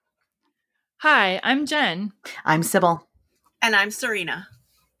Hi, I'm Jen, I'm Sybil. And I'm Serena.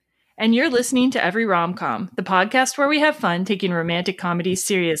 and you're listening to Every Rom-Com, the podcast where we have fun taking romantic comedies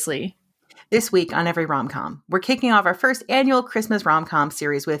seriously. This week on Every Rom-Com, we're kicking off our first annual Christmas rom-com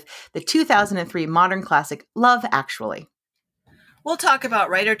series with the 2003 modern classic Love Actually. We'll talk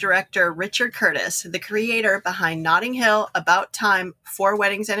about writer-director Richard Curtis, the creator behind Notting Hill, About Time, 4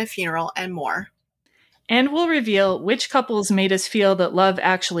 Weddings and a Funeral, and more. And we'll reveal which couples made us feel that love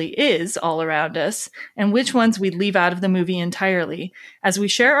actually is all around us, and which ones we'd leave out of the movie entirely, as we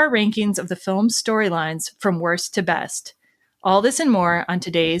share our rankings of the film's storylines from worst to best. All this and more on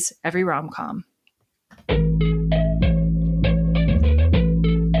today's Every Rom-Com.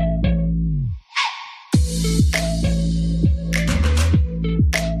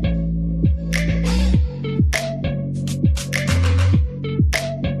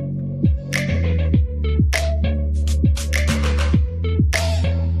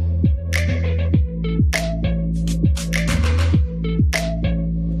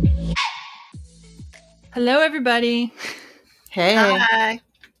 Hello, everybody. Hey. Hi.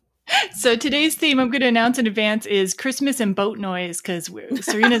 So today's theme, I'm going to announce in advance, is Christmas and boat noise, because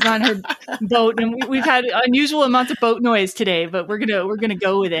Serena's on her boat, and we've had unusual amounts of boat noise today, but we're gonna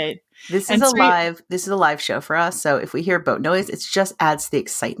go with it. This is a live show for us, so if we hear boat noise, it just adds to the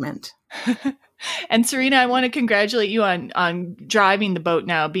excitement. And Serena, I want to congratulate you on driving the boat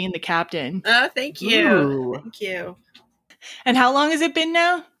now, being the captain. Oh, thank you. Ooh. Thank you. And how long has it been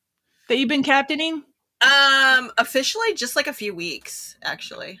now that you've been captaining? Officially just like a few weeks,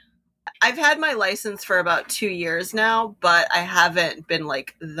 actually. I've had my license for about 2 years now, but I haven't been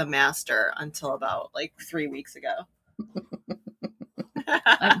like the master until about like 3 weeks ago.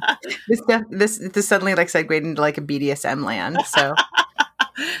 This suddenly like segued into like a BDSM land, so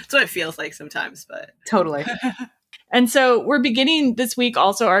That's what it feels like sometimes, but totally. And so we're beginning this week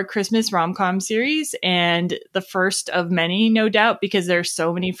also our Christmas rom-com series, and the first of many, no doubt, because there's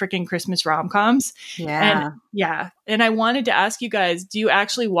so many freaking Christmas rom-coms. Yeah. And I wanted to ask you guys, do you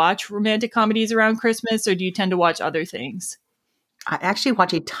actually watch romantic comedies around Christmas, or do you tend to watch other things? I actually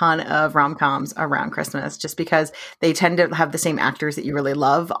watch a ton of rom-coms around Christmas just because they tend to have the same actors that you really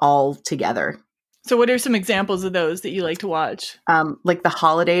love all together. So what are some examples of those that you like to watch? Like The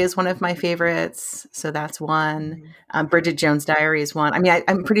Holiday is one of my favorites. So that's one. Bridget Jones' Diary is one. I mean,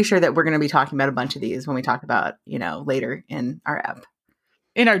 I'm pretty sure that we're going to be talking about a bunch of these when we talk about, later in our app.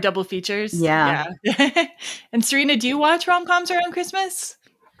 In our double features? Yeah. And Serena, do you watch rom-coms around Christmas?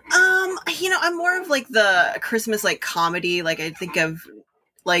 I'm more of like the Christmas like comedy. Like I think of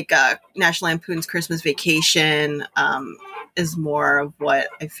like National Lampoon's Christmas Vacation is more of what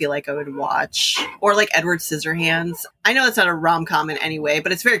I feel like I would watch. Or like Edward Scissorhands. I know it's not a rom-com in any way,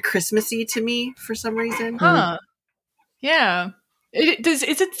 but it's very Christmassy to me for some reason. Huh. Yeah.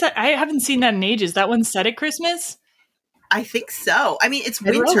 I haven't seen that in ages. That one's set at Christmas? I think so. I mean, it's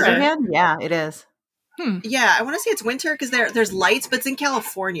Edward winter. Scissorhands? Yeah, it is. Yeah, I want to say it's winter because there's lights, but it's in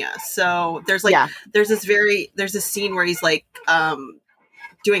California. So there's like there's this scene where he's like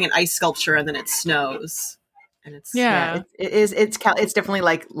doing an ice sculpture and then it snows. And it's it's definitely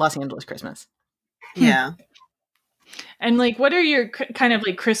like Los Angeles Christmas. Yeah. And like, what are your kind of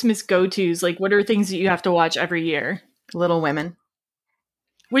like Christmas go-tos? Like, what are things that you have to watch every year? Little Women.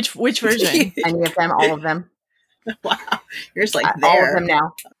 Which version? Any of them, all of them. Wow, you're just like all of them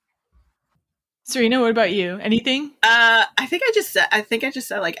now. Serena, what about you? Anything? I think I just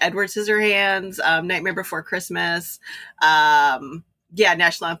said like Edward Scissorhands, Nightmare Before Christmas, National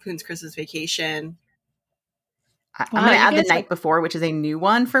Lampoon's Christmas Vacation. I'm going to add The Night Before, which is a new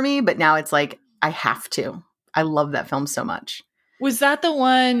one for me, but now it's like I have to. I love that film so much. Was that the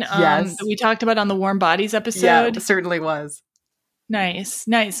one that we talked about on the Warm Bodies episode? Yeah, it certainly was. Nice.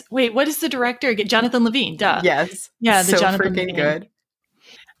 Wait, what is the director? Jonathan Levine, duh. Yes. Yeah, the so Jonathan freaking Levine. Good.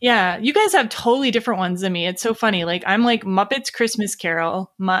 Yeah, you guys have totally different ones than me. It's so funny. Like, I'm like Muppets Christmas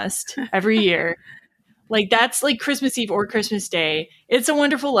Carol, must, every year. Like, that's like Christmas Eve or Christmas Day. It's a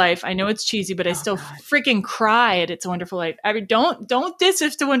Wonderful Life. I know it's cheesy, but I still freaking cry at It's a Wonderful Life. I mean, don't diss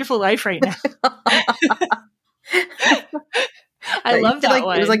It's a Wonderful Life right now. I love that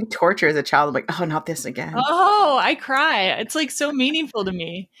one. It was like torture as a child. I'm like, oh, not this again. Oh, I cry. It's like so meaningful to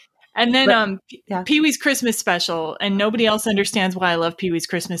me. And then Pee-wee's Christmas Special, and nobody else understands why I love Pee-wee's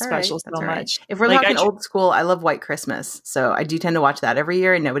Christmas Special so much. If we're talking old school, I love White Christmas, so I do tend to watch that every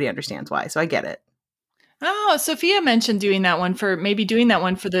year, and nobody understands why, so I get it. Oh, Sophia mentioned doing that one for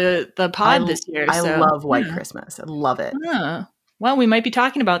the pod this year. I love White Christmas. I love it. Well, we might be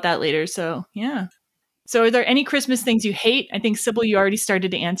talking about that later, so yeah. So are there any Christmas things you hate? I think, Sybil, you already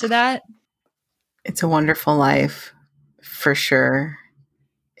started to answer that. It's a Wonderful Life, for sure.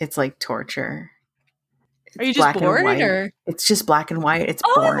 It's like torture. Are you just bored, or it's just black and white? It's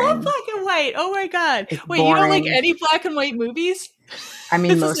boring. I love black and white. Oh my god! It's Wait, boring. You don't like any black and white movies? I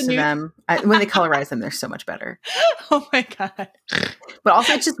mean, most of them. When they colorize them, they're so much better. Oh my god! But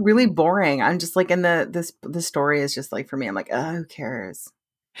also, it's just really boring. I'm just like, the story is just like, for me, I'm like, oh, who cares?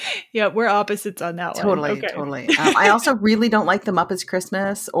 Yeah, we're opposites on that one. Totally. I also really don't like the Muppets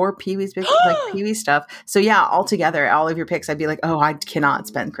Christmas or Pee-wee's Big Pee-wee stuff. So yeah, altogether, all of your picks, I'd be like, oh, I cannot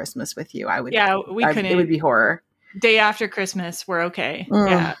spend Christmas with you. I would. Yeah, we couldn't. It would be horror. Day after Christmas, we're okay.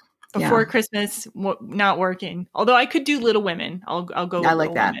 Yeah. Before Christmas, not working. Although I could do Little Women. I'll go. I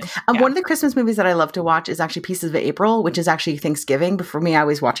like that. One of the Christmas movies that I love to watch is actually Pieces of April, which is actually Thanksgiving. But for me, I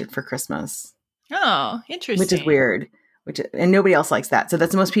always watch it for Christmas. Oh, interesting. Which is weird. And nobody else likes that. So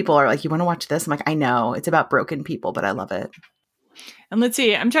that's most people are like, you want to watch this? I'm like, I know. It's about broken people, but I love it. And let's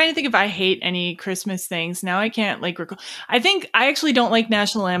see. I'm trying to think if I hate any Christmas things. Now I can't recall. I think I actually don't like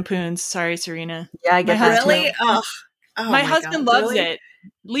National Lampoons. Sorry, Serena. Yeah, I get that. Really? Oh, my husband loves it.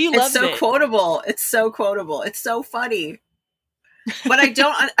 Lee loves it. It's so quotable. It's so quotable. It's so funny. But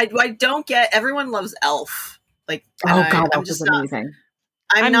I don't get. Everyone loves Elf. Like, Elf is amazing.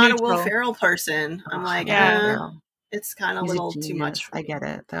 I'm not neutral. A Will Ferrell person. I'm like, it's kind of a little too much. I get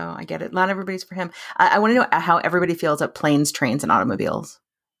it, though. I get it. Not everybody's for him. I want to know how everybody feels about planes, trains, and automobiles.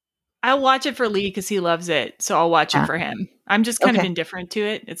 I'll watch it for Lee because he loves it, so I'll watch it for him. I'm just kind of indifferent to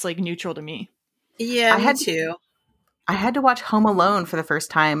it. It's like neutral to me. Yeah, me too. I had to watch Home Alone for the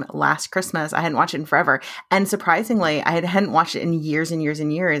first time last Christmas. I hadn't watched it in forever. And surprisingly, I hadn't watched it in years and years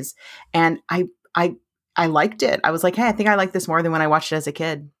and years. And I liked it. I was like, hey, I think I like this more than when I watched it as a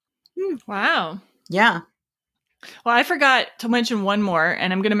kid. Wow. Yeah. Well, I forgot to mention one more,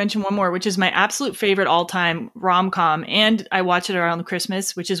 and I'm going to mention one more, which is my absolute favorite all-time rom-com, and I watch it around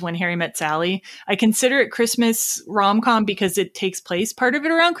Christmas, which is When Harry Met Sally. I consider it Christmas rom-com because it takes place part of it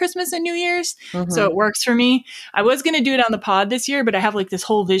around Christmas and New Year's, so it works for me. I was going to do it on the pod this year, but I have like this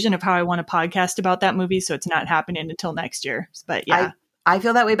whole vision of how I want to podcast about that movie, so it's not happening until next year. But yeah. I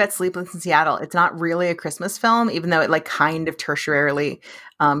feel that way about Sleepless in Seattle. It's not really a Christmas film, even though it like kind of tertiarily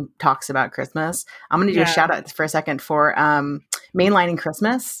talks about Christmas. I'm going to do a shout out for a second for Mainlining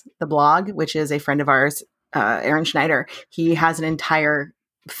Christmas, the blog, which is a friend of ours, Aaron Schneider. He has an entire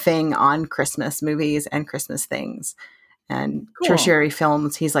thing on Christmas movies and Christmas things and tertiary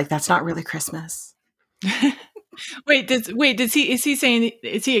films. He's like, that's not really Christmas. Is he saying,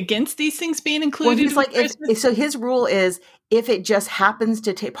 is he against these things being included? Well, he's like, so his rule is if it just happens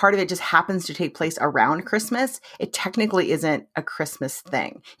to take part of it just happens to take place around Christmas, it technically isn't a Christmas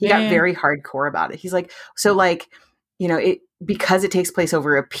thing. He got very hardcore about it. He's like, so like, you know, it because it takes place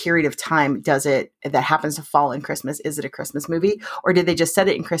over a period of time, that happens to fall in Christmas, is it a Christmas movie? Or did they just set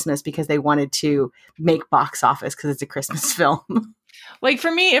it in Christmas because they wanted to make box office because it's a Christmas film? Like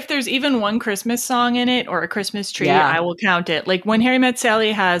for me, if there's even one Christmas song in it or a Christmas tree, I will count it. Like When Harry Met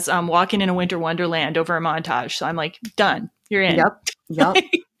Sally has Walking in a Winter Wonderland over a montage. So I'm like, done. You're in. Yep.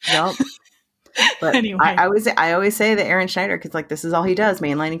 But anyway. I always say that Aaron Schneider, because like this is all he does,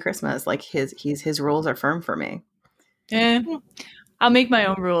 mainlining Christmas. Like his rules are firm for me. Yeah, I'll make my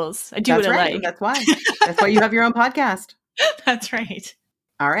own rules. I do what I like. That's why you have your own podcast. That's right.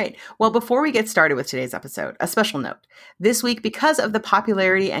 All right. Well, before we get started with today's episode, a special note. This week, because of the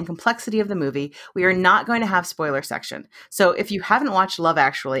popularity and complexity of the movie, we are not going to have spoiler section. So if you haven't watched Love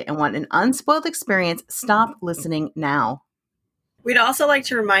Actually and want an unspoiled experience, stop listening now. We'd also like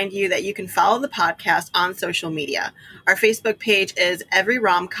to remind you that you can follow the podcast on social media. Our Facebook page is Every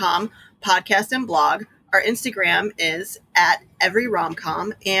Romcom Podcast and Blog. Our Instagram is at Every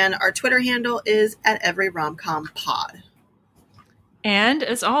Romcom, and our Twitter handle is at Every Romcom Pod. And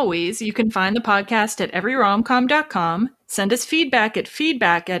as always, you can find the podcast at everyromcom.com. Send us feedback at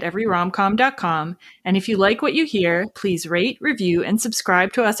everyromcom.com. And if you like what you hear, please rate, review, and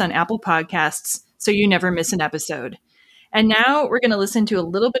subscribe to us on Apple Podcasts so you never miss an episode. And now we're going to listen to a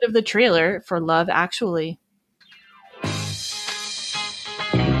little bit of the trailer for Love Actually.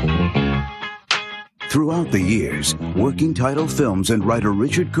 Throughout the years, working title films and writer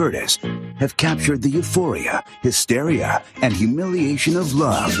Richard Curtis have captured the euphoria, hysteria, and humiliation of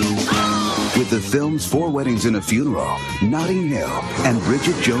love. With the films 4 Weddings and a Funeral, Notting Hill, and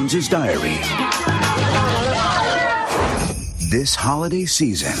Bridget Jones's Diary. This holiday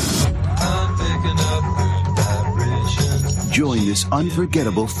season, join this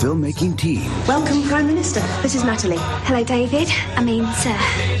unforgettable filmmaking team. Welcome, Prime Minister. This is Natalie. Hello, David. I mean, sir.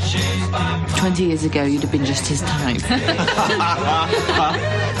 20 years ago, you'd have been just his type.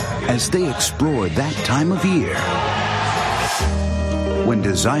 As they explore that time of year when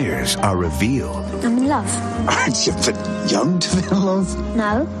desires are revealed. I'm in love. Aren't you young to be in love?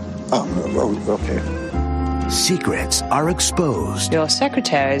 No. Oh, okay. Secrets are exposed. Your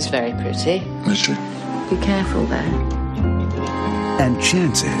secretary is very pretty. Is she? Be careful there. And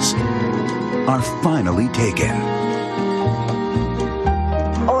chances are finally taken.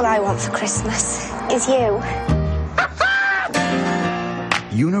 All I want for Christmas is you.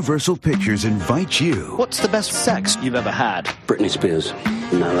 Universal Pictures invites you What's the best sex you've ever had? Britney Spears.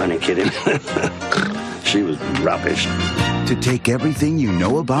 No, I ain't kidding. She was rubbish. to take everything you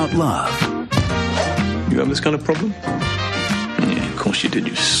know about love. You have this kind of problem? Yeah, of course you did,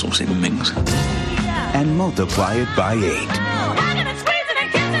 you saucy minx. And multiply it by 8.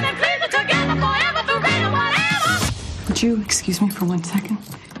 Would you excuse me for 1 second?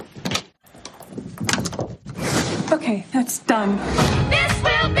 Okay, that's done. This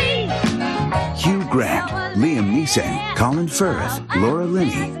will be Hugh Grant, Liam Neeson, Colin Firth, Laura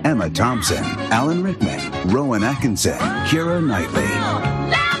Linney, Emma Thompson, Alan Rickman, Rowan Atkinson, Keira Knightley.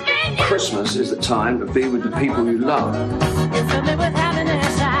 Christmas is the time to be with the people you love.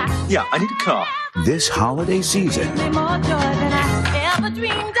 Yeah, I need a car. This holiday season,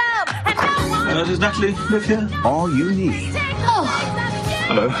 Does Natalie live here? all you need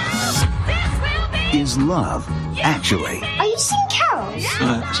Hello. is love, actually. Are you singing carols?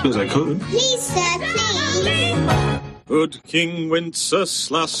 I suppose I could. Please, sir, please. Good King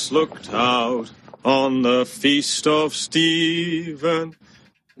Wenceslas looked out on the feast of Stephen,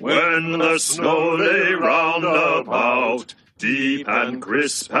 when the snow lay round about, deep and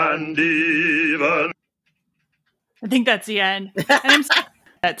crisp and even. I think that's the end. And I'm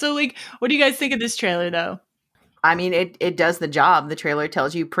so, like, what do you guys think of this trailer, though? I mean, it does the job. The trailer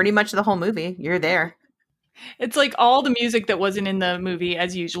tells you pretty much the whole movie. You're there. It's like all the music that wasn't in the movie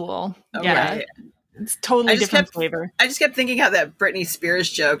as usual. Oh, yeah. right. It's totally different flavor. I just kept thinking how that Britney Spears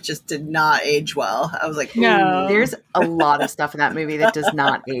joke just did not age well. I was like, ooh. No. There's a lot of stuff in that movie that does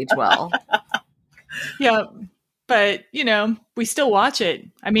not age well. Yeah. But, you know, we still watch it.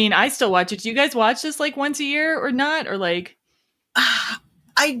 I mean, I still watch it. Do you guys watch this like once a year or not? Or like...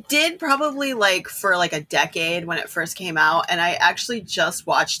 I did probably like for like a decade when it first came out. And I actually just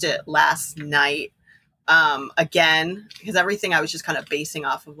watched it last night again, because everything I was just kind of basing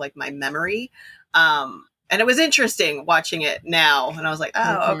off of like my memory. And it was interesting watching it now. And I was like,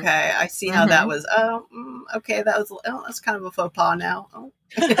 oh, okay. I see how that was. Oh, okay. That's kind of a faux pas now. Oh.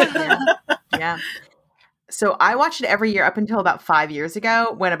 Yeah. So I watched it every year up until about 5 years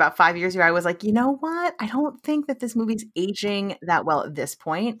ago, when about 5 years ago, I was like, you know what? I don't think that this movie's aging that well at this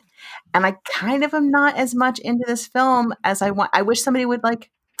point. And I kind of am not as much into this film as I want. I wish somebody would like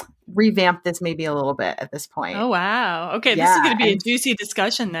revamp this maybe a little bit at this point. Oh, wow. Okay. This is going to be a juicy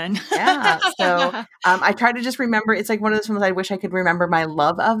discussion then. Yeah. So I try to just remember, it's like one of those films I wish I could remember my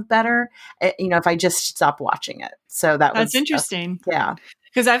love of better, if I just stopped watching it. So that's interesting. Yeah.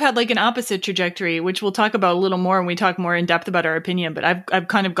 Because I've had like an opposite trajectory, which we'll talk about a little more when we talk more in depth about our opinion. But I've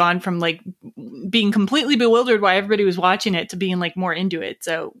kind of gone from like being completely bewildered why everybody was watching it to being like more into it.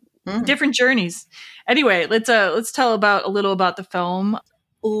 So different journeys. Anyway, let's tell a little about the film.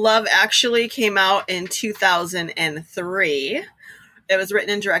 Love Actually came out in 2003. It was written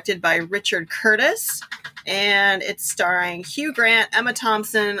and directed by Richard Curtis, and it's starring Hugh Grant, Emma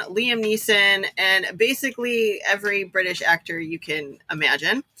Thompson, Liam Neeson, and basically every British actor you can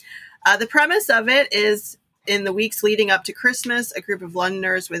imagine. The premise of it is, in the weeks leading up to Christmas, a group of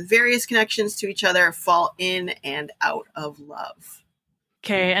Londoners with various connections to each other fall in and out of love.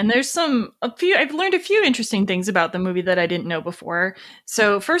 Okay, and there's I've learned a few interesting things about the movie that I didn't know before.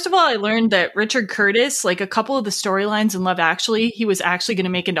 So first of all, I learned that Richard Curtis, like a couple of the storylines in Love Actually, he was actually going to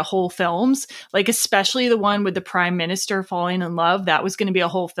make into whole films, like especially the one with the Prime Minister falling in love. That was going to be a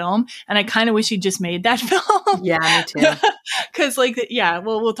whole film. And I kind of wish he just made that film. Yeah, me too. Because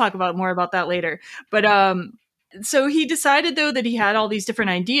we'll talk more about that later. But so he decided, though, that he had all these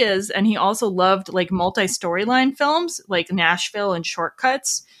different ideas, and he also loved like multi-storyline films like Nashville and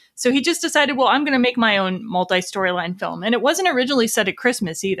Shortcuts. So he just decided, well, I'm going to make my own multi-storyline film. And it wasn't originally set at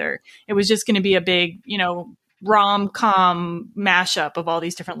Christmas either. It was just going to be a big, rom-com mashup of all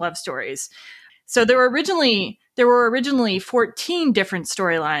these different love stories. So there were originally 14 different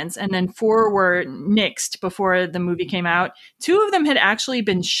storylines, and then 4 were nixed before the movie came out. 2 of them had actually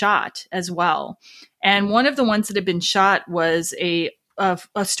been shot as well. And one of the ones that had been shot was a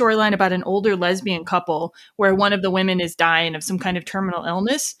storyline about an older lesbian couple where one of the women is dying of some kind of terminal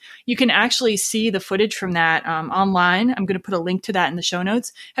illness. You can actually see the footage from that online. I'm going to put a link to that in the show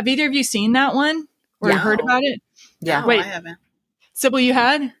notes. Have either of you seen that one or heard about it? Yeah. No, Wait. I haven't. Sybil, you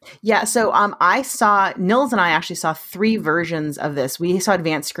had? Yeah, so Nils and I actually saw 3 versions of this. We saw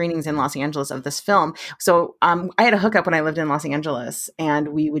advanced screenings in Los Angeles of this film. So I had a hookup when I lived in Los Angeles, and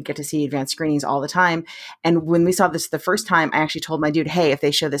we would get to see advanced screenings all the time. And when we saw this the first time, I actually told my dude, hey, if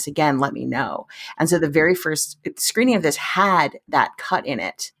they show this again, let me know. And so the very first screening of this had that cut in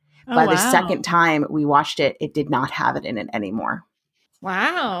it. Oh, By wow. the second time we watched it, it did not have it in it anymore.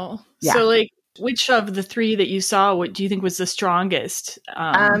 Wow. Yeah. So, like, which of the 3 that you saw, what do you think was the strongest?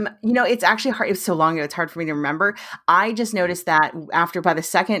 It's actually hard. It was so long ago, it's hard for me to remember. I just noticed that by the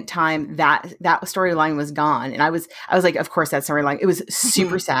second time that storyline was gone. And I was like, of course, that storyline, it was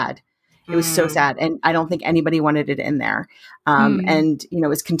super sad. It was so sad. And I don't think anybody wanted it in there. And, it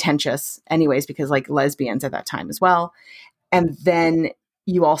was contentious anyways, because like lesbians at that time as well. And then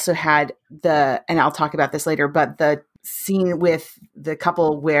you also had and I'll talk about this later, but the scene with the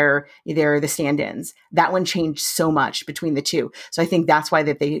couple where they're the stand-ins, that one changed so much between the two. So I think that's why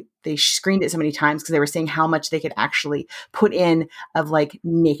that they screened it so many times, because they were seeing how much they could actually put in of like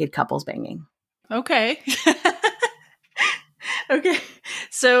naked couples banging. Okay. Okay.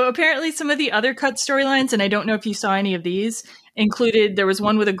 So apparently some of the other cut storylines, and I don't know if you saw any of these, included, there was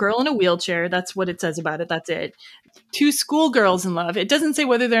one with a girl in a wheelchair. That's what it says about it. That's it. 2 schoolgirls in love. It doesn't say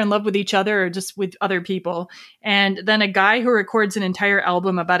whether they're in love with each other or just with other people. And then a guy who records an entire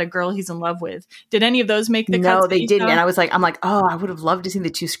album about a girl he's in love with. Did any of those make the cuts? No, they didn't. And I'm like, oh, I would have loved to see the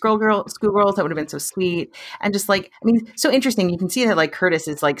 2 schoolgirls. That would have been so sweet. And just like, I mean, so interesting. You can see that like Curtis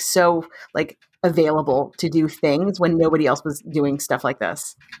is like so like available to do things when nobody else was doing stuff like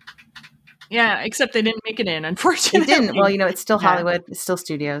this. Yeah, except they didn't make it in, unfortunately. It didn't. Well, it's still Hollywood. It's still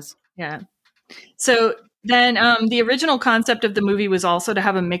studios. Yeah. So then the original concept of the movie was also to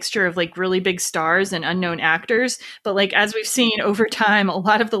have a mixture of like really big stars and unknown actors. But like, as we've seen over time, a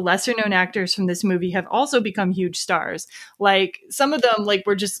lot of the lesser known actors from this movie have also become huge stars. Like some of them like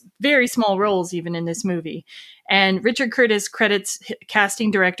were just very small roles even in this movie. And Richard Curtis credits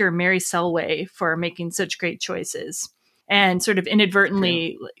casting director Mary Selway for making such great choices and sort of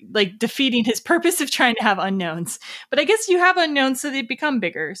inadvertently like defeating his purpose of trying to have unknowns. But I guess you have unknowns so they become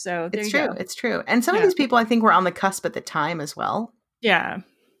bigger. So there you go. It's true. And some of these people I think were on the cusp at the time as well. Yeah,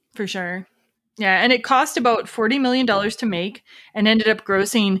 for sure. Yeah. And it cost about $40 million to make and ended up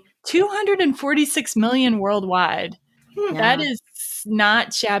grossing $246 million worldwide. Yeah. That is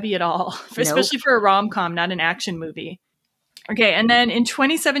not shabby at all, especially for a rom-com, not an action movie. Okay, and then in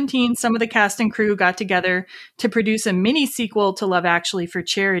 2017, some of the cast and crew got together to produce a mini sequel to Love Actually for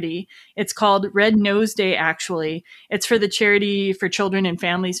charity. It's called Red Nose Day, actually. It's for the charity for children and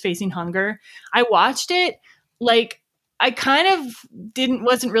families facing hunger. I watched it. Like, I kind of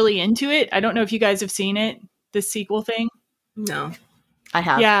wasn't really into it. I don't know if you guys have seen it, this sequel thing. No. I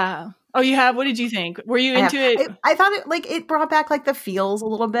have. Yeah. Oh, you have? What did you think? Were you into it? I thought it brought back like the feels a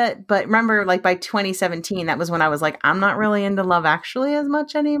little bit, but remember like by 2017, that was when I was like, I'm not really into Love Actually as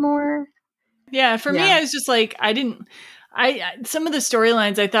much anymore. Yeah. For me, I was just like, some of the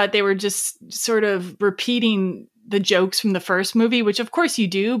storylines, I thought they were just sort of repeating the jokes from the first movie, which of course you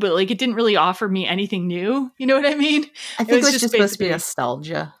do, but like it didn't really offer me anything new. You know what I mean? I think it was just supposed to be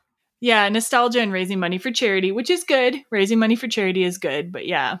nostalgia. Yeah. Nostalgia and raising money for charity, which is good. Raising money for charity is good, but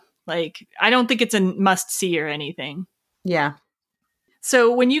yeah. Like, I don't think it's a must-see or anything. Yeah.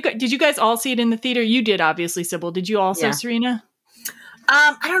 So did you guys all see it in the theater? You did, obviously, Sybil. Did you also, Serena?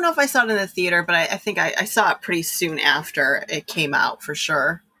 I don't know if I saw it in the theater, but I think I saw it pretty soon after it came out, for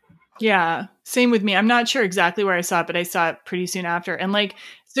sure. Yeah, same with me. I'm not sure exactly where I saw it, but I saw it pretty soon after. And like,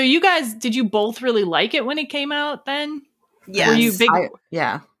 so you guys, did you both really like it when it came out then? Yes. Were you big?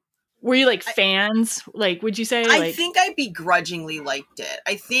 Yeah. Were you like fans? Like, would you say? I think I begrudgingly liked it.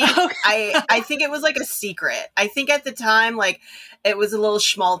 I think I think it was like a secret. I think at the time, like it was a little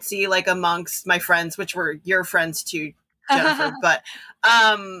schmaltzy, like amongst my friends, which were your friends too, Jennifer. But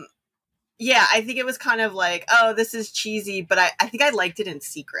yeah, I think it was kind of like, oh, this is cheesy, but I think I liked it in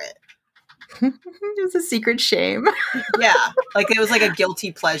secret. It was a secret shame. Yeah, like it was like a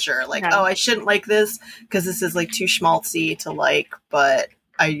guilty pleasure. Like, oh, I shouldn't like this because this is like too schmaltzy to like, but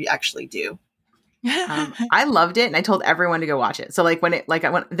I actually do. I loved it, and I told everyone to go watch it. So like when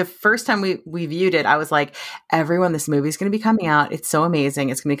the first time we viewed it, I was like, everyone, this movie is going to be coming out. It's so amazing.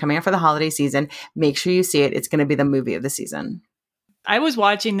 It's going to be coming out for the holiday season. Make sure you see it. It's going to be the movie of the season. I was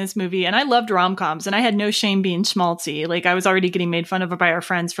watching this movie and I loved rom-coms and I had no shame being schmaltzy. Like I was already getting made fun of by our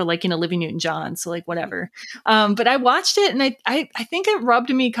friends for liking Olivia Newton-John. So like whatever. But I watched it and I think it rubbed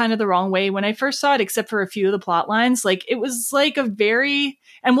me kind of the wrong way when I first saw it, except for a few of the plot lines. Like it was like a very,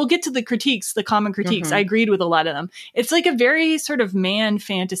 and we'll get to the critiques, the common critiques. Mm-hmm. I agreed with a lot of them. It's like a very sort of man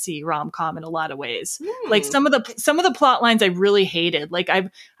fantasy rom-com in a lot of ways. Like some of the plot lines I really hated. Like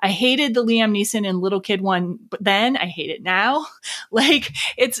I hated the Liam Neeson and little kid one, but then I hate it now. Like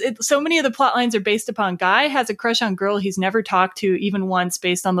it's so many of the plot lines are based upon guy has a crush on girl he's never talked to even once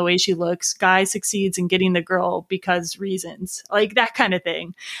based on the way she looks. Guy succeeds in getting the girl because reasons, like that kind of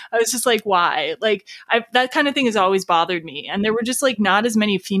thing. I was just like, why? Like that kind of thing has always bothered me. And there were just like not as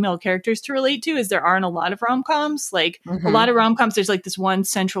many female characters to relate to as there are in a lot of rom-coms. Like a lot of rom-coms, there's like this one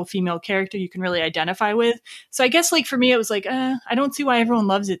central female character you can really identify with. So I guess like for me, it was like, I don't see why everyone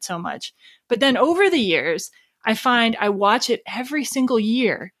loves it so much. But then over the years, I find I watch it every single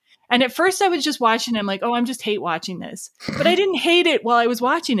year. And at first I was just watching it. I'm like, oh, I'm just hate watching this. But I didn't hate it while I was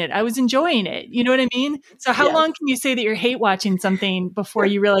watching it. I was enjoying it. You know what I mean? So how long can you say that you're hate watching something before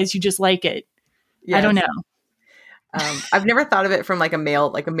you realize you just like it? Yes. I don't know. I've never thought of it from like a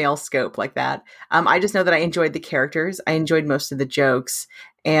male scope like that. I just know that I enjoyed the characters. I enjoyed most of the jokes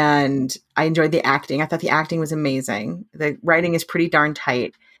and I enjoyed the acting. I thought the acting was amazing. The writing is pretty darn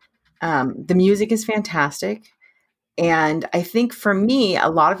tight. The music is fantastic. And I think for me, a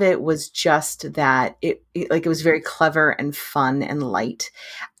lot of it was just that it was very clever and fun and light.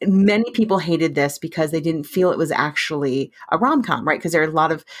 Many people hated this because they didn't feel it was actually a rom-com, right? Because there are a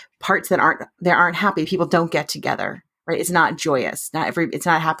lot of parts that aren't happy. People don't get together, right? It's not joyous. It's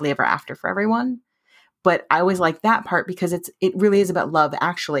not happily ever after for everyone. But I always like that part because it really is about love.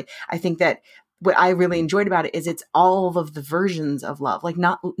 Actually, I think that what I really enjoyed about it is it's all of the versions of love. Like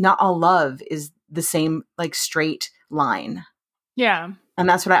not all love is the same like straight line. Yeah. And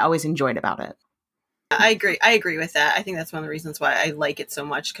that's what I always enjoyed about it. I agree with that. I think that's one of the reasons why I like it so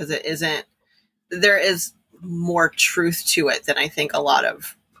much, because there is more truth to it than I think a lot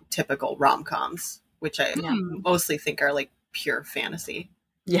of typical rom-coms, which I mostly think are like pure fantasy.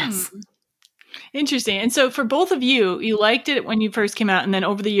 Yes. Interesting. And so for both of you, you liked it when you first came out, and then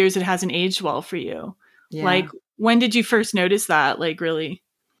over the years it hasn't aged well for you. Yeah. Like when did you first notice that? Like really?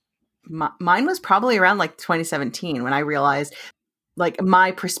 Mine was probably around like 2017 when I realized like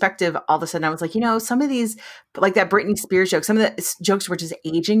my perspective, all of a sudden I was like, some of these, like that Britney Spears joke, some of the jokes were just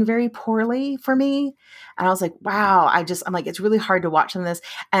aging very poorly for me. And I was like, wow, I'm like, it's really hard to watch some of this.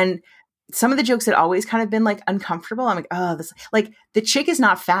 And some of the jokes had always kind of been like uncomfortable. I'm like, oh, this, like the chick is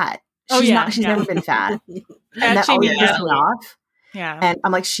not fat. She's never been fat. And that always pissed me off. Yeah. And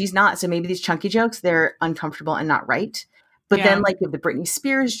I'm like, she's not. So maybe these chunky jokes, they're uncomfortable and not right. But then like you have the Britney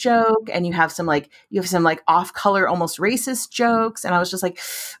Spears joke and you have some off color, almost racist jokes. And I was just like,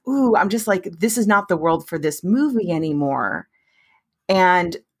 ooh, I'm just like, this is not the world for this movie anymore.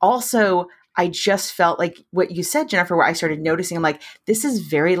 And also I just felt like what you said, Jennifer, where I started noticing, I'm like, this is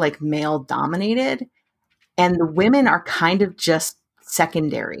very like male dominated and the women are kind of just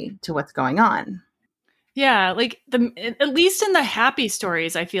secondary to what's going on. Yeah, like at least in the happy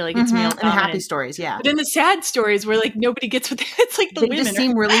stories, I feel like it's male dominant. In the happy stories, yeah. But in the sad stories, where like nobody gets what it's like the women just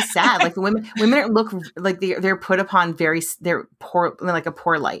seem really sad. Like the women look like they're put upon they're poor, like a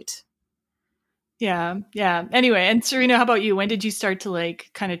poor light. Yeah. Anyway, and Serena, how about you? When did you start to like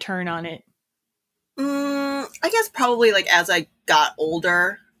kind of turn on it? I guess probably like as I got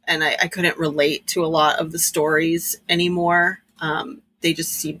older and I couldn't relate to a lot of the stories anymore. They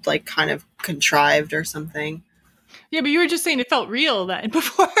just seemed like kind of contrived or something. Yeah, but you were just saying it felt real then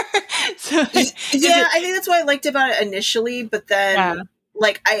before. So, I think that's what I liked about it initially. But then,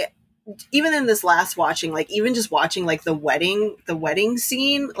 like even in this last watching, like even just watching like the wedding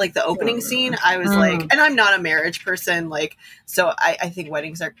scene, like the opening scene, I was like, and I'm not a marriage person, like so I think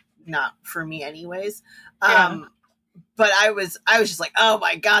weddings are not for me anyways. But I was just like, oh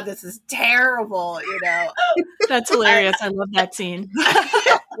my God, this is terrible, That's hilarious. I love that scene.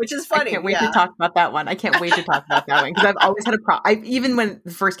 Which is funny. I can't wait to talk about that one. Because I've always had a problem. Even when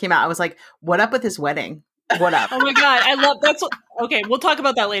it first came out, I was like, what up with this wedding? What up? Oh my God. I love okay. We'll talk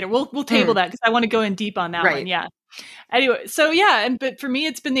about that later. We'll table that because I want to go in deep on that one. Yeah. Anyway, so but for me,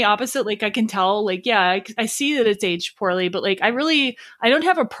 it's been the opposite. Like I can tell, like, I see that it's aged poorly, but like, I don't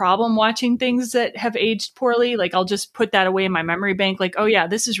have a problem watching things that have aged poorly. Like I'll just put that away in my memory bank. Like, oh yeah,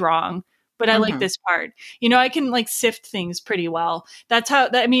 this is wrong, but I like this part. I can like sift things pretty well.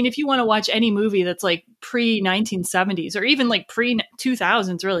 I mean, if you want to watch any movie that's like pre 1970s or even like pre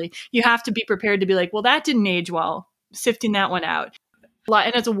 2000s, really, you have to be prepared to be like, well, that didn't age well. Sifting that one out.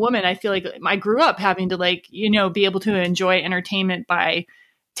 And as a woman, I feel like I grew up having to like, be able to enjoy entertainment by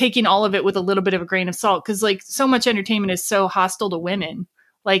taking all of it with a little bit of a grain of salt. Cause like so much entertainment is so hostile to women,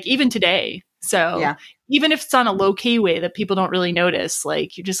 like even today. So even if it's on a low key way that people don't really notice,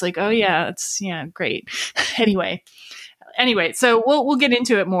 like you're just like, oh yeah, great. Anyway, so we'll get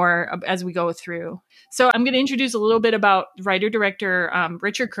into it more as we go through. So I'm going to introduce a little bit about writer-director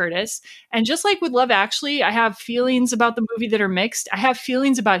Richard Curtis. And just like with Love Actually, I have feelings about the movie that are mixed. I have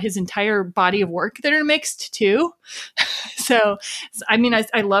feelings about his entire body of work that are mixed too. So, I mean,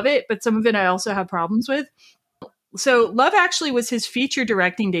 I love it, but some of it I also have problems with. So Love Actually was his feature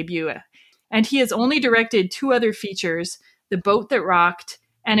directing debut. And he has only directed 2 other features, The Boat That Rocked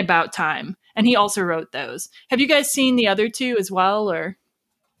and About Time. And he also wrote those. Have you guys seen the other 2 as well, or?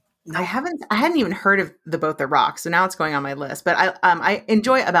 I hadn't even heard of The Boat That Rocked, so now it's going on my list. But I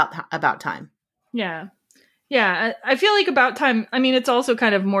enjoy About Time. Yeah. Yeah, I feel like About Time, I mean, it's also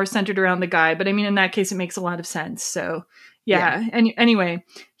kind of more centered around the guy, but I mean, in that case, it makes a lot of sense. So, yeah. And anyway,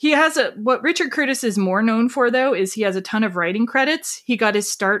 he has what Richard Curtis is more known for, though, is he has a ton of writing credits. He got his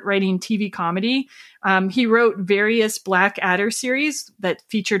start writing TV comedy. He wrote various Black Adder series that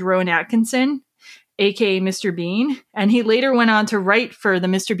featured Rowan Atkinson, aka Mr. Bean. And he later went on to write for the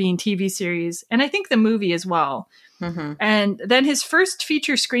Mr. Bean TV series, and I think the movie as well. Mm-hmm. And then his first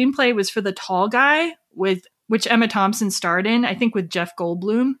feature screenplay was for The Tall Guy, which Emma Thompson starred in, I think with Jeff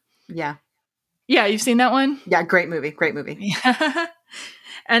Goldblum. Yeah. Yeah, you've seen that one? Yeah, great movie. Yeah.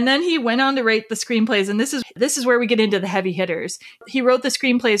 And then he went on to write the screenplays, and this is where we get into the heavy hitters. He wrote the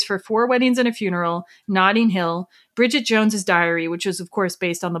screenplays for 4 Weddings and a Funeral, Notting Hill, Bridget Jones's Diary, which was, of course,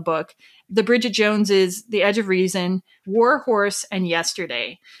 based on the book, The Bridget Joneses, The Edge of Reason, War Horse, and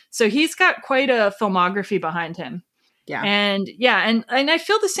Yesterday. So he's got quite a filmography behind him. Yeah. And I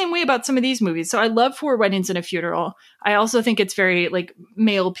feel the same way about some of these movies. So I love 4 Weddings and a Funeral. I also think it's very like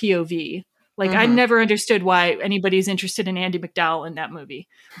male POV. Like I never understood why anybody's interested in Andie MacDowell in that movie.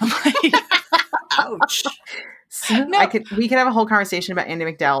 I'm like, ouch. So no. We could have a whole conversation about Andie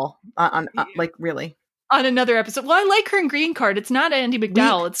MacDowell on really on another episode. Well, I like her in Green Card. It's not Andie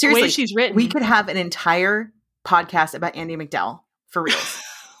MacDowell. It's the way she's written. We could have an entire podcast about Andie MacDowell for real.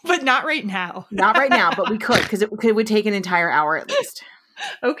 But not right now. Not right now, but we could, because it would take an entire hour at least.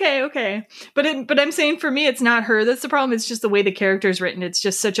 Okay. But I'm saying for me, it's not her. That's the problem. It's just the way the character is written. It's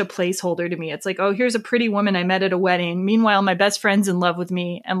just such a placeholder to me. It's like, oh, here's a pretty woman I met at a wedding. Meanwhile, my best friend's in love with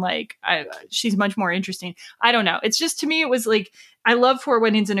me. And like, she's much more interesting. I don't know. It's just, to me, it was like, I love 4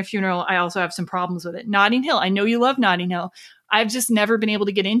 Weddings and a Funeral. I also have some problems with it. Notting Hill. I know you love Notting Hill. I've just never been able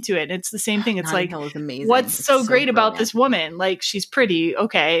to get into it. It's the same thing. It's Notting like, Hill is amazing. What's so great about this woman? Like, she's pretty.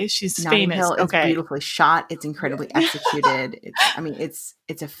 Okay. She's Notting famous. Hill okay. It's beautifully shot. It's incredibly executed. It's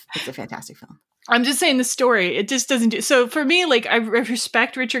a fantastic film. I'm just saying the story. It just doesn't do. So for me, like, I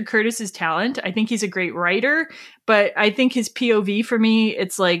respect Richard Curtis's talent. I think he's a great writer, but I think his POV for me,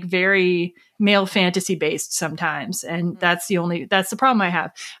 it's like very male fantasy based sometimes. And that's the problem I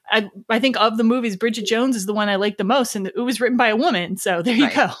have. I think of the movies, Bridget Jones is the one I like the most, and it was written by a woman. So there you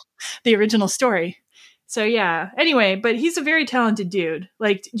go. The original story. So yeah. Anyway, but he's a very talented dude.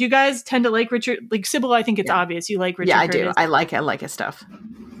 Like, do you guys tend to like Richard? Like, Sybil, I think it's obvious you like Richard Curtis. Yeah, I do. I like his stuff.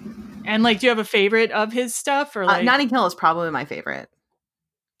 And like, do you have a favorite of his stuff, or like Notting Hill is probably my favorite.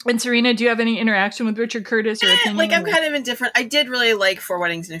 And Serena, do you have any interaction with Richard Curtis or opinion? Like, I'm kind of indifferent. I did really like 4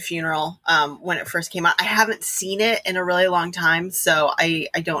 Weddings and a Funeral when it first came out. I haven't seen it in a really long time, so I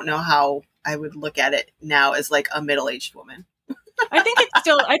don't know how I would look at it now as like a middle-aged woman. I think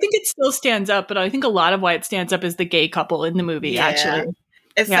it still stands up, but I think a lot of why it stands up is the gay couple in the movie. Yeah. Actually,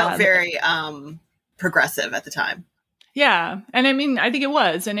 it felt very progressive at the time. Yeah, and I mean, I think it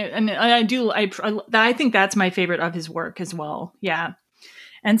was, and I think that's my favorite of his work as well. Yeah,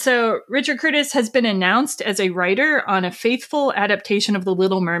 and so Richard Curtis has been announced as a writer on a faithful adaptation of The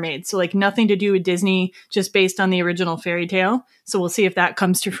Little Mermaid, so like nothing to do with Disney, just based on the original fairy tale. So we'll see if that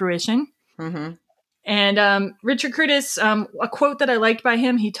comes to fruition. Mm-hmm. And Richard Curtis, a quote that I liked by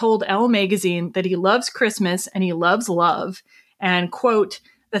him, he told Elle magazine that he loves Christmas and he loves love, and quote,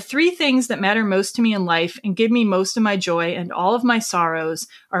 "The 3 things that matter most to me in life and give me most of my joy and all of my sorrows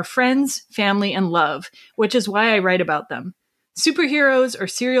are friends, family, and love, which is why I write about them. Superheroes or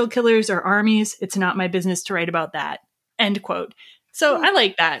serial killers or armies, it's not my business to write about that." End quote. So I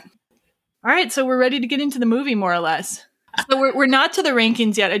like that. All right, so we're ready to get into the movie, more or less. So we're not to the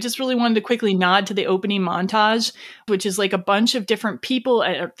rankings yet. I just really wanted to quickly nod to the opening montage, which is like a bunch of different people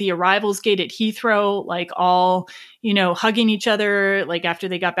at the arrivals gate at Heathrow, like all, hugging each other, like after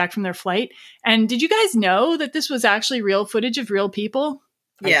they got back from their flight. And did you guys know that this was actually real footage of real people?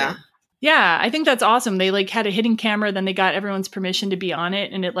 Yeah. Yeah, I think that's awesome. They like had a hidden camera, then they got everyone's permission to be on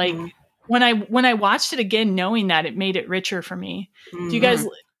it, and it like when I watched it again, knowing that, it made it richer for me. Do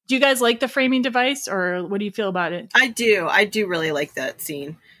you guys like the framing device, or what do you feel about it? I do really like that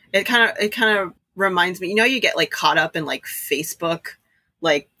scene. It kind of reminds me, you get like caught up in like Facebook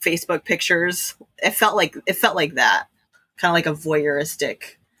pictures. It felt like that, kind of like a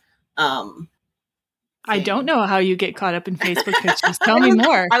voyeuristic. I don't know how you get caught up in Facebook pictures. Tell me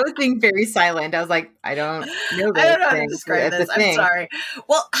more. I was being very silent. I was like, I don't know this. I don't know how to describe this. I'm sorry.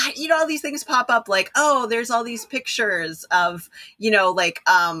 Well, all these things pop up like, oh, there's all these pictures of, like,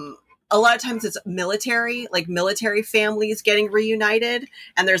 a lot of times it's military families getting reunited,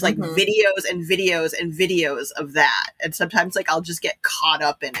 and there's like videos and videos and videos of that. And sometimes like I'll just get caught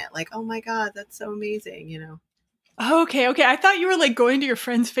up in it. Like, oh my God, that's so amazing, Okay. I thought you were like going to your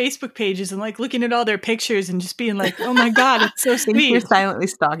friends' Facebook pages and like looking at all their pictures and just being like, oh my God, it's so sweet. You're silently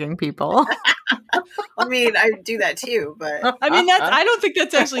stalking people. I mean, I do that too, but I mean, I don't think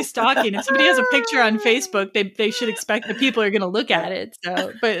that's actually stalking. If somebody has a picture on Facebook, they should expect that people are going to look at it.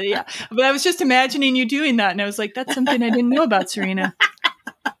 So, but I was just imagining you doing that, and I was like, that's something I didn't know about Serena.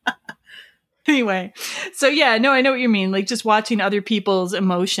 Anyway, so I know what you mean. Like just watching other people's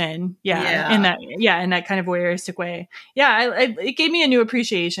emotion, in that kind of voyeuristic way. It gave me a new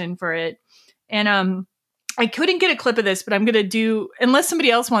appreciation for it, and I couldn't get a clip of this, but I'm gonna do, unless somebody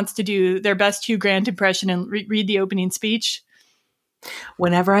else wants to do their best Hugh Grant impression and read the opening speech.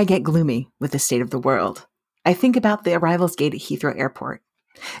 Whenever I get gloomy with the state of the world, I think about the arrivals gate at Heathrow Airport.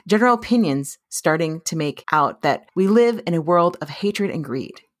 General opinions starting to make out that we live in a world of hatred and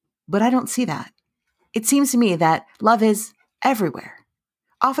greed. But I don't see that. It seems to me that love is everywhere.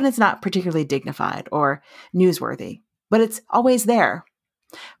 Often it's not particularly dignified or newsworthy, but it's always there.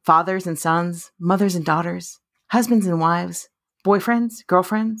 Fathers and sons, mothers and daughters, husbands and wives, boyfriends,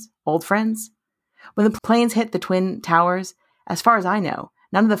 girlfriends, old friends. When the planes hit the Twin Towers, as far as I know,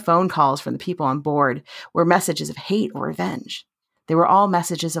 none of the phone calls from the people on board were messages of hate or revenge. They were all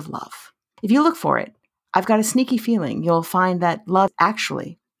messages of love. If you look for it, I've got a sneaky feeling you'll find that love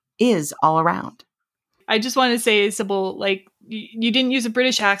actually is all around. I just want to say, Sybil, like you didn't use a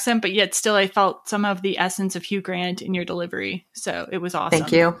British accent, but yet still I felt some of the essence of Hugh Grant in your delivery. So it was awesome.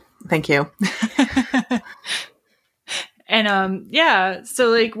 Thank you. And so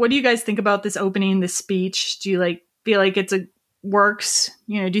like, what do you guys think about this opening, this speech? Do you like feel like works?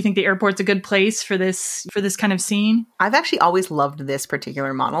 Do you think the airport's a good place for this kind of scene? I've actually always loved this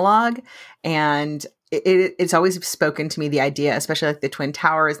particular monologue, and it's always spoken to me, the idea, especially like the Twin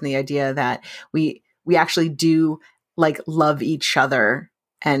Towers, and the idea that we actually do like love each other,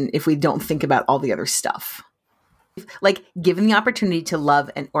 and if we don't think about all the other stuff, like given the opportunity to love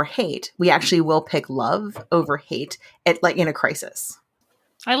or hate, we actually will pick love over hate in a crisis.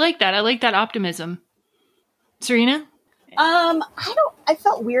 I like that. I like that optimism. Serena? I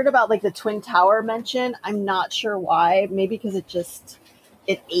felt weird about like the Twin Tower mention. I'm not sure why. Maybe because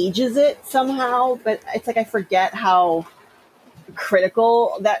it ages it somehow, but it's like I forget how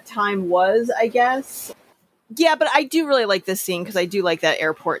critical that time was, I guess. Yeah, but I do really like this scene because I do like that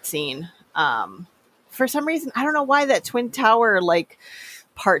airport scene. For some reason, I don't know why that Twin Tower like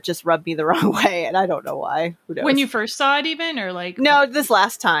part just rubbed me the wrong way, and I don't know why. Who knows? When you first saw it, even, or like no, this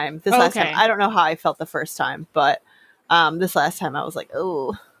last time. I don't know how I felt the first time, but this last time I was like,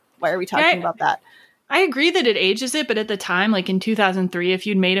 oh, why are we talking about that? I agree that it ages it, but at the time, like in 2003, if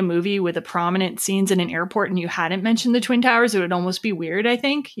you'd made a movie with a prominent scenes in an airport and you hadn't mentioned the Twin Towers, it would almost be weird, I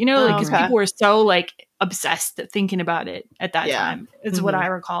think. Because people were so like obsessed thinking about it at that time. It's what I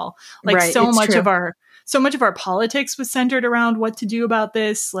recall. Like right, so much of our politics was centered around what to do about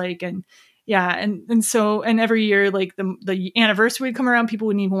this. Like, and every year, like the anniversary would come around, people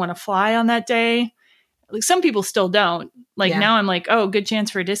wouldn't even want to fly on that day. Like some people still don't. Like now I'm like, oh, good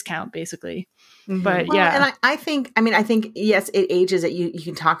chance for a discount, basically. But and I think yes, it ages it. You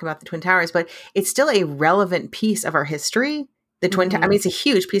can talk about the Twin Towers, but it's still a relevant piece of our history. The Twin Towers. I mean, it's a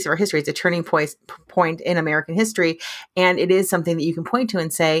huge piece of our history. It's a turning point in American history, and it is something that you can point to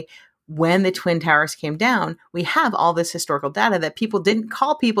and say, when the Twin Towers came down, we have all this historical data that people didn't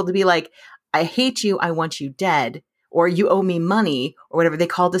call people to be like, I hate you, I want you dead, or you owe me money, or whatever. They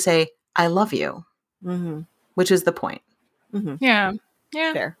called to say, I love you, which is the point. Yeah.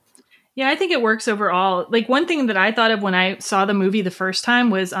 Fair. Yeah, I think it works overall. Like one thing that I thought of when I saw the movie the first time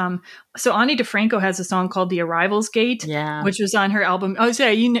was, so Ani DiFranco has a song called "The Arrivals Gate," which was on her album. Oh, yeah,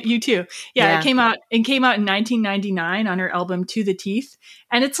 you too. Yeah, it came out in 1999 on her album "To the Teeth,"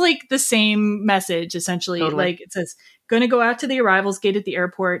 and it's like the same message essentially. Totally. Like it says, "Going to go out to the arrivals gate at the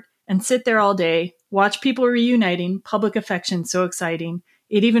airport and sit there all day, watch people reuniting, public affection so exciting.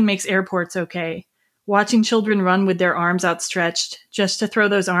 It even makes airports okay. Watching children run with their arms outstretched just to throw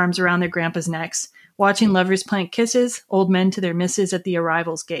those arms around their grandpa's necks. Watching lovers plant kisses, old men to their misses at the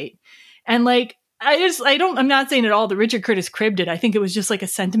arrivals gate. And like, I'm not saying at all that Richard Curtis cribbed it. I think it was just like a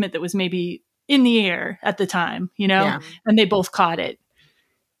sentiment that was maybe in the air at the time, you know? Yeah. And they both caught it.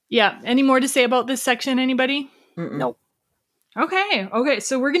 Yeah. Any more to say about this section, anybody? Nope. Okay.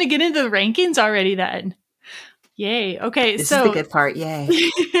 So we're going to get into the rankings already then. Yay. Okay. This is the good part. Yay.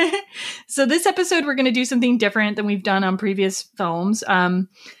 So this episode, we're going to do something different than we've done on previous films.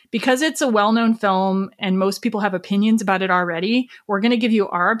 Because it's a well-known film and most people have opinions about it already, we're going to give you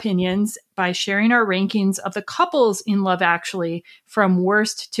our opinions by sharing our rankings of the couples in Love Actually from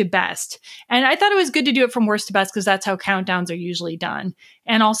worst to best. And I thought it was good to do it from worst to best because that's how countdowns are usually done.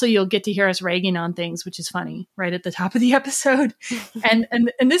 And also you'll get to hear us ragging on things, which is funny, right at the top of the episode. and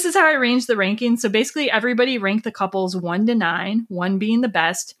this is how I arranged the rankings. So basically everybody ranked the couples 1 to 9, 1 being the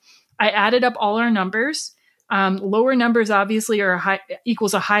best. I added up all our numbers. Lower numbers obviously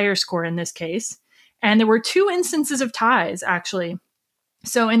equals a higher score in this case. And there were 2 instances of ties, actually.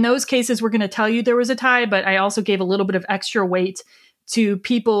 So in those cases, we're going to tell you there was a tie, but I also gave a little bit of extra weight to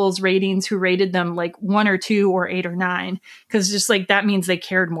people's ratings who rated them like 1 or 2 or 8 or 9, because just like that means they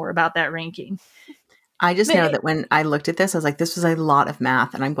cared more about that ranking. I just know that when I looked at this, I was like, this was a lot of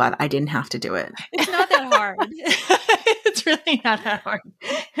math, and I'm glad I didn't have to do it. It's not that hard. It's really not that hard.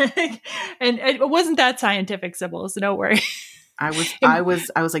 And it wasn't that scientific, Sybil, so don't worry. I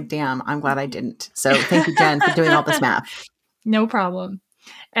was like, damn, I'm glad I didn't. So thank you, Jen, for doing all this math. No problem.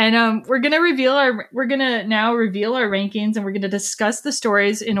 And we're gonna now reveal our rankings, and we're gonna discuss the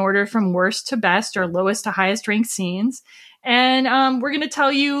stories in order from worst to best or lowest to highest ranked scenes. And we're gonna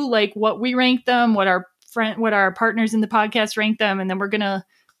tell you like what we rank them, what our partners in the podcast rank them, and then we're gonna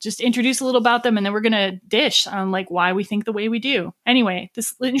just introduce a little about them, and then we're gonna dish on like why we think the way we do. Anyway,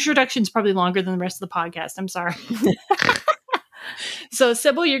 this introduction is probably longer than the rest of the podcast. I'm sorry. So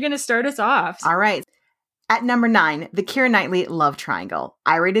Sybil, you're gonna start us off. All right. At number 9, the Keira Knightley love triangle.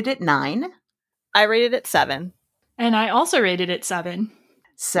 I rated it 9. I rated it 7. And I also rated it 7.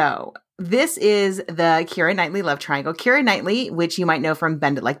 So this is the Keira Knightley love triangle. Keira Knightley, which you might know from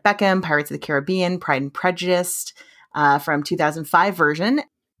Bend It Like Beckham, Pirates of the Caribbean, Pride and Prejudice, from 2005 version.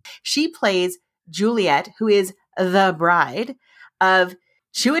 She plays Juliet, who is the bride of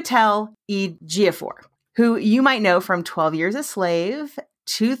Chiwetel Ejiofor, who you might know from 12 Years a Slave,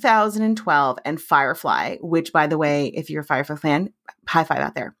 2012, and Firefly, which, by the way, if you're a Firefly fan, high five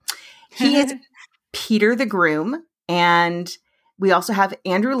out there. He is Peter the groom, and we also have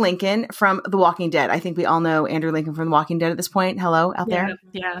Andrew Lincoln from The Walking Dead. I think we all know Andrew Lincoln from The Walking Dead at this point. Hello, out there?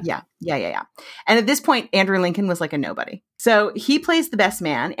 Yeah. And at this point, Andrew Lincoln was like a nobody. So he plays the best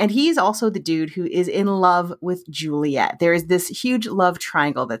man, and he's also the dude who is in love with Juliet. There is this huge love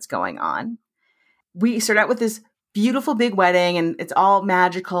triangle that's going on. We start out with this beautiful big wedding, and it's all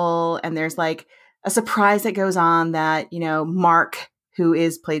magical, and there's like a surprise that goes on that, you know, Mark, who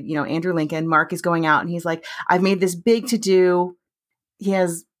is played, you know, Andrew Lincoln, Mark is going out and he's like, I've made this big to-do. He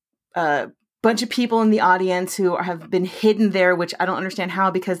has a bunch of people in the audience who have been hidden there, which I don't understand how,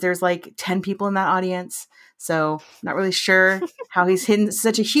 because there's like 10 people in that audience. So I'm not really sure how he's hidden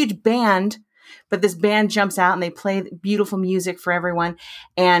such a huge band, but this band jumps out and they play beautiful music for everyone.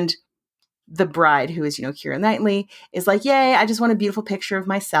 And the bride, who is, you know, Keira Knightley, is like, yay, I just want a beautiful picture of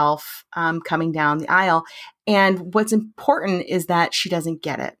myself coming down the aisle. And what's important is that she doesn't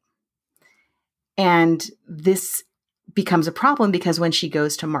get it. And this becomes a problem because when she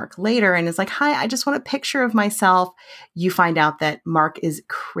goes to Mark later and is like, hi, I just want a picture of myself, you find out that Mark is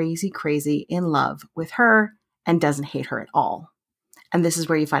crazy in love with her and doesn't hate her at all. And this is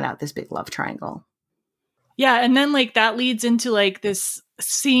where you find out this big love triangle. Yeah, and then like that leads into like this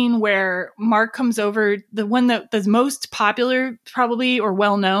scene where Mark comes over, the one that's most popular probably, or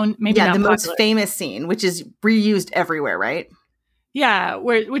well known, maybe not the popular. most famous scene, which is reused everywhere, right? Yeah,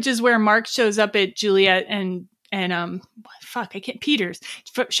 which is where Mark shows up at Juliet and Peters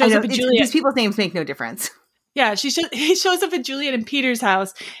shows up at Juliet. These people's names make no difference. Yeah, he shows up at Juliet and Peter's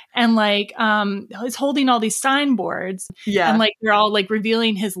house and like is holding all these signboards. Yeah. And like they're all like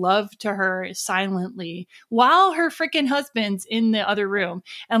revealing his love to her silently while her freaking husband's in the other room.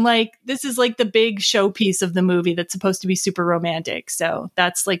 And like this is like the big showpiece of the movie that's supposed to be super romantic. So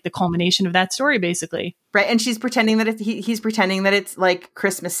that's like the culmination of that story basically. Right. And she's pretending that he's pretending that it's like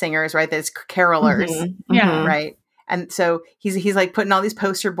Christmas singers, right? That it's carolers. Mm-hmm. Yeah. Right. And so he's like putting all these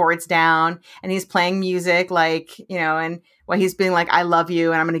poster boards down and he's playing music like, you know, and while he's being like, I love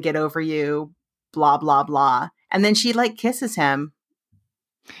you and I'm going to get over you, blah, blah, blah. And then she like kisses him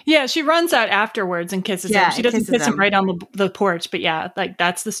Yeah, she runs out afterwards and kisses him. She doesn't kiss him right on the porch, but yeah, like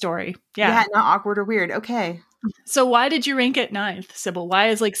that's the story. Yeah, not awkward or weird. Okay. So why did you rank it 9th, Sybil? Why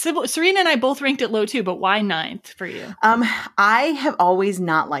is Serena and I both ranked it low too, but why 9th for you? I have always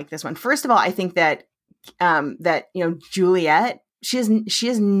not liked this one. First of all, I think that Juliet, she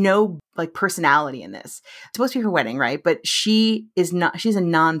has no like personality in this. It's supposed to be her wedding, right? But she's a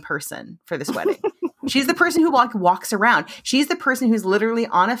non-person for this wedding. She's the person who walks around. She's the person who's literally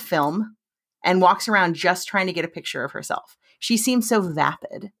on a film and walks around just trying to get a picture of herself. She seems so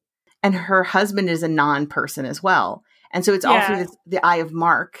vapid. And her husband is a non-person as well. And so it's all through the eye of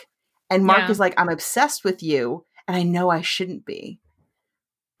Mark. And Mark is like, I'm obsessed with you. And I know I shouldn't be.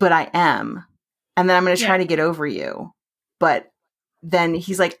 But I am. And then I'm going to try to get over you. But then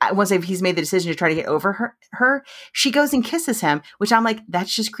he's like, once he's made the decision to try to get over her, she goes and kisses him, which I'm like,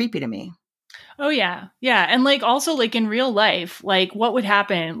 that's just creepy to me. Oh, yeah. Yeah. And like also like in real life, like what would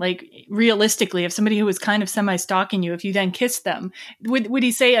happen like realistically if somebody who was kind of semi-stalking you, if you then kissed them, would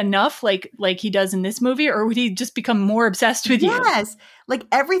he say enough like he does in this movie, or would he just become more obsessed with you? Yes. Like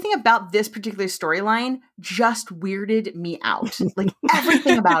everything about this particular storyline just weirded me out. Like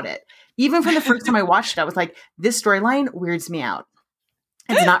everything about it. Even from the first time I watched it, I was like, this storyline weirds me out.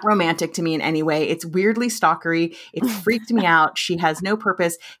 It's not romantic to me in any way. It's weirdly stalkery. It freaked me out. She has no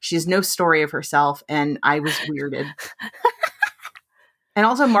purpose. She has no story of herself. And I was weirded. And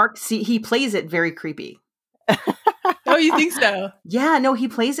also Mark, he plays it very creepy. Oh, you think so? Yeah, no, he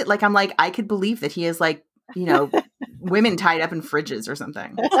plays it like, I'm like, I could believe that he is like, women tied up in fridges or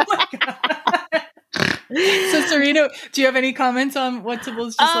something. Oh my God. So Serena, do you have any comments on what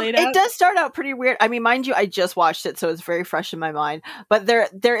Sybil's just laid out? It does start out pretty weird. I mean, mind you, I just watched it, so it's very fresh in my mind. But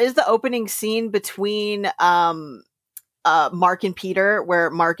there is the opening scene between Mark and Peter, where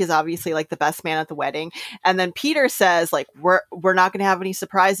Mark is obviously like the best man at the wedding, and then Peter says like we're not going to have any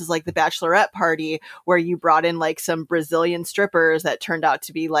surprises like the bachelorette party where you brought in like some Brazilian strippers that turned out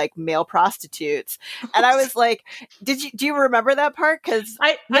to be like male prostitutes. And I was like, do you remember that part? Because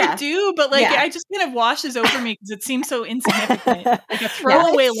I do, but like I just kind of washes over me because it seems so insignificant, like a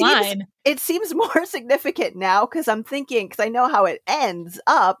throwaway line. It seems more significant now because I'm thinking, because I know how it ends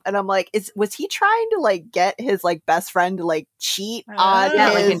up, and I'm like, was he trying to like get his like best friend to like cheat on his,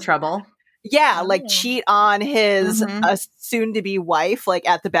 like in trouble? Yeah, like cheat on his soon-to-be wife, like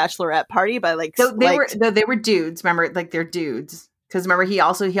at the bachelorette party, by like so they were dudes. Remember, like they're dudes. Because remember, he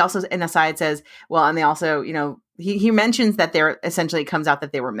also in aside says, well, and they also, he mentions that they're essentially, it comes out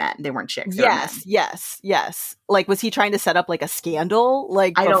that they were men, they weren't chicks. Yes. Like, was he trying to set up like a scandal?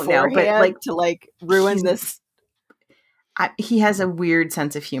 Like, I don't know, but like to like ruin this. He has a weird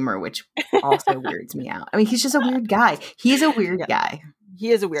sense of humor, which also weirds me out. I mean, he's just a weird guy. He's a weird guy.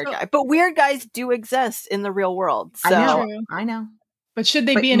 He is a weird guy, but weird guys do exist in the real world. So I know. But should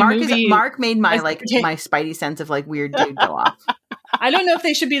they be in a movie? Mark made my my spidey sense of like weird dude go off. I don't know if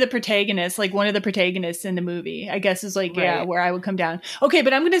they should be the protagonist, like one of the protagonists in the movie, I guess is like, where I would come down. Okay,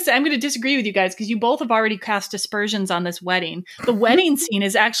 but I'm going to disagree with you guys because you both have already cast aspersions on this wedding. The wedding scene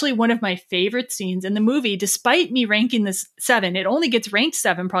is actually one of my favorite scenes in the movie, despite me ranking this 7. It only gets ranked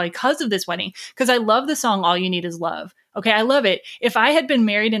 7 probably because of this wedding, because I love the song All You Need Is Love. Okay, I love it. If I had been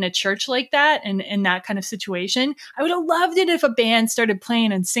married in a church like that and in that kind of situation, I would have loved it if a band started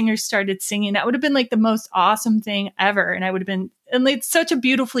playing and singers started singing. That would have been like the most awesome thing ever. And I would have been, and it's such a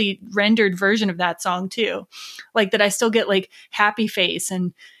beautifully rendered version of that song too. Like that I still get like happy face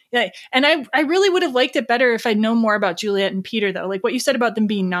and I really would have liked it better if I'd known more about Juliet and Peter though. Like what you said about them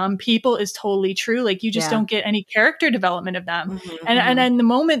being non-people is totally true. Like you just don't get any character development of them. And in the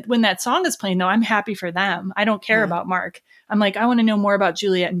moment when that song is playing though, I'm happy for them. I don't care about Mark. I'm like, I want to know more about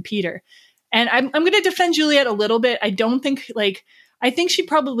Juliet and Peter. And I'm going to defend Juliet a little bit. I think she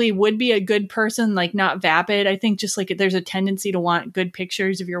probably would be a good person, like not vapid. I think just like there's a tendency to want good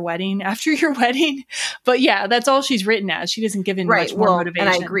pictures of your wedding after your wedding. But yeah, that's all she's written as. She doesn't give in much more motivation.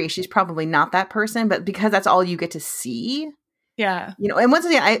 And I agree. She's probably not that person, but because that's all you get to see. Yeah. And once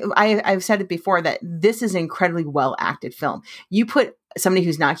again, I've said it before that this is an incredibly well acted film. You put somebody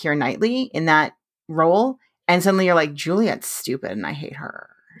who's not Keira Knightley in that role and suddenly you're like, Juliet's stupid and I hate her.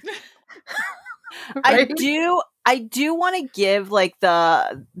 Right? I do want to give like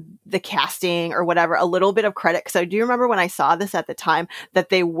the casting or whatever a little bit of credit because I do remember when I saw this at the time that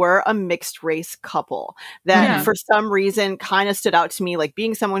they were a mixed race couple that for some reason kind of stood out to me, like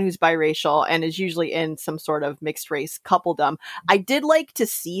being someone who's biracial and is usually in some sort of mixed race coupledom. I did like to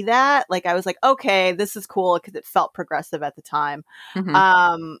see that. Like I was like, okay, this is cool because it felt progressive at the time.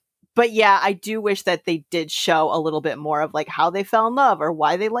 But yeah, I do wish that they did show a little bit more of like how they fell in love or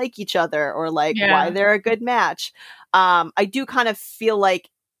why they like each other or like why they're a good match. I do kind of feel like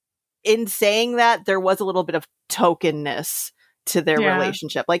in saying that there was a little bit of tokenness to their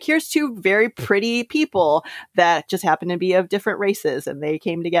relationship. Like, here's two very pretty people that just happen to be of different races and they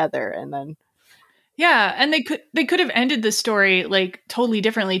came together and then. Yeah, and they could have ended the story like totally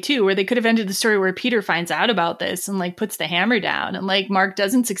differently too, where they could have ended the story where Peter finds out about this and like puts the hammer down and like Mark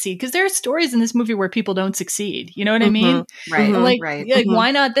doesn't succeed, because there are stories in this movie where people don't succeed. You know what I mean? Right. And like, right. like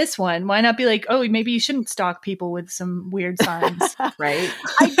why not this one? Why not be like, oh, maybe you shouldn't stalk people with some weird signs, right?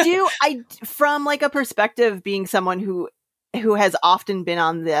 I from like a perspective being someone who has often been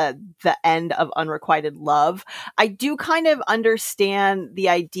on the end of unrequited love, I do kind of understand the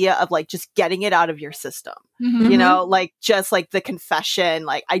idea of like just getting it out of your system. You know, like just like the confession,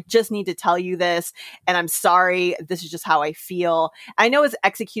 like I just need to tell you this and I'm sorry, this is just how I feel. I know it's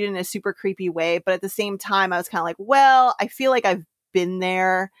executed in a super creepy way, but at the same time I was kind of like, well, I feel like I've been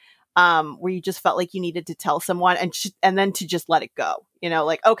there, where you just felt like you needed to tell someone and then to just let it go. You know,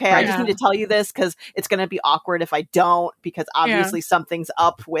 like, okay, I just need to tell you this because it's going to be awkward if I don't, because obviously something's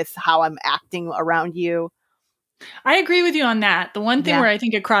up with how I'm acting around you. I agree with you on that. The one thing where I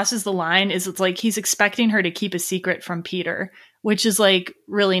think it crosses the line is it's like he's expecting her to keep a secret from Peter, which is like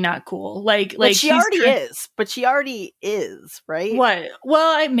really not cool. Like she already is, right? What?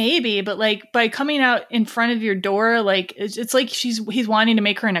 Well, maybe, but like by coming out in front of your door, like it's like he's wanting to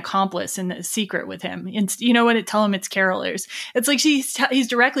make her an accomplice in the secret with him. And you know what? Tell him it's carolers. It's like he's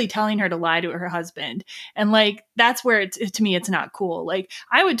directly telling her to lie to her husband, and like that's where to me it's not cool. Like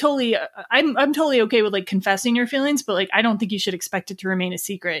I would totally, I'm totally okay with like confessing your feelings, but like I don't think you should expect it to remain a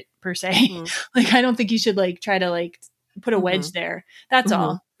secret per se. Like I don't think you should like try to like put a wedge there. That's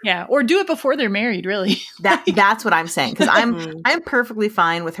all. Yeah, or do it before they're married. Really, that's what I'm saying. Because I'm perfectly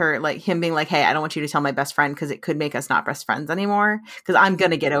fine with her, like him being like, "Hey, I don't want you to tell my best friend because it could make us not best friends anymore. Because I'm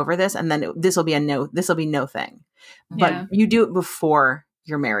gonna get over this, and then this will be no thing. But you do it before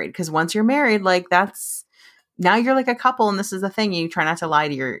you're married, because once you're married, like that's now you're like a couple, and this is the thing. You try not to lie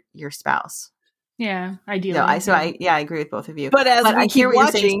to your spouse. Yeah, ideally. So I agree with both of you. But I hear what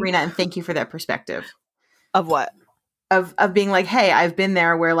you're saying, Sabrina, and thank you for that perspective. Of what? Of being like, hey, I've been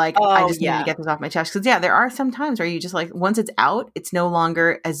there where like I just need to get this off my chest, because there are some times where you just like once it's out, it's no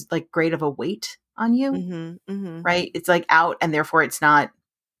longer as like great of a weight on you, right? It's like out, and therefore it's not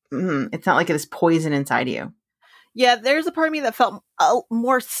like this poison inside you. Yeah, there's a part of me that felt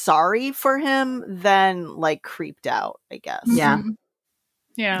more sorry for him than like creeped out, I guess. Yeah.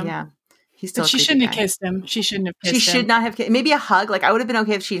 He's still. But she shouldn't have kissed him. She shouldn't have kissed him. She should not have. Maybe a hug. Like I would have been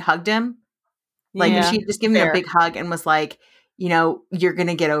okay if she'd hugged him. Like if she had just given me a big hug and was like, you know, you're going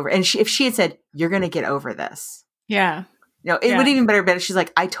to get over. And if she had said, you're going to get over this. Yeah. You know, it would even better. She's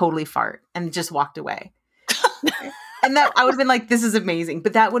like, I totally fart, and just walked away. And that I would have been like, this is amazing.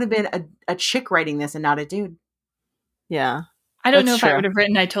 But that would have been a chick writing this and not a dude. Yeah. I don't know if I would have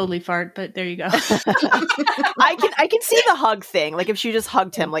written I totally fart, but there you go. I can see the hug thing. Like if she just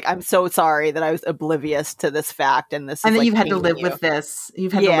hugged him, like, I'm so sorry that I was oblivious to this fact. And this, and is, then like, you've had to live with this.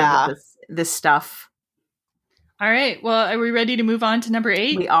 You've had to live with this stuff. All right. Well, are we ready to move on to number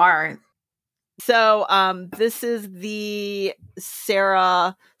 8? We are. So this is the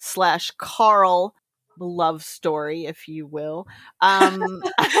Sarah/Carl love story, if you will. I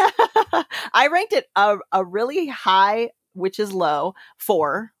ranked it a really high, which is low,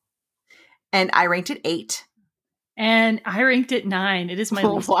 4. And I ranked it 8. And I ranked it 9. It is my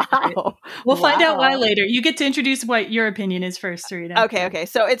least favorite. We'll find out why later. You get to introduce what your opinion is first, Sarita. Okay.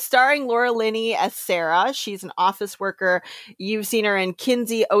 So it's starring Laura Linney as Sarah. She's an office worker. You've seen her in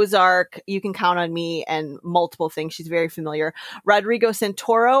Kinsey, Ozark, You Can Count on Me, and multiple things. She's very familiar. Rodrigo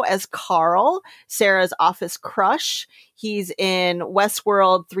Santoro as Carl, Sarah's office crush. He's in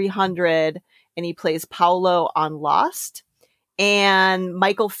Westworld, 300, and he plays Paolo on Lost. And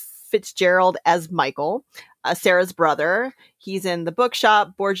Michael Fitzgerald as Michael, Sarah's brother. He's in The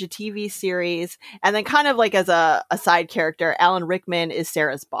Bookshop, Borgia TV series, and then kind of like as a side character, Alan Rickman is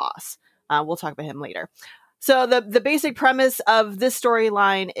Sarah's boss. We'll talk about him later. So the basic premise of this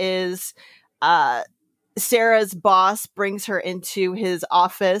storyline is Sarah's boss brings her into his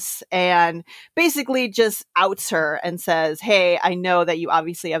office and basically just outs her and says, hey, I know that you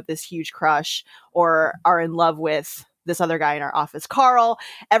obviously have this huge crush or are in love with this other guy in our office, Carl.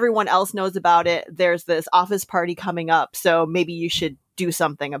 Everyone else knows about it. There's this office party coming up, so maybe you should do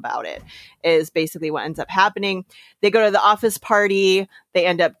something about it, is basically what ends up happening. They go to the office party. They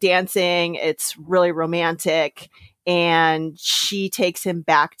end up dancing. It's really romantic. And she takes him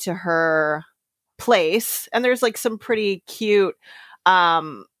back to her place. And there's like some pretty cute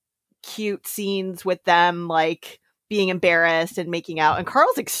cute scenes with them, like being embarrassed and making out. And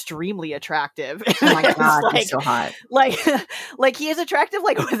Carl's extremely attractive. Oh my God, he's so hot. Like he is attractive,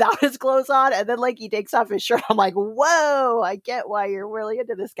 like without his clothes on. And then like he takes off his shirt. I'm like, whoa, I get why you're really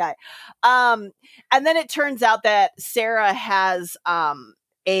into this guy. And then it turns out that Sarah has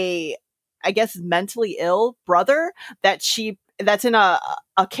a, I guess, mentally ill brother that's in a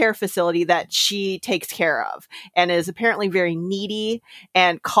care facility that she takes care of and is apparently very needy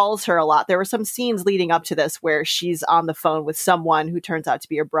and calls her a lot. There were some scenes leading up to this where she's on the phone with someone who turns out to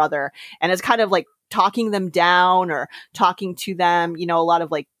be her brother and is kind of like talking them down or talking to them, you know, a lot of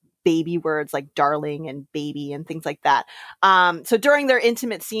like baby words like darling and baby and things like that. So during their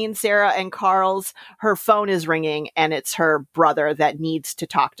intimate scene, Sarah and Carl's, her phone is ringing and it's her brother that needs to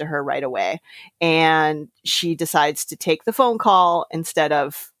talk to her right away. And she decides to take the phone call instead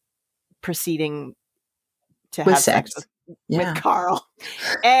of proceeding to With have sex Yeah. with Carl.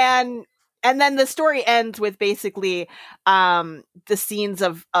 And then the story ends with basically the scenes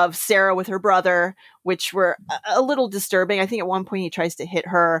of Sarah with her brother, which were a little disturbing. I think at one point he tries to hit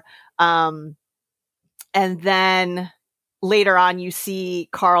her. And then later on, you see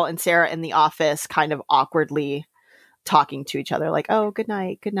Carl and Sarah in the office kind of awkwardly talking to each other like, oh, good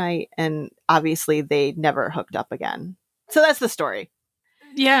night. And obviously they never hooked up again. So that's the story.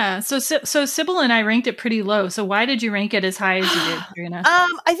 Yeah. So Sybil and I ranked it pretty low. So why did you rank it as high as you did, Karina?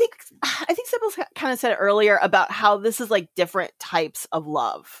 I think Sybil kind of said earlier about how this is like different types of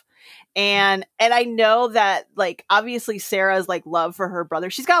love. And I know that like obviously Sarah's like love for her brother,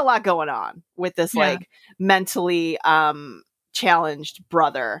 she's got a lot going on with this like mentally challenged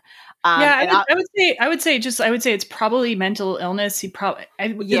brother. I would say it's probably mental illness. It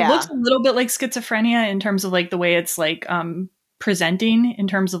looks a little bit like schizophrenia in terms of like the way it's like presenting in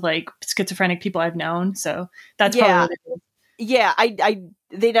terms of like schizophrenic people I've known. So that's probably what it is. Yeah,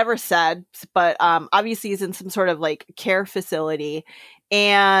 they never said, but obviously he's in some sort of like care facility.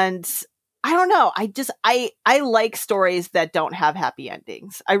 And I don't know. I like stories that don't have happy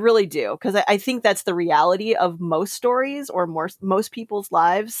endings. I really do. Because I think that's the reality of most stories or most people's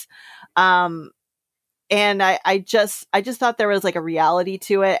lives. And I just thought there was like a reality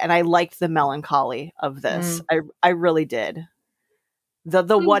to it. And I liked the melancholy of this. I really did.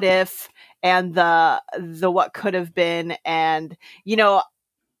 The what if and the what could have been, and you know,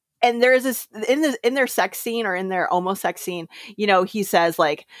 and there's this in their sex scene or in their almost sex scene, you know, he says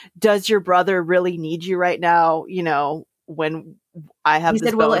like, does your brother really need you right now? You know, when I have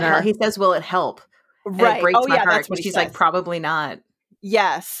this boner. He says, will it help? Right. And it breaks my heart. That's what she's says. Like, probably not.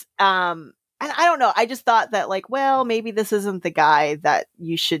 Yes. And I don't know. I just thought that like, well, maybe this isn't the guy that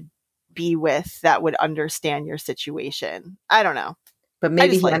you should be with that would understand your situation. I don't know. But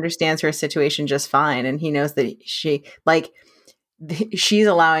maybe he understands her situation just fine. And he knows that she's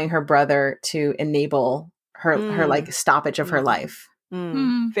allowing her brother to enable her like stoppage of her life.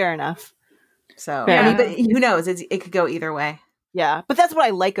 Fair enough. So, I mean, but who knows? It could go either way. Yeah. But that's what I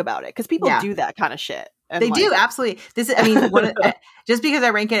like about it. Because people do that kind of shit. They do, absolutely. Just because I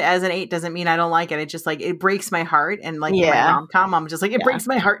rank it as an 8 doesn't mean I don't like it. It's just like, it breaks my heart. And like my rom-com, I'm just like, it breaks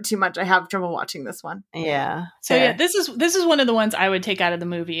my heart too much. I have trouble watching this one. Yeah. So this is one of the ones I would take out of the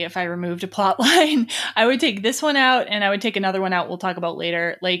movie if I removed a plot line. I would take this one out and I would take another one out we'll talk about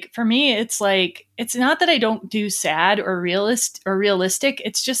later. Like for me, it's like, it's not that I don't do sad or realistic.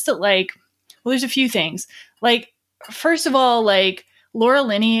 It's just that like, well, there's a few things. Like, first of all, like, Laura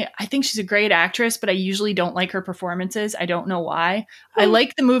Linney, I think she's a great actress, but I usually don't like her performances. I don't know why. I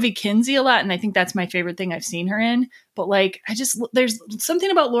like the movie Kinsey a lot, and I think that's my favorite thing I've seen her in. But like, there's something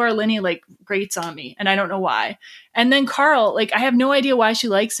about Laura Linney like grates on me, and I don't know why. And then Carl, like, I have no idea why she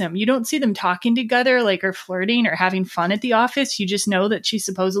likes him. You don't see them talking together, like, or flirting or having fun at the office. You just know that she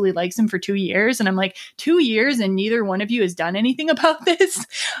supposedly likes him for 2 years, and I'm like, 2 years, and neither one of you has done anything about this.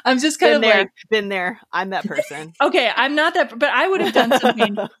 I'm just kind of like, been there. I'm that person. Okay, I'm not that, but I would have done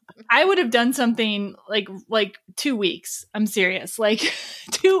something. I would have done something like 2 weeks. I'm serious. Like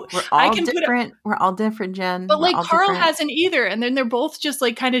two. We're all different. We're all different, Jen. But like Carl hasn't either, and then they're both just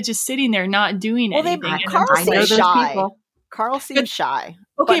like kind of just sitting there not doing anything. Carl seems shy. Carl seems shy.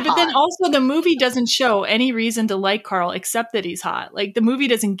 Okay, but then also the movie doesn't show any reason to like Carl except that he's hot. Like the movie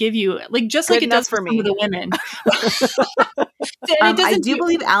doesn't give you like just Good like it does for for me. some of the women. I do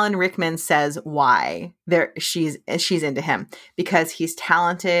believe Alan Rickman says why she's into him because he's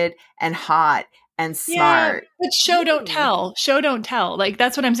talented and hot and smart. Yeah, but show don't tell. Show don't tell. Like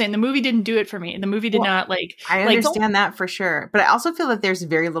that's what I'm saying. The movie didn't do it for me. The movie did not like. I understand that for sure, but I also feel that there's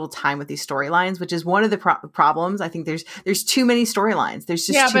very little time with these storylines, which is one of the problems. I think there's too many storylines. There's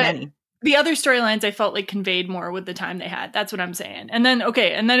just too many. the other storylines I felt like conveyed more with the time they had. That's what I'm saying. And then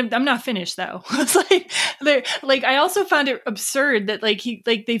I'm not finished though. It's like I also found it absurd that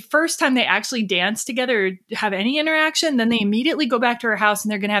the first time they actually dance together or have any interaction, then they immediately go back to her house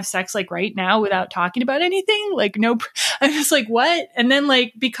and they're gonna have sex like right now without talking about anything. Like no, I'm just like what? And then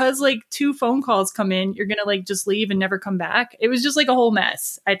like because like 2 phone calls come in, you're gonna like just leave and never come back. It was just like a whole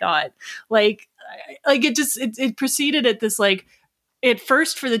mess. I thought it proceeded at this like. At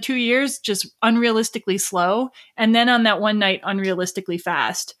first for the 2 years, just unrealistically slow. And then on that one night, unrealistically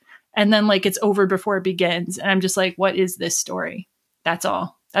fast. And then like it's over before it begins. And I'm just like, what is this story? That's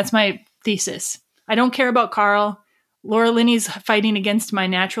all. That's my thesis. I don't care about Carl. Laura Linney's fighting against my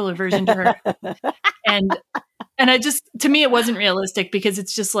natural aversion to her. and I just, to me, it wasn't realistic because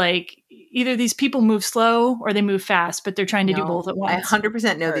it's just like either these people move slow or they move fast, but they're trying to do both at once. I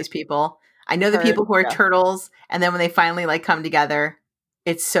 100% know these people. I know the people who are turtles, and then when they finally like come together,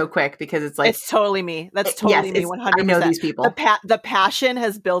 it's so quick because it's like it's totally me. That's totally me. 100%. I know these people. The passion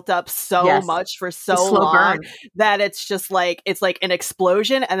has built up so much for so long that it's just like it's like an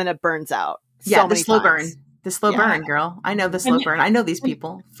explosion and then it burns out. Yeah, the slow burn, burn, girl. I know the slow burn. I know these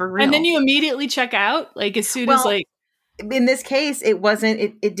people for real. And then you immediately check out, like as soon as like. In this case, it wasn't.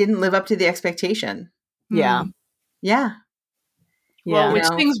 It didn't live up to the expectation. Yeah. Yeah. Well, which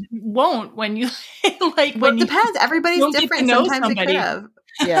things won't when you like. Well, it depends. Everybody's different. Sometimes it could have.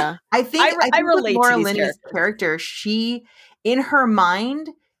 Yeah, I think relate with Laura to Linney's character. She, in her mind,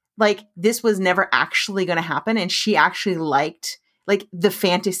 like this was never actually going to happen, and she actually liked like the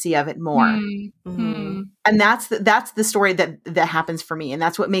fantasy of it more. Mm-hmm. And that's the story that happens for me, and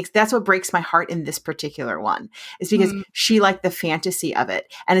that's what breaks my heart in this particular one is because she liked the fantasy of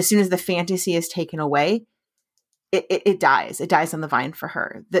it, and as soon as the fantasy is taken away. It dies. It dies on the vine for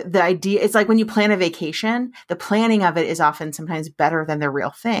her. The idea, it's like when you plan a vacation, the planning of it is often sometimes better than the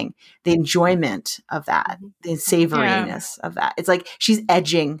real thing. The enjoyment of that, the savoriness of that. It's like she's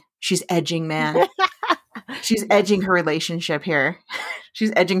edging, man. She's edging her relationship here.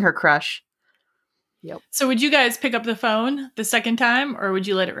 She's edging her crush. Yep. So would you guys pick up the phone the second time or would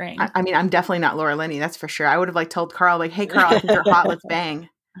you let it ring? I mean, I'm definitely not Laura Linney. That's for sure. I would have like told Carl like, hey, Carl, I think you're hot. Let's bang.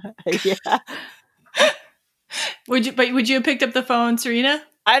 Yeah. Would you have picked up the phone, Serena?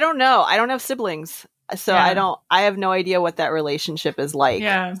 I don't know. I don't have siblings. So I have no idea what that relationship is like.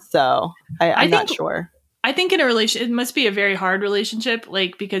 Yeah. So I'm not sure. I think in a relationship, it must be a very hard relationship,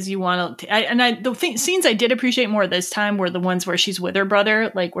 like because you want to. Scenes I did appreciate more this time were the ones where she's with her brother,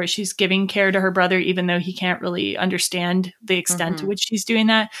 like where she's giving care to her brother, even though he can't really understand the extent to which she's doing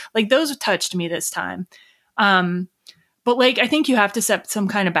that. Like those touched me this time. But like, I think you have to set some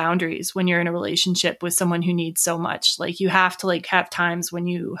kind of boundaries when you're in a relationship with someone who needs so much. Like you have to like have times when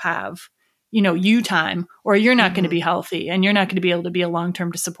you have, you time, or you're not going to be healthy and you're not going to be able to be a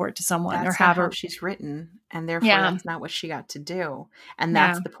long-term support to someone that's or have not her. How she's written. And therefore that's not what she got to do. And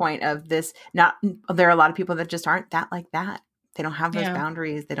that's the point of this. There are a lot of people that just aren't that like that. They don't have those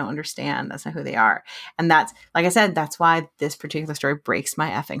boundaries. They don't understand. That's not who they are. And that's, like I said, that's why this particular story breaks my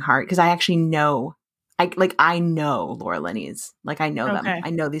effing heart. Because I actually know I know Laura Linney's. Like I know them. I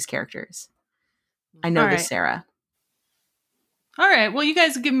know these characters. I know this Sarah. All right. Well, you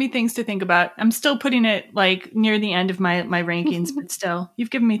guys have given me things to think about. I'm still putting it like near the end of my rankings, but still, you've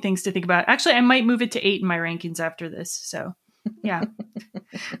given me things to think about. Actually, I might move it to 8 in my rankings after this. So, yeah.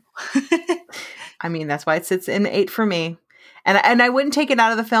 I mean, that's why it sits in 8 for me. And I wouldn't take it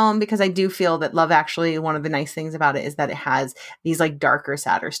out of the film because I do feel that Love Actually, one of the nice things about it is that it has these like darker,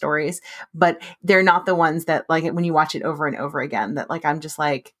 sadder stories, but they're not the ones that like when you watch it over and over again, that like, I'm just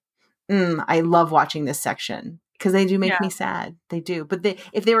like, I love watching this section because they do make me sad. They do. But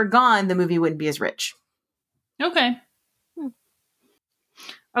if they were gone, the movie wouldn't be as rich. Okay.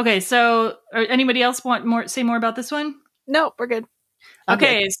 Okay. So anybody else say more about this one? No, we're good.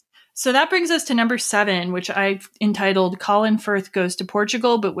 Okay. So that brings us to number 7, which I've entitled Colin Firth Goes to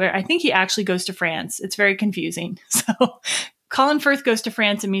Portugal, but where I think he actually goes to France. It's very confusing. So Colin Firth Goes to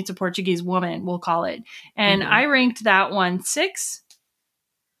France and Meets a Portuguese Woman, we'll call it. And I ranked that one 6.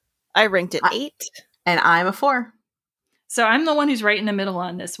 I ranked it 8. And I'm a 4. So I'm the one who's right in the middle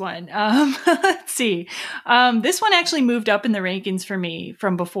on this one. Let's see. This one actually moved up in the rankings for me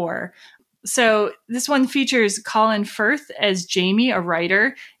from before. So this one features Colin Firth as Jamie, a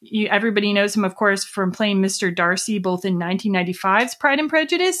writer. Everybody knows him, of course, from playing Mr. Darcy, both in 1995's Pride and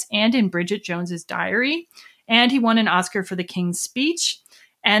Prejudice and in Bridget Jones's Diary. And he won an Oscar for The King's Speech.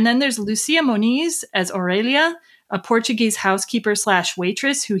 And then there's Lucia Moniz as Aurelia, a Portuguese housekeeper /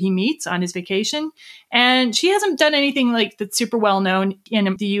 waitress who he meets on his vacation. And she hasn't done anything like that's super well known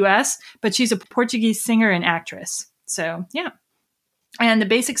in the US, but she's a Portuguese singer and actress. So, yeah. And the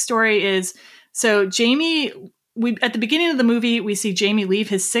basic story is, so Jamie, at the beginning of the movie, we see Jamie leave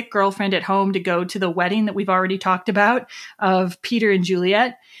his sick girlfriend at home to go to the wedding that we've already talked about of Peter and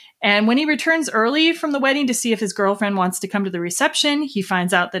Juliet. And when he returns early from the wedding to see if his girlfriend wants to come to the reception, he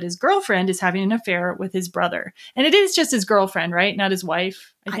finds out that his girlfriend is having an affair with his brother. And it is just his girlfriend, right? Not his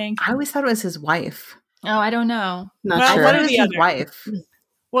wife, I think. I always thought it was his wife. Oh, I don't know. Not sure. I thought it was his wife.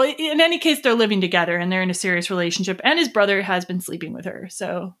 Well, in any case, they're living together and they're in a serious relationship, and his brother has been sleeping with her.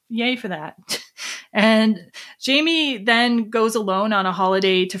 So yay for that. And Jamie then goes alone on a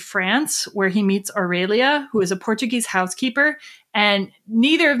holiday to France where he meets Aurelia, who is a Portuguese housekeeper, and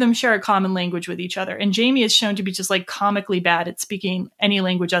neither of them share a common language with each other. And Jamie is shown to be just like comically bad at speaking any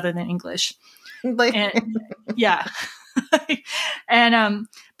language other than English. Yeah. And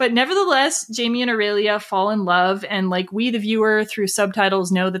but nevertheless, Jamie and Aurelia fall in love, and like we the viewer through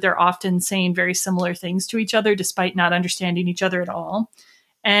subtitles know that they're often saying very similar things to each other despite not understanding each other at all.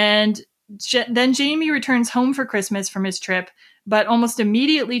 And then Jamie returns home for Christmas from his trip, but almost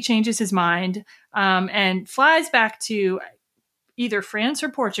immediately changes his mind and flies back to either France or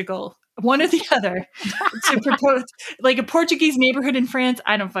Portugal, one or the other, to propose, like a Portuguese neighborhood in France,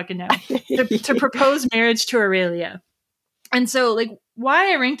 I don't fucking know, to propose marriage to Aurelia. And so, like,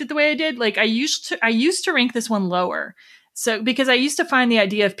 why I ranked it the way I did, like, I used to rank this one lower. So, because I used to find the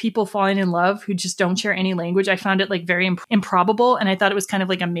idea of people falling in love who just don't share any language, I found it, like, very improbable. And I thought it was kind of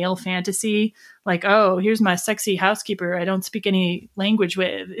like a male fantasy. Like, oh, here's my sexy housekeeper I don't speak any language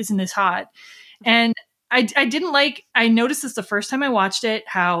with. Isn't this hot? And I didn't like, I noticed this the first time I watched it,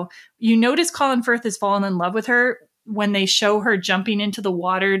 how you notice Colin Firth has fallen in love with her when they show her jumping into the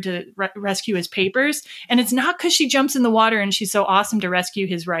water to rescue his papers. And it's not because she jumps in the water and she's so awesome to rescue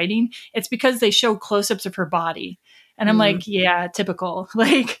his writing. It's because they show close-ups of her body. And I'm like, yeah, typical.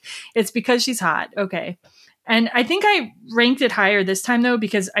 Like, it's because she's hot. Okay. And I think I ranked it higher this time, though,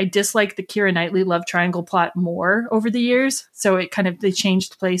 because I disliked the Keira Knightley love triangle plot more over the years. So it kind of, they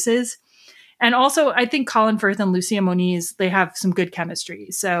changed places. And also, I think Colin Firth and Lucia Moniz, they have some good chemistry.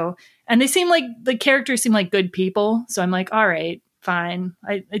 So, and they seem like, the characters seem like good people. So I'm like, all right, fine.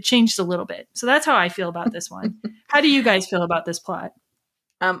 It changed a little bit. So that's how I feel about this one. How do you guys feel about this plot?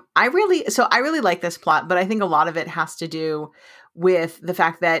 I really like this plot, but I think a lot of it has to do with the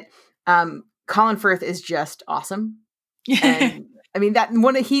fact that Colin Firth is just awesome. And I mean, that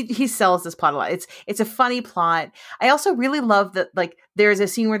one, he sells this plot a lot. It's a funny plot. I also really love that, like, there's a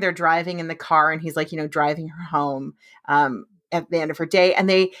scene where they're driving in the car and he's like, driving her home at the end of her day, and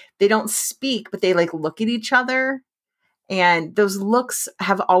they don't speak, but they like look at each other. And those looks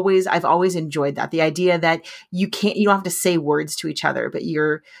I've always enjoyed that. The idea that you don't have to say words to each other, but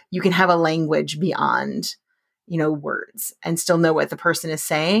you can have a language beyond, words and still know what the person is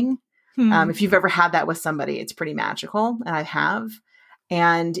saying. If you've ever had that with somebody, it's pretty magical. And I have.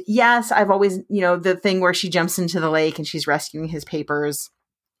 And yes, I've always, the thing where she jumps into the lake and she's rescuing his papers,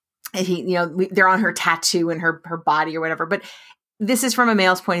 and they're on her tattoo and her body or whatever. But this is from a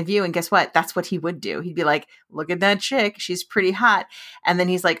male's point of view. And guess what? That's what he would do. He'd be like, look at that chick. She's pretty hot. And then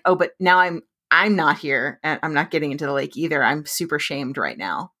he's like, oh, but now I'm not here and I'm not getting into the lake either. I'm super shamed right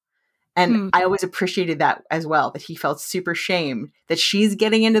now. And I always appreciated that as well, that he felt super shamed that she's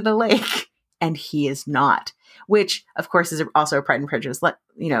getting into the lake and he is not, which of course is also a Pride and Prejudice,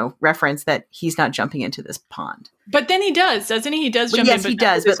 reference that he's not jumping into this pond. But then he does, doesn't he? He does jump in. Yes, he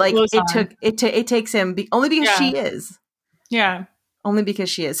does. But like it takes him only because she is. Yeah. Only because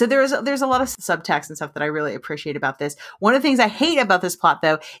she is. So there's a lot of subtext and stuff that I really appreciate about this. One of the things I hate about this plot,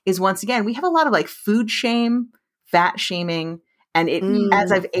 though, is once again, we have a lot of like food shame, fat shaming. And it,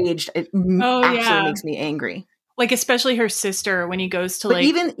 as I've aged, it actually makes me angry. Like, especially her sister when he goes to but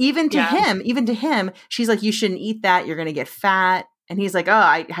even to him, she's like, you shouldn't eat that. You're going to get fat. And he's like, oh,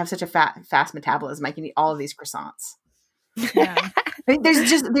 I have such a fast metabolism. I can eat all of these croissants. Yeah. I mean,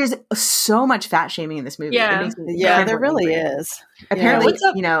 there's so much fat shaming in this movie. Yeah, there really is. Apparently,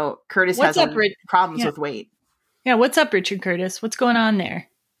 Curtis has problems with weight. Yeah. What's up, Richard Curtis? What's going on there?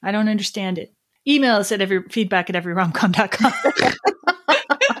 I don't understand it. Email us at feedback@everyromcom.com.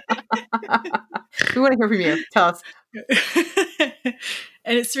 We want to hear from you. Tell us.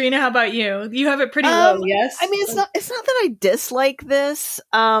 And Serena, how about you? You have it pretty low, yes? I mean, it's not that I dislike this.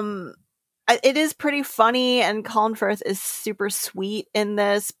 It is pretty funny, and Colin Firth is super sweet in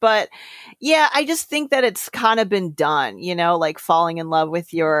this. But yeah, I just think that it's kind of been done, like falling in love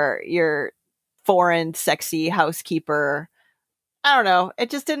with your foreign sexy housekeeper. I don't know.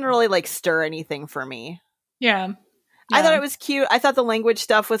 It just didn't really like stir anything for me. Yeah. I thought it was cute. I thought the language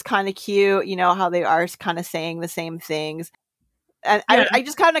stuff was kind of cute. How they are kind of saying the same things. And I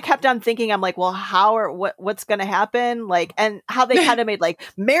just kind of kept on thinking, I'm like, well, what's going to happen? Like, and how they kind of made like,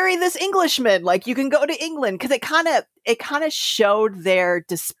 marry this Englishman, like you can go to England. Cause it kind of showed their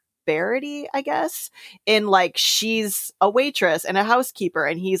disparity, I guess, in like, she's a waitress and a housekeeper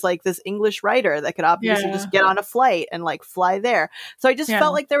and he's like this English writer that could obviously just get on a flight and like fly there. So I just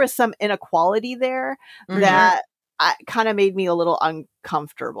felt like there was some inequality there that kind of made me a little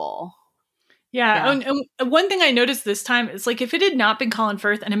uncomfortable. Yeah. And one thing I noticed this time is like, if it had not been Colin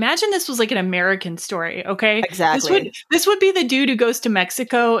Firth, and imagine this was like an American story, okay? Exactly. This would be the dude who goes to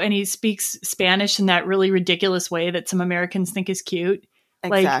Mexico and he speaks Spanish in that really ridiculous way that some Americans think is cute.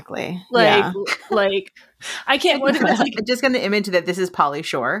 Exactly. Like I can't. What if it's like? I'm just going to image that this is Pauly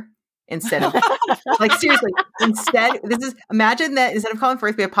Shore instead of like seriously. Imagine that instead of Colin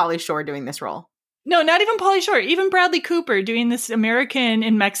Firth, we have Pauly Shore doing this role. No, not even Pauly Shore. Even Bradley Cooper doing this American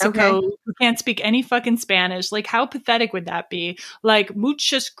in Mexico who can't speak any fucking Spanish. Like, how pathetic would that be? Like,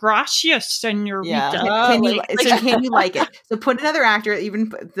 muchas gracias, señorita. Yeah. Can you like it? So put another actor,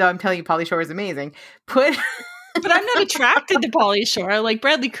 even though I'm telling you Pauly Shore is amazing, But I'm not attracted to Pauly Shore. Like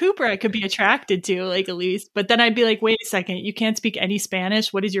Bradley Cooper, I could be attracted to, like at least. But then I'd be like, wait a second, you can't speak any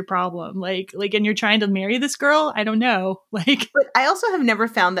Spanish. What is your problem? Like, and you're trying to marry this girl? I don't know. Like, but I also have never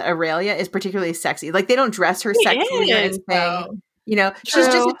found that Aurelia is particularly sexy. Like, they don't dress her sexy or anything. You know, she's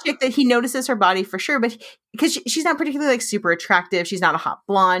just a chick that he notices her body for sure, but because she's not particularly like super attractive. She's not a hot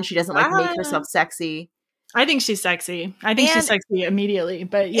blonde. She doesn't like make herself sexy. I think she's sexy. I think she's sexy immediately,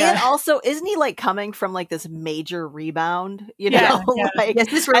 but yeah. And also, isn't he like coming from like this major rebound? You know, like yes,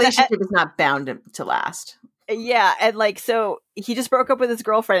 this relationship is not bound to last. Yeah, and like so, he just broke up with his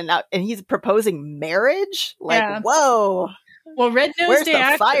girlfriend, and he's proposing marriage. Like, whoa! Well, Red Nose Where's Day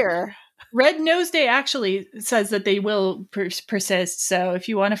the fire? Red Nose Day actually says that they will persist. So if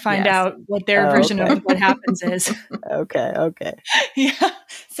you want to find out what their version of what happens is. Okay. Yeah.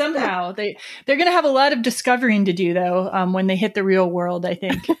 Somehow they're going to have a lot of discovering to do though when they hit the real world, I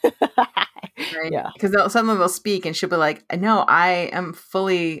think. Right? Yeah. Because someone will speak and she'll be like, no, I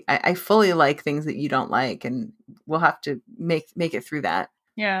fully like things that you don't like. And we'll have to make it through that.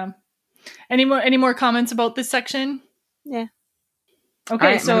 Yeah. Any more comments about this section? Yeah. Okay,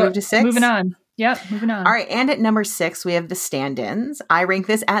 right, so move to 6. Moving on. Yep, moving on. All right, and at number 6, we have the stand-ins. I rank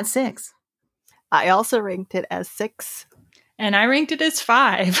this at 6. I also ranked it as 6. And I ranked it as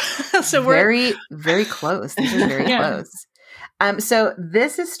 5. So we're very, very close. This is very close. So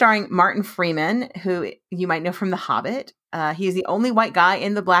this is starring Martin Freeman, who you might know from The Hobbit. He's the only white guy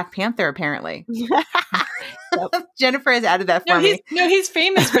in the Black Panther, apparently. Jennifer has added that for me. He's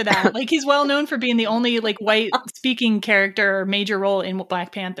famous for that. Like, he's well known for being the only like white speaking character or major role in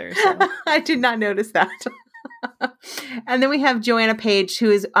Black Panther. So. I did not notice that. And then we have Joanna Page,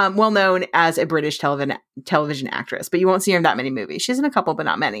 who is well known as a British television actress, but you won't see her in that many movies. She's in a couple, but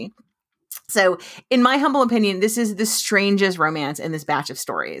not many. So, in my humble opinion, this is the strangest romance in this batch of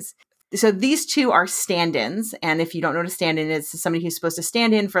stories. So these two are stand-ins. And if you don't know what a stand-in is, somebody who's supposed to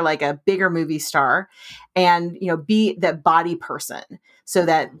stand in for like a bigger movie star and, you know, be that body person so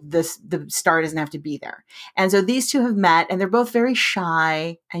that the star doesn't have to be there. And so these two have met and they're both very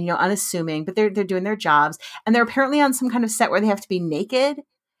shy and, you know, unassuming, but they're doing their jobs. And they're apparently on some kind of set where they have to be naked.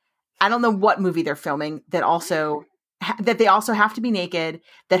 I don't know what movie they're filming that they also have to be naked,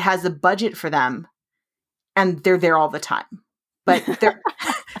 that has the budget for them. And they're there all the time. But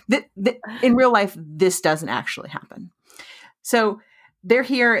in real life, this doesn't actually happen. So they're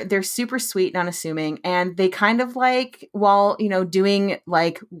here, they're super sweet and unassuming, and they kind of like, while, you know, doing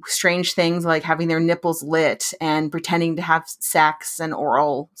like strange things like having their nipples lit and pretending to have sex and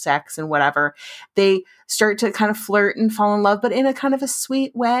oral sex and whatever, they start to kind of flirt and fall in love, but in a kind of a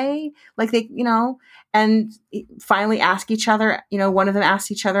sweet way. Like they, you know, and finally ask each other, you know, one of them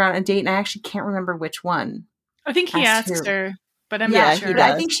asks each other on a date, and I actually can't remember which one. I think he asked her. But I'm not sure.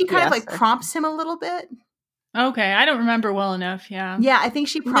 I think she kind of like prompts him a little bit. Okay. I don't remember well enough. Yeah. Yeah. I think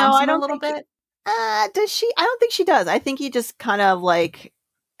she prompts him a little bit. Does she? I don't think she does. I think he just kind of like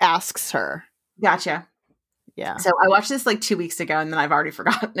asks her. Gotcha. Yeah. So I watched this like 2 weeks ago and then I've already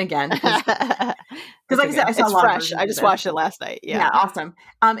forgotten again. Because like I said, I saw it's a lot fresh. I just watched it last night. Yeah. Awesome.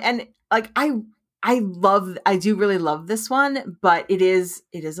 And like I do really love this one, but it is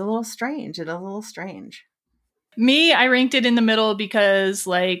a little strange. It is a little strange. Me, I ranked it in the middle because,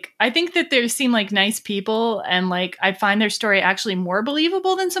 like, I think that they seem like nice people, and like I find their story actually more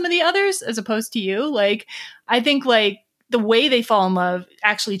believable than some of the others, as opposed to you. Like, I think like the way they fall in love,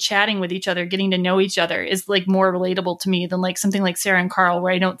 actually chatting with each other, getting to know each other, is like more relatable to me than like something like Sarah and Carl,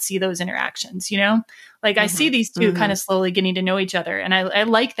 where I don't see those interactions. You know, like I see these two kind of slowly getting to know each other, and I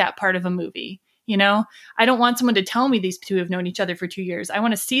like that part of a movie. You know, I don't want someone to tell me these two have known each other for 2 years. I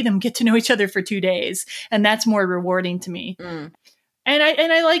want to see them get to know each other for 2 days. And that's more rewarding to me. And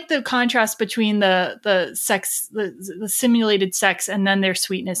I like the contrast between the sex, the simulated sex, and then their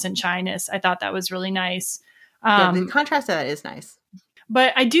sweetness and shyness. I thought that was really nice. The contrast of that is nice.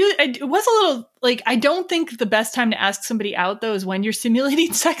 But it was a little like, I don't think the best time to ask somebody out though is when you're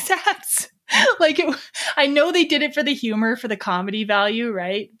simulating sex acts. Like, I know they did it for the humor, for the comedy value,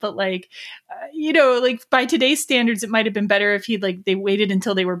 right? But like, you know, like by today's standards, it might have been better if they waited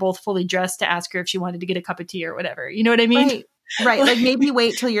until they were both fully dressed to ask her if she wanted to get a cup of tea or whatever. You know what I mean? Right. Like maybe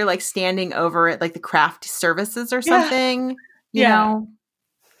wait till you're like standing over at like the craft services or something. You know?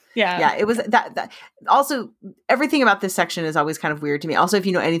 Yeah. It was that. Also, everything about this section is always kind of weird to me. Also, if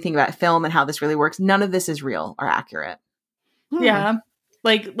you know anything about film and how this really works, none of this is real or accurate. Yeah.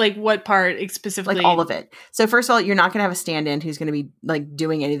 Like what part specifically? Like all of it. So first of all, you're not going to have a stand-in who's going to be like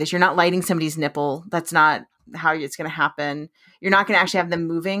doing any of this. You're not lighting somebody's nipple. That's not how it's going to happen. You're not going to actually have them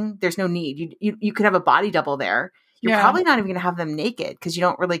moving. There's no need. You could have a body double there. You're probably not even going to have them naked because you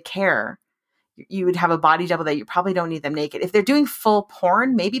don't really care. You would have a body double that you probably don't need them naked. If they're doing full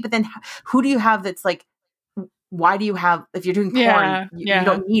porn, maybe, but then who do you have that's like, why do you have, if you're doing porn, you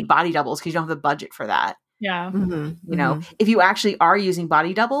don't need body doubles because you don't have the budget for that. Yeah. You know, if you actually are using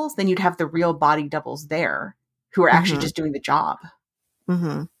body doubles, then you'd have the real body doubles there who are actually just doing the job.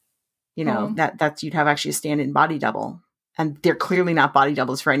 You know, that's, you'd have actually a stand-in body double. And they're clearly not body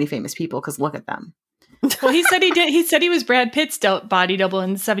doubles for any famous people because look at them. Well, he said he did. He said he was Brad Pitt's body double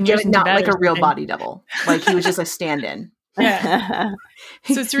in 7 years. Not like a real body double. Like he was just a stand-in. Yeah.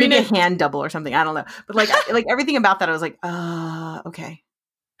 So Serena, maybe a hand double or something. I don't know. But like everything about that, I was like, okay.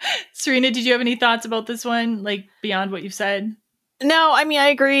 Serena, did you have any thoughts about this one? Like beyond what you've said? No, I mean, I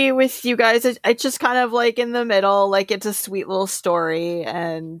agree with you guys. It's just kind of like in the middle. Like it's a sweet little story,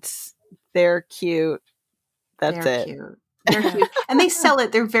 and they're cute. That's it. Cute. They're cute. And they sell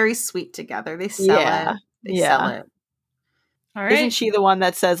it. They're very sweet together. They sell it. They sell it. All right. Isn't she the one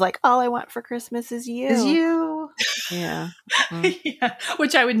that says like, all I want for Christmas is you? Is you. Yeah. Yeah.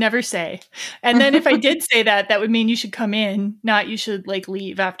 Which I would never say. And then if I did say that, that would mean you should come in, not you should like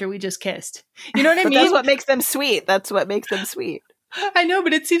leave after we just kissed. You know what I mean? That's what makes them sweet. That's what makes them sweet. I know,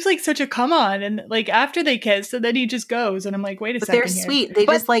 but it seems like such a come on. And like after they kiss, and then he just goes. And I'm like, wait a second. They're sweet. They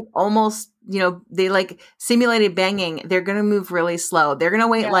just like almost, you know, they like simulated banging. They're going to move really slow. They're going to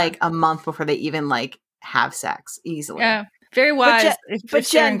wait like a month before they even like have sex easily. Yeah. Very wise. But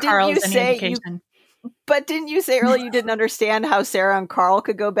Jen, didn't you say earlier you didn't understand how Sarah and Carl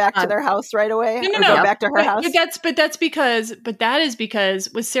could go back to their house right away? No. Go back to her house? But that is because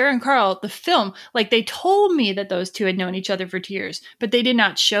with Sarah and Carl, the film, like they told me that those two had known each other for 2 years, but they did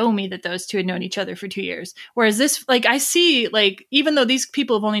not show me that those two had known each other for 2 years. Whereas this, like I see, like, even though these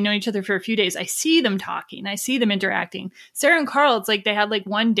people have only known each other for a few days, I see them talking. I see them interacting. Sarah and Carl, it's like they had like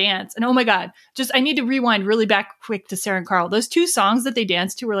one dance. And oh my God, I need to rewind really back quick to Sarah and Carl. Those two songs that they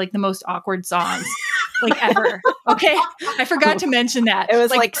danced to were like the most awkward songs. Like ever. Okay. I forgot to mention that. It was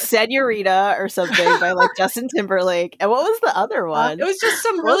like Senorita or something by like Justin Timberlake. And what was the other one? It was just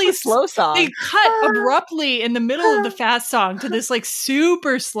some really slow song. They cut abruptly in the middle of the fast song to this like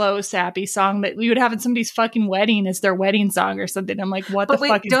super slow, sappy song that we would have at somebody's fucking wedding as their wedding song or something. I'm like, what the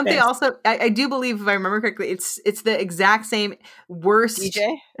fuck is don't this? They also, I do believe, if I remember correctly, it's the exact same worst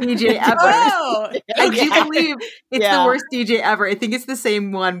DJ ever. Oh, I do believe it's the worst DJ ever. I think it's the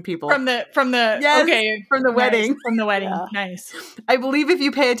same one, people. From the yes, okay. From the wedding. From the wedding. Yeah. Nice. I believe if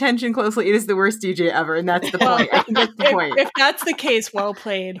you pay attention closely, it is the worst DJ ever, and that's the point. I think that's the point. If that's the case, well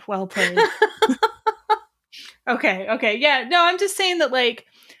played. Well played. Okay. Yeah. No, I'm just saying that like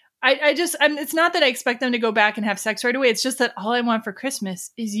it's not that I expect them to go back and have sex right away. It's just that all I want for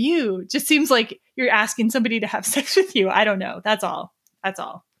Christmas is you. Just seems like you're asking somebody to have sex with you. I don't know. That's all.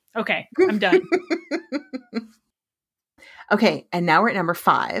 Okay. I'm done. Okay, and now we're at number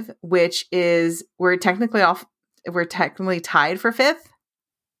 5, which is we're technically tied for 5th.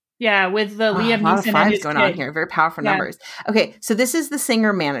 Yeah, with the Liam Neeson. A lot of 5s going on here. Very powerful numbers. Okay, so this is The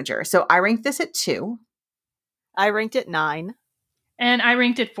Singer Manager. So I ranked this at 2. I ranked it 9. And I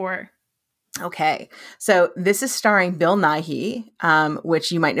ranked it 4. Okay, so this is starring Bill Nighy,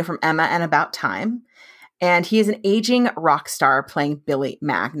 which you might know from Emma and About Time. And he is an aging rock star playing Billy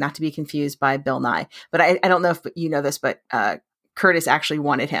Mack, not to be confused by Bill Nye. But I don't know if you know this, but Curtis actually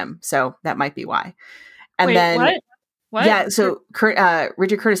wanted him. So that might be why. And wait, then, what? Yeah, so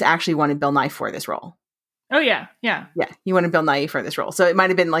Richard Curtis actually wanted Bill Nye for this role. Oh, yeah. Yeah, he wanted Bill Nighy for this role. So it might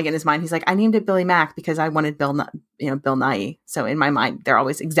have been like in his mind, he's like, I named it Billy Mack because I wanted Bill Nighy. So in my mind, they're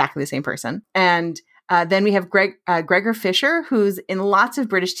always exactly the same person. And then we have Gregor Fisher, who's in lots of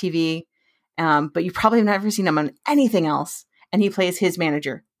British TV but you probably have never seen him on anything else. And he plays his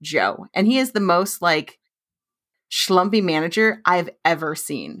manager, Joe. And he is the most like schlumpy manager I've ever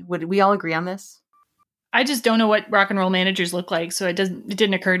seen. Would we all agree on this? I just don't know what rock and roll managers look like, so it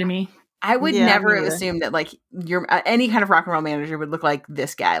didn't occur to me. I would never have assumed that like any kind of rock and roll manager would look like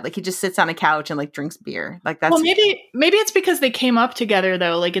this guy. Like he just sits on a couch and like drinks beer. Like that's well, maybe it's because they came up together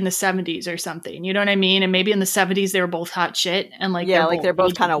though, like in the 70s or something. You know what I mean? And maybe in the 70s they were both hot shit and like they're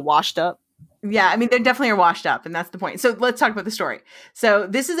both kind of washed up. Yeah, I mean they definitely are washed up, and that's the point. So let's talk about the story. So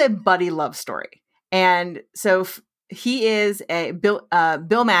this is a buddy love story, and so he is a Bill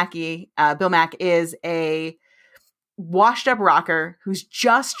Mackey. Bill Mack is a washed up rocker who's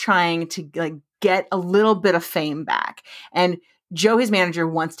just trying to like get a little bit of fame back, and Joe, his manager,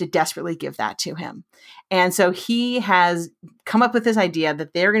 wants to desperately give that to him. And so he has come up with this idea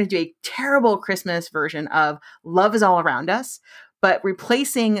that they're going to do a terrible Christmas version of Love Is All Around Us, but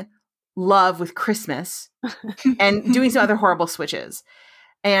replacing love with Christmas and doing some other horrible switches.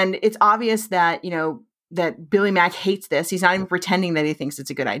 And it's obvious that, that Billy Mack hates this. He's not even pretending that he thinks it's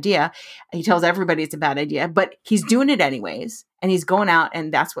a good idea. He tells everybody it's a bad idea, but he's doing it anyways. And he's going out,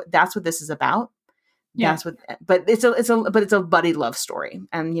 and that's what this is about. Yeah. But it's a buddy love story.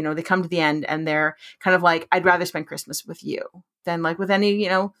 And, they come to the end and they're kind of like, I'd rather spend Christmas with you than like with any,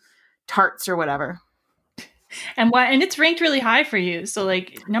 tarts or whatever. And it's ranked really high for you. So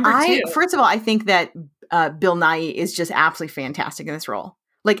like number 2. First of all, I think that Bill Nighy is just absolutely fantastic in this role.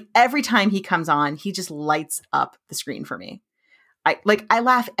 Like every time he comes on, he just lights up the screen for me. I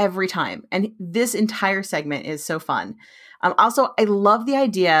laugh every time. And this entire segment is so fun. Also, I love the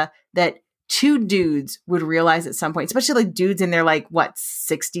idea that 2 dudes would realize at some point, especially like dudes in their like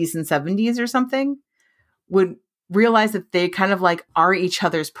 60s and 70s or something, would realize that they kind of like are each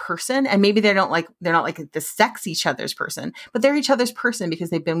other's person. And maybe they're not like the sex each other's person, but they're each other's person because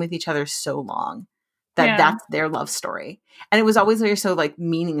they've been with each other so long that that's their love story. And it was always very so like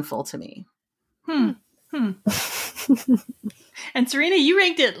meaningful to me. And Serena, you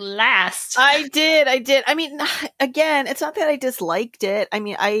ranked it last. I did. I mean, again, it's not that I disliked it. I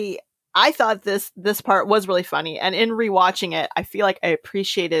mean, I thought this part was really funny, and in rewatching it, I feel like I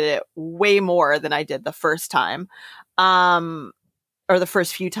appreciated it way more than I did the first time, or the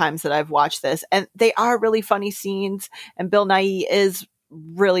first few times that I've watched this. And they are really funny scenes, and Bill Nighy is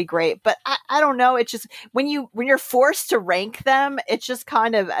really great. But I don't know. It's just when you're forced to rank them, it just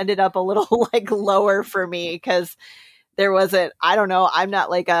kind of ended up a little like lower for me because there wasn't. I don't know. I'm not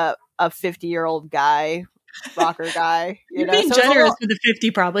like a 50-year-old guy. Rocker guy, you're being generous with the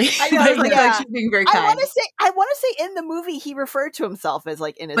 50, probably. I know, like she's being very kind. I want to say in the movie he referred to himself as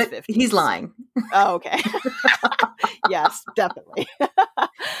like in his 50s. He's lying. Oh, okay. Yes, definitely. So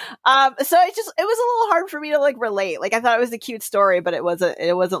it was a little hard for me to like relate. Like I thought it was a cute story, but it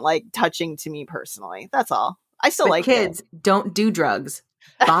wasn't like touching to me personally. That's all. I still like kids. Don't do drugs.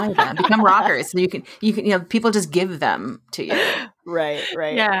 Buy them. Become rockers. So you can people just give them to you. Right.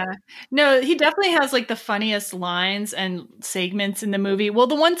 Yeah. No, he definitely has like the funniest lines and segments in the movie. Well,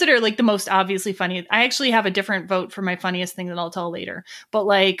 the ones that are like the most obviously funny. I actually have a different vote for my funniest thing that I'll tell later. But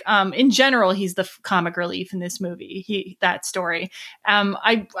like in general, he's the comic relief in this movie. That story.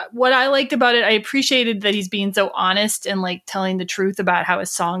 What I liked about it, I appreciated that he's being so honest and like telling the truth about how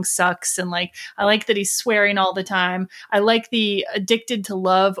his song sucks, and like I like that he's swearing all the time. I like the Addicted to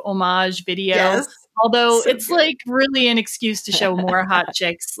Love homage video. Yes. Although so it's good. Like really an excuse to show more hot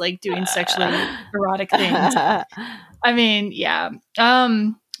chicks like doing sexually erotic things. I mean, yeah.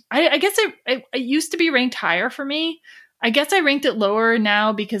 I guess it used to be ranked higher for me. I guess I ranked it lower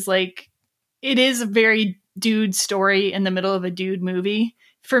now because like it is a very dude story in the middle of a dude movie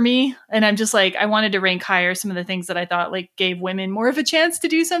for me. And I'm just like, I wanted to rank higher some of the things that I thought like gave women more of a chance to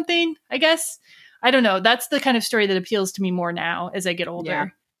do something, I guess. I don't know. That's the kind of story that appeals to me more now as I get older. Yeah.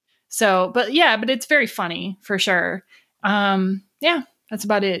 So, but it's very funny for sure. Yeah, that's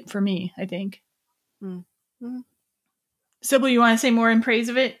about it for me, I think. Mm-hmm. Sybil, you want to say more in praise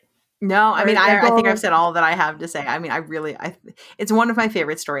of it? No, I mean, I think I've said all that I have to say. I mean, it's one of my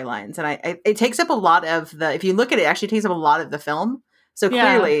favorite storylines, and it takes up a lot of if you look at it, actually takes up a lot of the film. So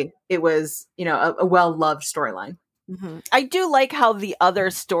clearly it was, a well-loved storyline. Mm-hmm. I do like how the other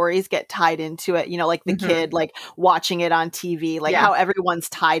stories get tied into it, like the kid, like watching it on TV, like how everyone's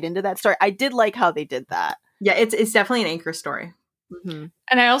tied into that story. I did like how they did that. Yeah, it's definitely an anchor story. Mm-hmm.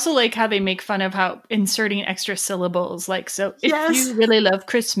 And I also like how they make fun of how inserting extra syllables, like, so if you really love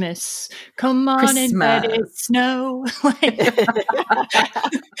Christmas, come on and let it snow.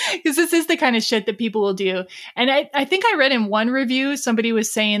 Because this is the kind of shit that people will do. And I think I read in one review, somebody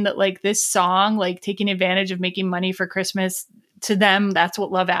was saying that like this song, like taking advantage of making money for Christmas to them, that's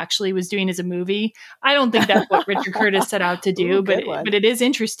what Love Actually was doing as a movie. I don't think that's what Richard Curtis set out to do, but it is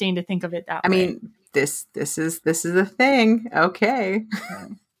interesting to think of it that way. I mean, this is a thing. Okay.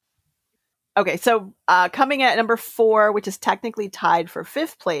 Okay, so coming in at number 4, which is technically tied for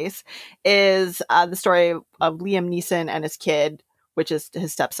 5th place, is the story of Liam Neeson and his kid, which is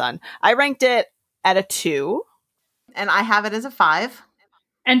his stepson. I ranked it at a 2. And I have it as a 5.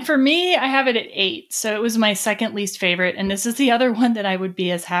 And for me, I have it at 8. So it was my second least favorite. And this is the other one that I would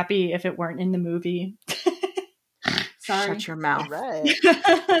be as happy if it weren't in the movie. Sorry. Shut your mouth. Right.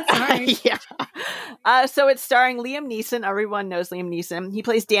 Sorry. Yeah. So it's starring Liam Neeson. Everyone knows Liam Neeson. He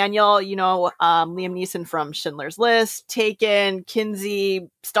plays Daniel, Liam Neeson from Schindler's List, Taken, Kinsey,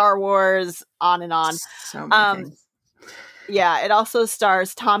 Star Wars, on and on. So many things. Yeah, it also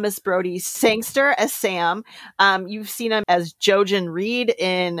stars Thomas Brody Sangster as Sam. You've seen him as Jojen Reed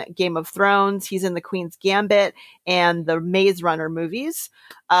in Game of Thrones. He's in The Queen's Gambit and the Maze Runner movies.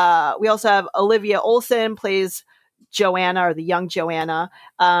 We also have Olivia Olson plays Joanna, or the young Joanna.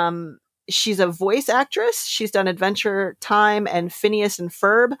 She's a voice actress. She's done Adventure Time and Phineas and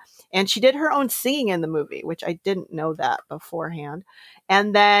Ferb. And she did her own singing in the movie, which I didn't know that beforehand.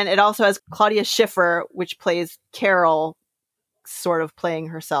 And then it also has Claudia Schiffer, which plays Carol, sort of playing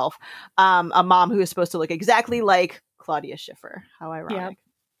herself, a mom who is supposed to look exactly like Claudia Schiffer. How ironic.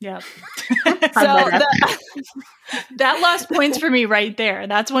 Yep. So that lost points for me right there.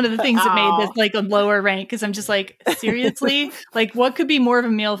 That's one of the things that made this like a lower rank, because I'm just like, seriously? Like, what could be more of a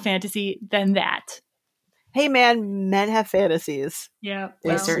male fantasy than that? Hey man, men have fantasies. Yeah.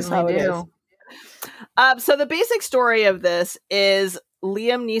 They certainly do. So the basic story of this is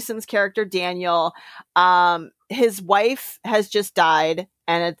Liam Neeson's character Daniel, his wife has just died,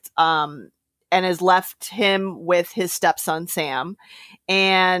 and has left him with his stepson Sam.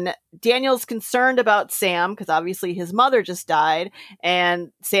 And Daniel's concerned about Sam because obviously his mother just died,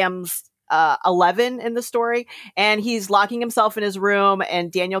 and Sam's 11 in the story, and he's locking himself in his room,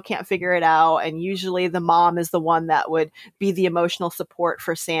 and Daniel can't figure it out. And usually the mom is the one that would be the emotional support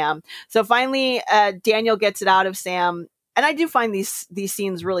for Sam. So finally, Daniel gets it out of Sam. And I do find these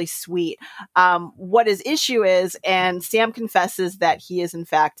scenes really sweet. What his issue is, and Sam confesses that he is in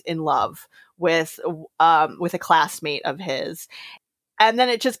fact in love with a classmate of his. And then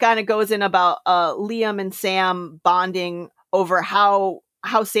it just kind of goes in about Liam and Sam bonding over how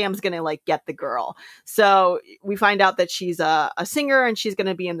Sam's going to like get the girl. So we find out that she's a singer, and she's going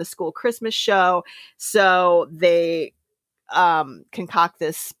to be in the school Christmas show. So they concoct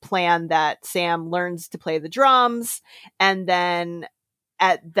this plan that Sam learns to play the drums, and then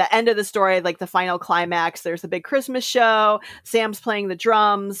at the end of the story, like the final climax, there's a big Christmas show. Sam's playing the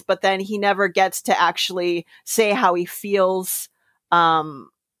drums, but then he never gets to actually say how he feels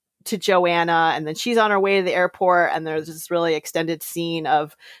to Joanna. And then she's on her way to the airport, and there's this really extended scene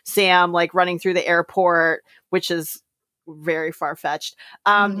of Sam like running through the airport, which is very far-fetched,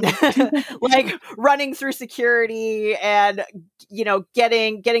 like running through security and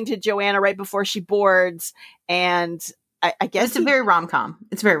getting to Joanna right before she boards. And I guess it's very rom-com.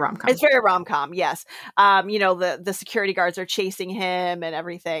 It's very rom-com, yes. The security guards are chasing him and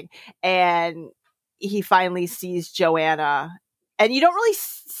everything, and he finally sees Joanna, and you don't really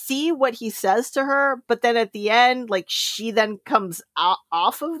see what he says to her, but then at the end, like, she then comes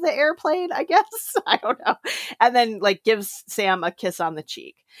off of the airplane, I guess. I don't know. And then like gives Sam a kiss on the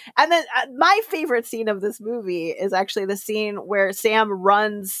cheek. And then my favorite scene of this movie is actually the scene where Sam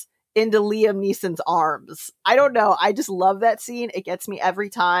runs into Liam Neeson's arms. I don't know. I just love that scene. It gets me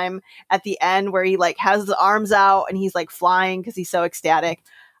every time at the end where he like has his arms out and he's like flying because he's so ecstatic.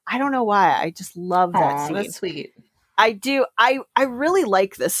 I don't know why. I just love that scene. That's sweet. I do. I really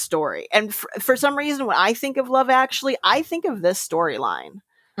like this story. And for some reason, when I think of Love Actually, I think of this storyline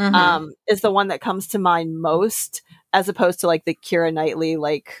is the one that comes to mind most, as opposed to like the Keira Knightley,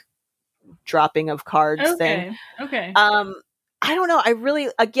 like dropping of cards thing. Okay. I don't know. I really,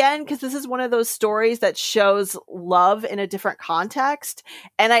 again, because this is one of those stories that shows love in a different context.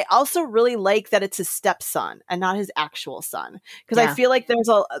 And I also really like that it's his stepson and not his actual son. Because I feel like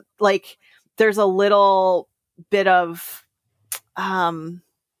there's a little bit of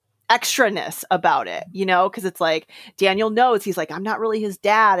extraness about it, because it's like Daniel knows he's like, I'm not really his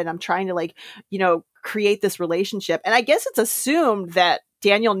dad, and I'm trying to like, create this relationship. And I guess it's assumed that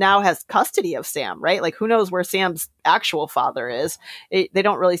Daniel now has custody of Sam, right? Like, who knows where Sam's actual father is? They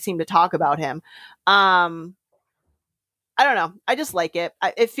don't really seem to talk about him. I don't know. I just like it.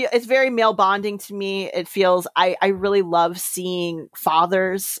 It's very male bonding to me. It feels, I really love seeing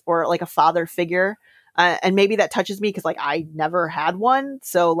fathers or like a father figure And maybe that touches me because like I never had one.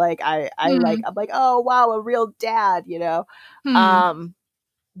 So like I'm like, oh wow, a real dad, you know?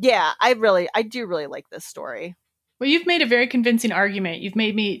 Yeah, I do really like this story. Well, you've made a very convincing argument. You've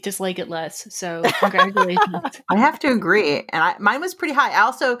made me dislike it less. So congratulations. I have to agree. And mine was pretty high.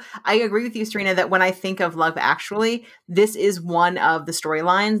 I agree with you, Serena, that when I think of Love Actually, this is one of the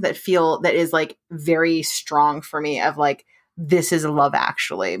storylines that is like very strong for me of like, this is a Love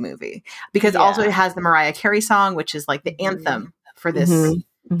Actually movie. Because also it has the Mariah Carey song, which is like the anthem for this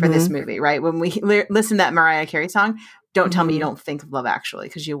movie, right? When we listen to that Mariah Carey song, don't tell me you don't think of Love Actually,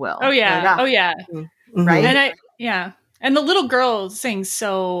 because you will. Oh yeah. Oh yeah. Right? And and the little girl sings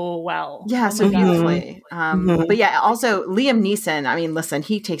so well. Yeah, so beautifully. But yeah, also Liam Neeson, I mean, listen,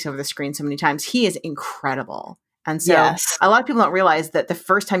 he takes over the screen so many times. He is incredible. And so a lot of people don't realize that the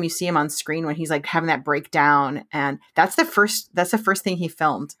first time you see him on screen when he's like having that breakdown, and that's the first thing he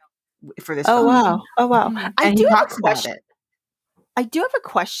filmed for this film. Oh wow. And I he talks about it. I do have a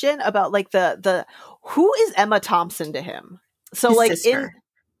question about like the who is Emma Thompson to him? So His like sister.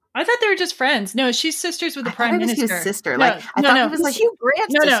 I thought they were just friends. No, she's sisters with the prime minister. His sister. No, like I thought he was like Hugh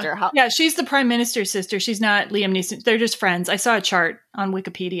Grant's sister. No. Yeah, she's the prime minister's sister. She's not Liam Neeson. They're just friends. I saw a chart on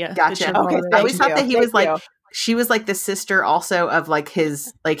Wikipedia. Gotcha. Okay. I always thought that he was like she was like the sister also of like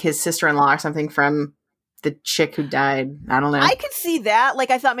his sister-in-law or something from the chick who died. I don't know. I could see that.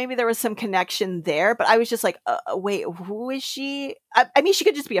 Like I thought maybe there was some connection there, but I was just like, wait, who is she? I mean, she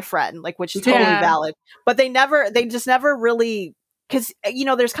could just be a friend, like which is totally valid. But they just never really. Because you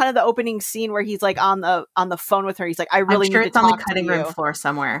know, there's kind of the opening scene where he's like on the phone with her. He's like, "I really need to talk to you." On the cutting room floor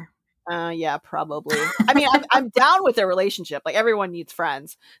somewhere. Yeah, probably. I mean, I'm down with their relationship. Like everyone needs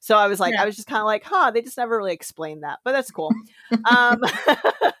friends. So I was like, I was just kind of like, they just never really explained that, but that's cool.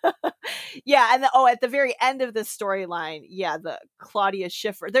 Yeah, and at the very end of this storyline, the Claudia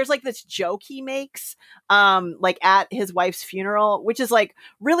Schiffer. There's like this joke he makes, like at his wife's funeral, which is like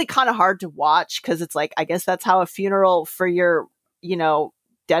really kind of hard to watch because it's like I guess that's how a funeral for your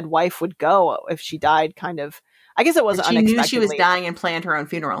dead wife would go if she died. Kind of, I guess it wasn't unexpectedly. She knew she was dying and planned her own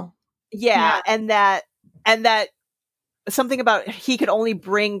funeral. Yeah, and that something about he could only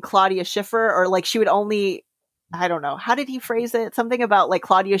bring Claudia Schiffer, or like she would only. I don't know. How did he phrase it? Something about like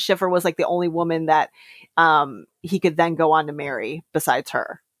Claudia Schiffer was like the only woman that he could then go on to marry besides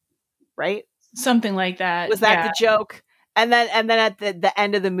her, right? Something like that. Was that the joke? And then at the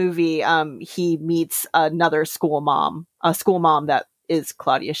end of the movie, he meets a school mom that is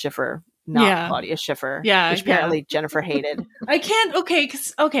Claudia Schiffer, not Claudia Schiffer. Yeah, which apparently Jennifer hated. I can't.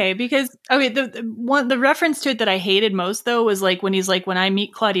 Because the reference to it that I hated most though was like when he's like, when I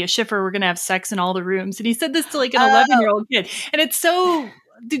meet Claudia Schiffer, we're gonna have sex in all the rooms, and he said this to like an 11-year-old kid, and it's so.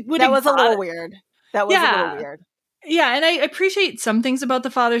 That was a little weird. A little weird. Yeah, and I appreciate some things about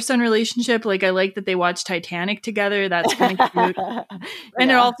the father-son relationship. Like, I like that they watch Titanic together. That's kind of cute. And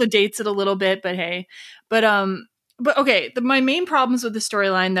it also dates it a little bit, but hey. But okay, my main problems with the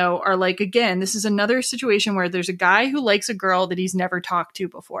storyline, though, are like, again, this is another situation where there's a guy who likes a girl that he's never talked to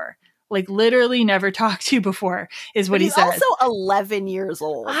before. Like, literally never talked to before is what he says. He's also 11 years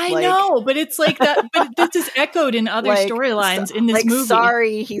old. I know, but it's like that. But this is echoed in other storylines in this movie.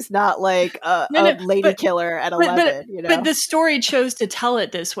 Sorry, he's not like a lady killer at 11. But the story chose to tell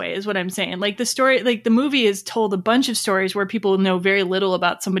it this way, is what I'm saying. Like the story, like the movie has told a bunch of stories where people know very little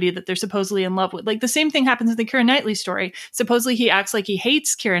about somebody that they're supposedly in love with. Like the same thing happens in the Keira Knightley story. Supposedly he acts like he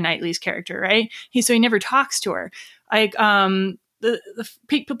hates Keira Knightley's character, right? So he never talks to her. Like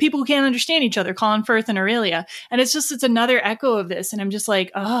the people who can't understand each other, Colin Firth and Aurelia. And it's another echo of this. And I'm just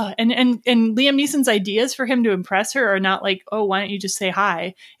like, and Liam Neeson's ideas for him to impress her are not like, oh, why don't you just say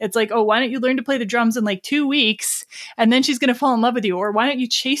hi? It's like, oh, why don't you learn to play the drums in like 2 weeks and then she's going to fall in love with you? Or why don't you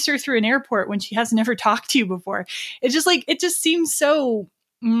chase her through an airport when she has never talked to you before? It's just like, it just seems so,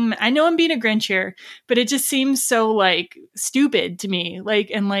 I know I'm being a Grinch here, but it just seems so like stupid to me. Like,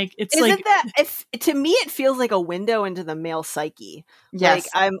 and like, it's Isn't like that to me, it feels like a window into the male psyche. Yes,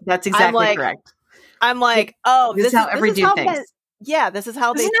 like, that's exactly correct. I'm like, oh, this is how every dude thinks. This is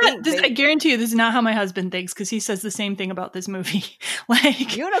how they think. I guarantee you, this is not how my husband thinks, because he says the same thing about this movie.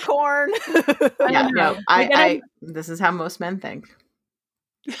 Like unicorn. This is how most men think.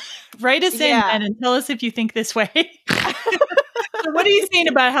 Write us in and tell us if you think this way. So what are you saying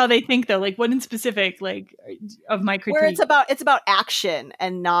about how they think, though? Like, what in specific, like, of my critique? Where it's about action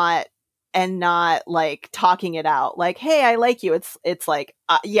and not like talking it out. Like, hey, I like you. It's like,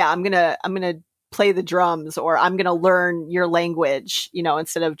 I'm gonna play the drums, or I'm gonna learn your language.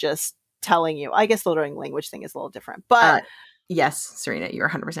 Instead of just telling you. I guess the learning language thing is a little different, but yes, Serena, you're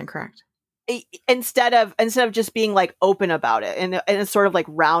 100% correct. instead of just being like open about it in a sort of like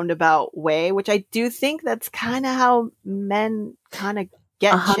roundabout way, which I do think that's kind of how men kind of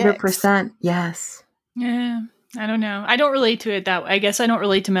get 100%. Yes. Yeah. I don't know. I don't relate to it that way. I guess I don't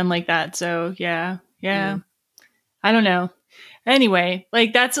relate to men like that. So yeah. I don't know. Anyway,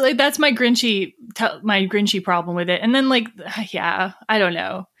 like that's my Grinchy problem with it. And then like, yeah, I don't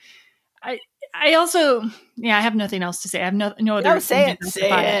know. I also, I have nothing else to say. I have no other. No, say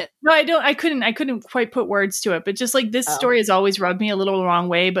it. No, I don't. I couldn't quite put words to it. But just like this story has always rubbed me a little the wrong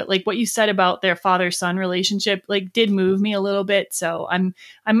way. But like what you said about their father-son relationship, like did move me a little bit. So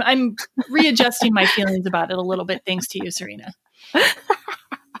I'm readjusting my feelings about it a little bit. Thanks to you, Serena.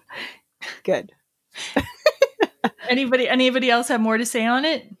 Good. Anybody else have more to say on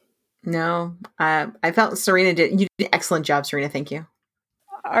it? No, I felt you did an excellent job, Serena. Thank you.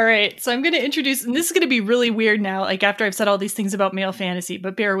 All right, so I'm going to introduce, and this is going to be really weird now, like after I've said all these things about male fantasy,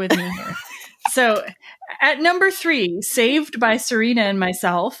 but bear with me here. So at number 3, saved by Serena and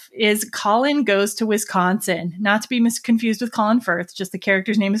myself, is Colin Goes to Wisconsin. Not to be confused with Colin Firth, just the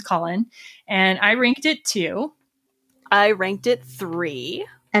character's name is Colin. And I ranked it 2. I ranked it 3.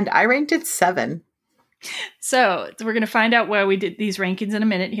 And I ranked it 7. So we're going to find out why we did these rankings in a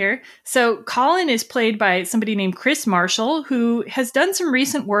minute here. So Colin is played by somebody named Chris Marshall, who has done some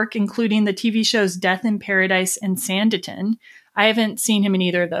recent work, including the TV shows Death in Paradise and Sanditon. I haven't seen him in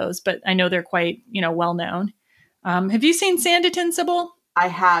either of those, but I know they're quite, well known. Have you seen Sanditon, Sybil? I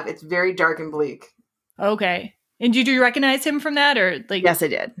have. It's very dark and bleak. Okay. And did you recognize him from that, or like? Yes, I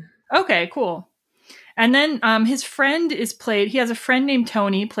did. Okay, cool. And then his friend he has a friend named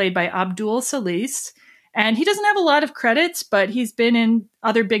Tony, played by Abdul Salis. And he doesn't have a lot of credits, but he's been in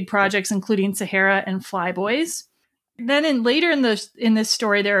other big projects, including Sahara and Flyboys. Then later in this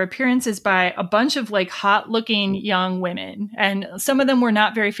story, there are appearances by a bunch of like hot-looking young women, and some of them were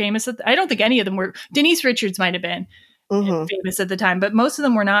not very famous. I don't think any of them were. Denise Richards might have been famous at the time, but most of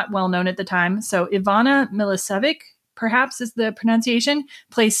them were not well known at the time. So Ivana Milicevic, perhaps is the pronunciation,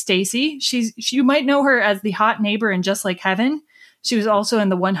 plays Stacy. You might know her as the hot neighbor in Just Like Heaven. She was also in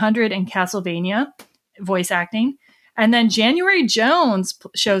The 100 and Castlevania. Voice acting. And then January Jones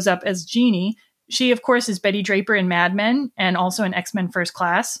shows up as Jeannie. She, of course, is Betty Draper in Mad Men and also in X-Men First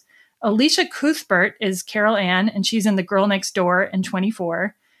Class. Alicia Cuthbert is Carol Ann, and she's in The Girl Next Door and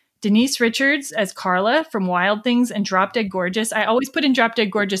 24. Denise Richards as Carla from Wild Things and Drop Dead Gorgeous. I always put in Drop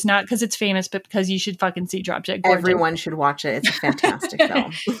Dead Gorgeous, not because it's famous, but because you should fucking see Drop Dead Gorgeous. Everyone should watch it. It's a fantastic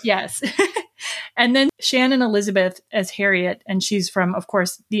film. Yes. And then Shannon Elizabeth as Harriet, and she's from, of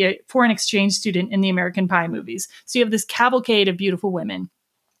course, the foreign exchange student in the American Pie movies. So you have this cavalcade of beautiful women.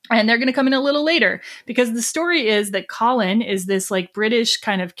 And they're going to come in a little later, because the story is that Colin is this like British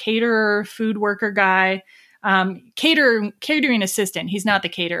kind of caterer, food worker guy, catering assistant. He's not the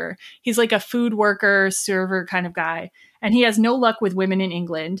caterer. He's like a food worker, server kind of guy. And he has no luck with women in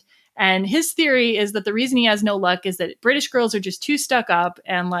England. And his theory is that the reason he has no luck is that British girls are just too stuck up.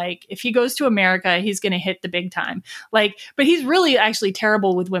 And like, if he goes to America, he's going to hit the big time. Like, but he's really actually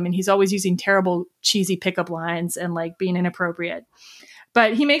terrible with women. He's always using terrible, cheesy pickup lines and like being inappropriate.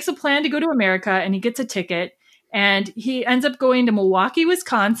 But he makes a plan to go to America, and he gets a ticket, and he ends up going to Milwaukee,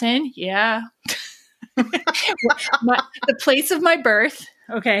 Wisconsin. Yeah. The place of my birth.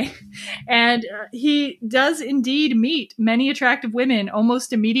 Okay. And he does indeed meet many attractive women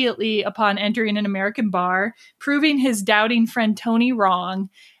almost immediately upon entering an American bar, proving his doubting friend Tony wrong,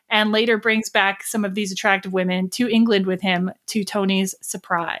 and later brings back some of these attractive women to England with him, to Tony's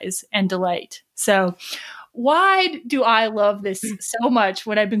surprise and delight. So why do I love this so much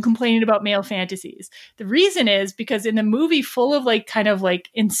when I've been complaining about male fantasies? The reason is because in the movie full of like kind of like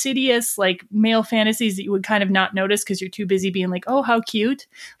insidious like male fantasies that you would kind of not notice because you're too busy being like, oh, how cute.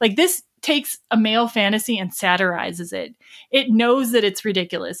 Like this takes a male fantasy and satirizes it. It knows that it's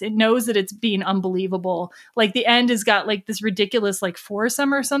ridiculous. It knows that it's being unbelievable. Like the end has got like this ridiculous like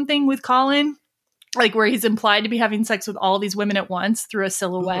foursome or something with Colin. Like where he's implied to be having sex with all these women at once through a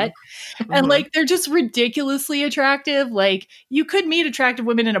silhouette. Mm-hmm. And like, they're just ridiculously attractive. Like you could meet attractive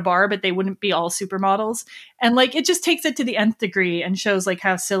women in a bar, but they wouldn't be all supermodels. And like, it just takes it to the nth degree and shows like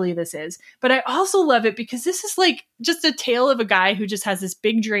how silly this is. But I also love it because this is like just a tale of a guy who just has this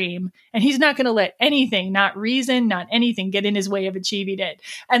big dream and he's not going to let anything, not reason, not anything get in his way of achieving it.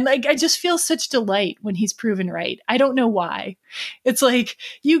 And like, I just feel such delight when he's proven right. I don't know why. It's like,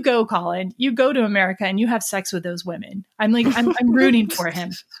 you go, Colin, you go to America and you have sex with those women. I'm like, I'm rooting for him.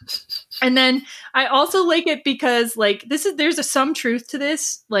 And then I also like it because like there's some truth to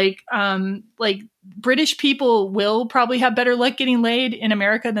this. Like British people will probably have better luck getting laid in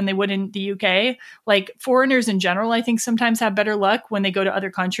America than they would in the UK. Like foreigners in general, I think sometimes have better luck when they go to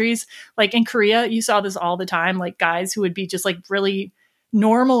other countries. Like in Korea, you saw this all the time. Like guys who would be just like really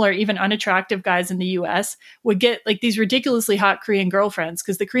normal or even unattractive guys in the US would get like these ridiculously hot Korean girlfriends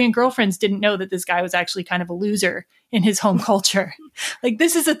because the Korean girlfriends didn't know that this guy was actually kind of a loser in his home culture. Like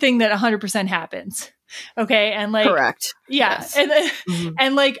this is a thing that 100% happens. Okay. And like, correct. Yeah. Yes. And,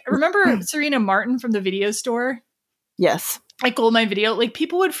 and like, remember Serena Martin from the video store? Yes. Like Goldmine Video, like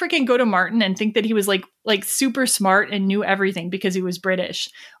people would freaking go to Martin and think that he was like super smart and knew everything because he was British.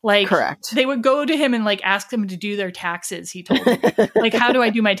 Like, correct. They would go to him and like ask him to do their taxes. He told them, like, how do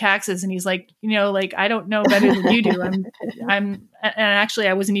I do my taxes? And he's like, you know, like I don't know better than you do. And actually,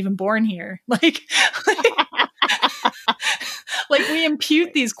 I wasn't even born here. Like we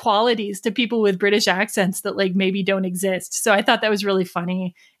impute these qualities to people with British accents that like maybe don't exist. So I thought that was really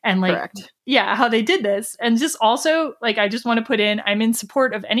funny. And like, correct. Yeah, how they did this. And just also like, I just want to put in, I'm in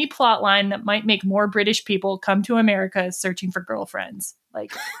support of any plot line that might make more British people come to America searching for girlfriends.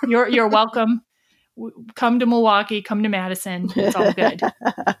 Like you're welcome. Come to Milwaukee, come to Madison. It's all good.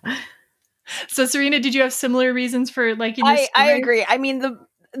 So Serena, did you have similar reasons for liking this? I agree. I mean,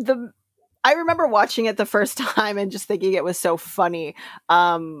 I remember watching it the first time and just thinking it was so funny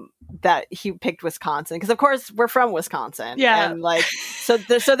that he picked Wisconsin because, of course, we're from Wisconsin. Yeah, and like so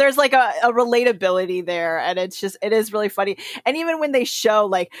there's like a relatability there, and it is really funny. And even when they show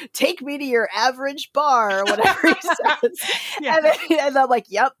like "take me to your average bar" or whatever he says, yeah. and I'm like,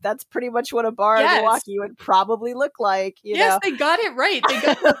 "Yep, that's pretty much what a bar in Milwaukee would probably look like." You know? They got it right. They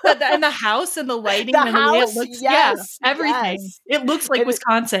got and the house and the lighting and the way it looks. Yes, everything. Yes. It looks like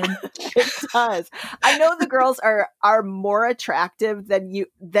Wisconsin. It does. I know the girls are more attractive than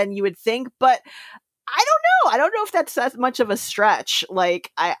you would think, but I don't know if that's as much of a stretch.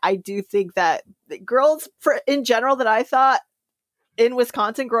 Like I do think that the girls in general that I thought in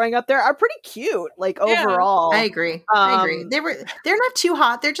Wisconsin growing up there are pretty cute, like overall. I agree. They're not too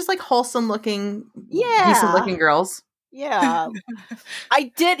hot. They're just like wholesome looking, decent looking girls. Yeah.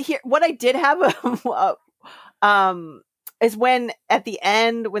 I did have is when at the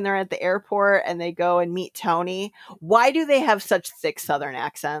end, when they're at the airport and they go and meet Tony, why do they have such thick Southern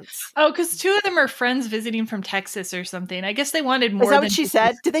accents? Oh, because two of them are friends visiting from Texas or something. I guess they wanted more. Is that what she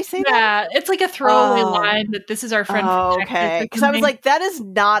said? Did they say that? Yeah, it's like a throwaway line that this is our friend from Texas. Okay, because I was like, that is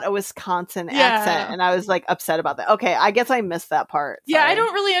not a Wisconsin accent. And I was like upset about that. Okay, I guess I missed that part. Sorry. Yeah, I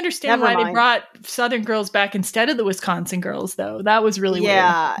don't really understand why they brought Southern girls back instead of the Wisconsin girls, though. That was really weird.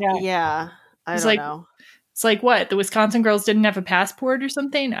 Yeah. I don't know. It's like what? The Wisconsin girls didn't have a passport or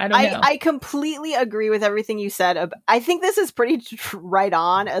something? I don't know. I completely agree with everything you said. I think this is pretty right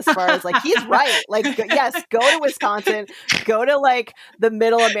on as far as like, he's right. Like, yes, go to Wisconsin, go to like the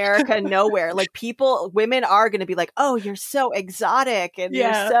middle America, nowhere. Like women are going to be like, oh, you're so exotic. And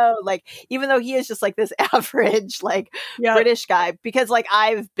you're so like, even though he is just like this average, like British guy, because like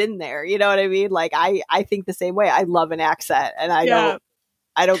I've been there, you know what I mean? Like I think the same way. I love an accent and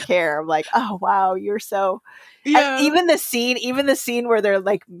I don't care. I'm like, oh wow, you're so. Yeah. And even the scene where they're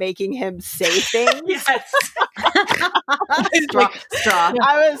like making him say things. Yes. Straw.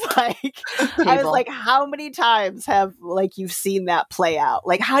 I was like, how many times have like you've seen that play out?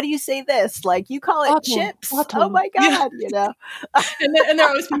 Like, how do you say this? Like, you call it chips? Oh my god, you know. and they're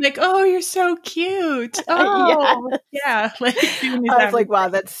always like, oh, you're so cute. Oh, yeah. Like, I was like, wow,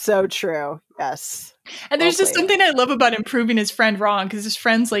 that's so true. Yes. And there's just something I love about him proving his friend wrong because his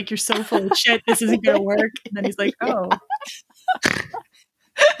friend's like, you're so full of shit. This isn't going to work. And then he's like, oh.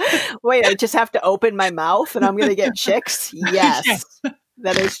 Wait, I just have to open my mouth and I'm going to get chicks? Yes.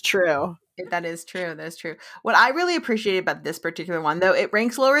 That is true. That is true. That is true. What I really appreciate about this particular one, though it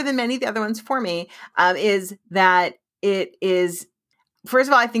ranks lower than many of the other ones for me, is that it is, first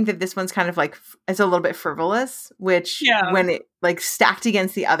of all, I think that this one's kind of like, it's a little bit frivolous, which when it like stacked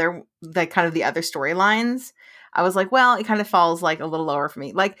against the other, like kind of the other storylines, I was like, well, it kind of falls like a little lower for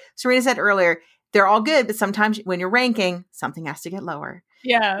me. Like Serena said earlier, they're all good, but sometimes when you're ranking, something has to get lower.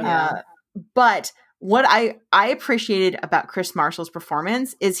 Yeah. But what I appreciated about Chris Marshall's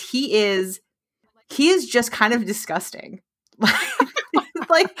performance is he is just kind of disgusting.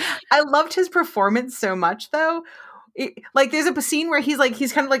 Like I loved his performance so much though. Like there's a scene where he's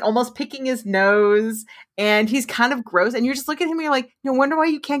kind of like almost picking his nose and he's kind of gross and you're just looking at him and you're like, no wonder why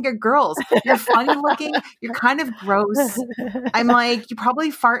you can't get girls. You're funny looking. You're kind of gross. I'm like, you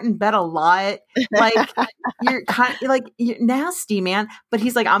probably fart in bed a lot. Like you're kind of like, you're nasty, man. But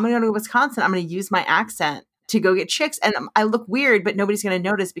he's like, I'm going to go to Wisconsin. I'm going to use my accent to go get chicks. And I look weird, but nobody's going to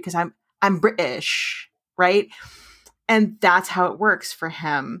notice because I'm British, right? And that's how it works for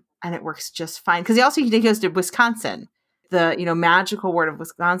him. And it works just fine. Because he goes to Wisconsin, the, magical word of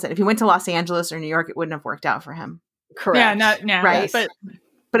Wisconsin. If he went to Los Angeles or New York, it wouldn't have worked out for him. Correct. Yeah, not now. Right. But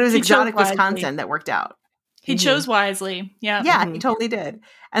it was exotic Wisconsin that worked out. He chose wisely. Yeah. Yeah, he totally did.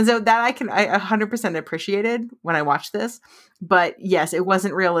 And so that I 100% appreciated when I watched this. But yes, it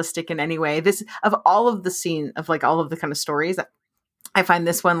wasn't realistic in any way. This, of all of the scene, of like all of the kind of stories, I find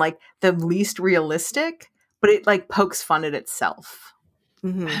this one like the least realistic, but it like pokes fun at itself.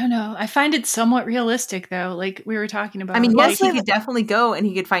 Mm-hmm. I don't know. I find it somewhat realistic though. Like we were talking about. I mean, yes, he could definitely go and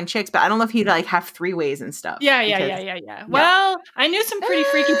he could find chicks, but I don't know if he'd like have 3-ways and stuff. Yeah. Well, I knew some pretty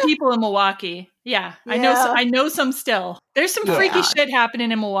freaky people in Milwaukee. Yeah. I know some still. There's some freaky shit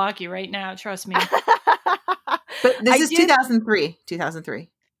happening in Milwaukee right now. Trust me. But this is 2003. 2003.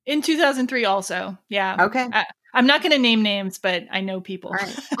 In 2003 also. Yeah. Okay. I'm not going to name names, but I know people.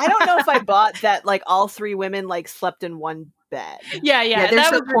 Right. I don't know if I bought that like all 3 women like slept in one bed. Yeah. They're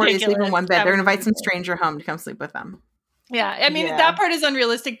so poor they sleep in one bed. They're going to invite some stranger home to come sleep with them. Yeah, I mean that part is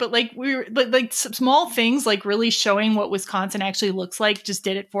unrealistic, but like small things like really showing what Wisconsin actually looks like just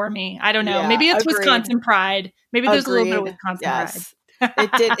did it for me. I don't know. Maybe it's Wisconsin pride. Maybe there's a little bit of Wisconsin pride.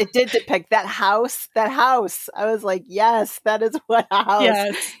 It did depict that house. I was like, yes, that is what a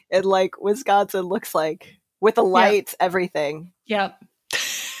house in like Wisconsin looks like with the lights, everything. Yep.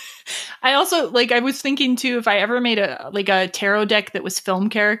 I also I was thinking too, if I ever made a tarot deck that was film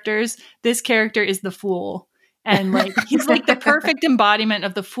characters, this character is the Fool. And like he's like the perfect embodiment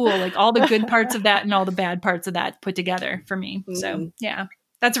of the Fool, like all the good parts of that and all the bad parts of that put together for me. So yeah,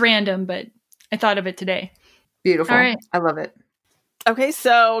 that's random, but I thought of it today. Beautiful. All right. I love it. Okay,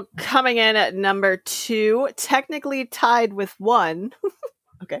 so coming in at number 2, technically tied with 1.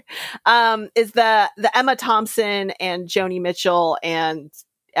 Okay, is the Emma Thompson and Joni Mitchell and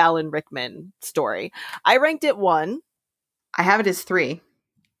Alan Rickman story. I ranked it 1. I have it as 3,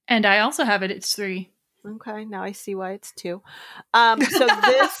 and I also have it as 3. Okay, now I see why it's 2. So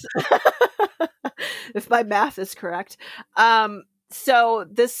this, if my math is correct, so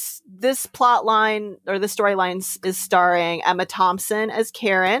this plot line or the storyline is starring Emma Thompson as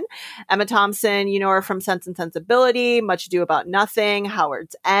Karen. Emma Thompson, you know her from Sense and Sensibility, Much Ado About Nothing,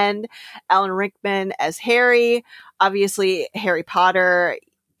 Howard's End. Alan Rickman as Harry, obviously Harry Potter.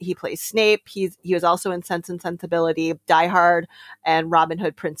 He plays Snape. He was also in Sense and Sensibility, Die Hard, and Robin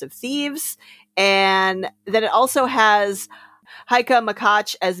Hood, Prince of Thieves. And then it also has Heike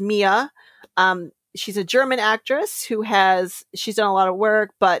Makach as Mia. She's a German actress she's done a lot of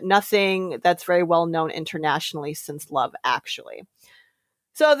work, but nothing that's very well known internationally since Love Actually.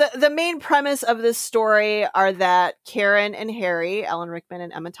 So the main premise of this story are that Karen and Harry, Alan Rickman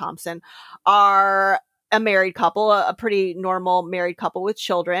and Emma Thompson, are a married couple, a pretty normal married couple with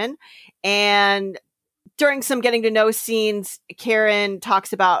children. And during some getting to know scenes, Karen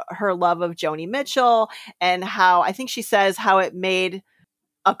talks about her love of Joni Mitchell and how, I think she says, how it made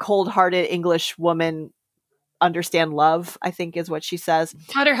a cold-hearted English woman understand love, I think is what she says.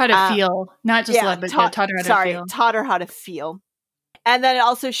 Taught her how to feel, not just love, but taught her how to feel. Taught her how to feel. And then it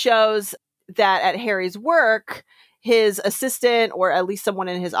also shows that at Harry's work, his assistant, or at least someone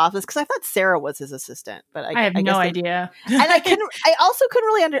in his office, because I thought Sarah was his assistant, but I have no idea. And I also couldn't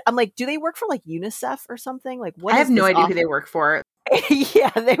really I'm like, do they work for like UNICEF or something? Like, what? I have no idea who they work for.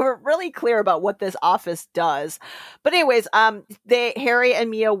 Yeah, they were really clear about what this office does. But anyways, Harry and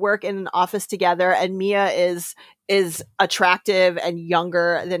Mia work in an office together, and Mia is attractive and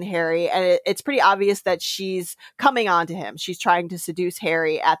younger than Harry, and it's pretty obvious that she's coming on to him. She's trying to seduce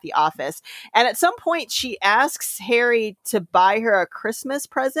Harry at the office, and at some point she asks Harry to buy her a Christmas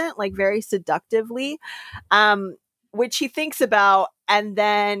present, like very seductively, which he thinks about, and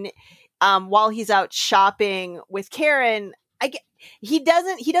then while he's out shopping with Karen, he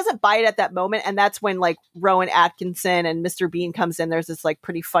doesn't buy it at that moment, and that's when like Rowan Atkinson and Mr. Bean comes in. There's this like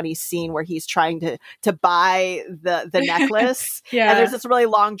pretty funny scene where he's trying to buy the necklace. Yeah. And there's this really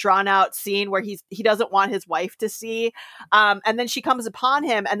long drawn out scene where he doesn't want his wife to see. And then she comes upon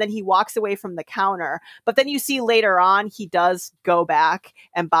him, and then he walks away from the counter. But then you see later on he does go back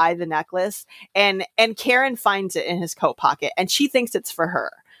and buy the necklace, and Karen finds it in his coat pocket, and she thinks it's for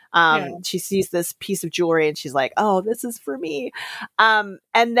her. She sees this piece of jewelry and she's like, oh, this is for me. And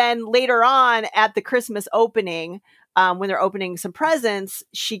then later on at the Christmas opening, when they're opening some presents,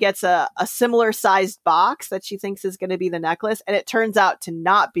 she gets a similar sized box that she thinks is going to be the necklace. And it turns out to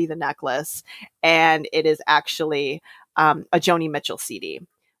not be the necklace. And it is actually a Joni Mitchell CD,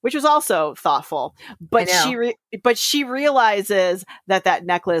 which was also thoughtful. But she realizes that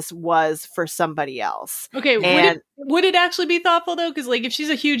necklace was for somebody else. Okay, would it actually be thoughtful though? Because like if she's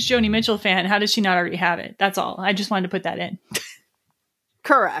a huge Joni Mitchell fan, how does she not already have it? That's all. I just wanted to put that in.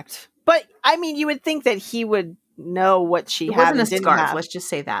 Correct. But I mean, you would think that he would know what she had. It wasn't a scarf. Let's just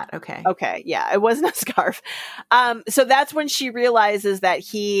say that. Okay. Okay. Yeah, it wasn't a scarf. So that's when she realizes that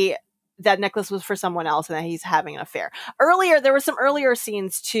that necklace was for someone else and that he's having an affair. There were some earlier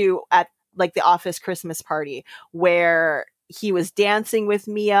scenes too at like the office Christmas party where he was dancing with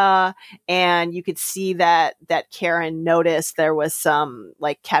Mia, and you could see that Karen noticed there was some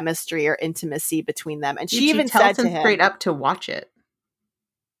like chemistry or intimacy between them, and she even tells said him to him straight up to watch it.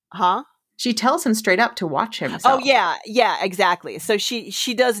 Huh? She tells him straight up to watch himself. Oh yeah, exactly. So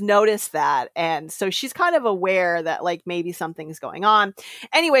she does notice that, and so she's kind of aware that like maybe something's going on.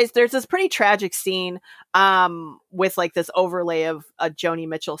 Anyways, there's this pretty tragic scene with like this overlay of a Joni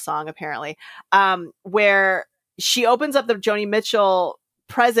Mitchell song apparently, where she opens up the Joni Mitchell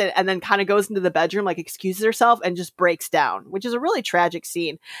present and then kind of goes into the bedroom, like excuses herself and just breaks down, which is a really tragic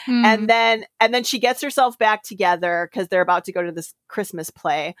scene. And then she gets herself back together because they're about to go to this Christmas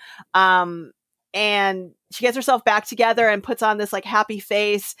play. And she gets herself back together and puts on this like happy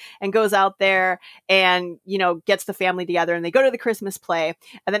face and goes out there and, you know, gets the family together, and they go to the Christmas play.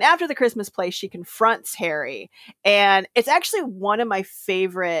 And then after the Christmas play, she confronts Harry. And it's actually one of my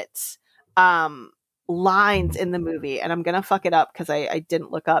favorite, lines in the movie, and I'm gonna fuck it up because I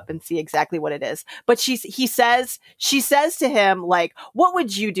didn't look up and see exactly what it is, but she says to him like, what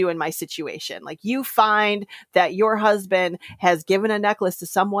would you do in my situation? Like, you find that your husband has given a necklace to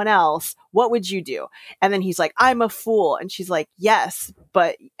someone else, what would you do? And then he's like, I'm a fool. And she's like, yes,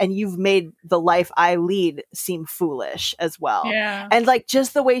 and you've made the life I lead seem foolish as well. Yeah. And like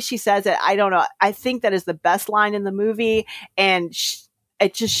just the way she says it, I don't know, I think that is the best line in the movie, and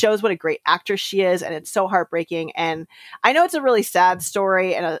it just shows what a great actress she is, and it's so heartbreaking. And I know it's a really sad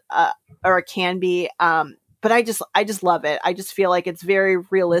story, and or it can be, but I just love it. I just feel like it's very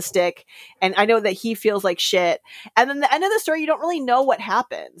realistic, and I know that he feels like shit. And then the end of the story, you don't really know what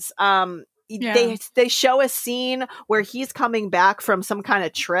happens. They show a scene where he's coming back from some kind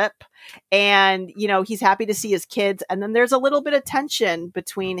of trip, and you know he's happy to see his kids, and then there's a little bit of tension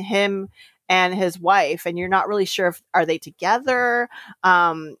between him and his wife, and you're not really sure if are they together,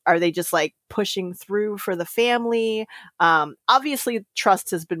 are they just like pushing through for the family. Obviously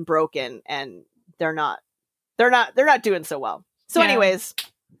trust has been broken, and they're not doing so well. So anyways,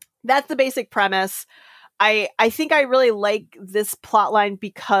 that's the basic premise. I think I really like this plot line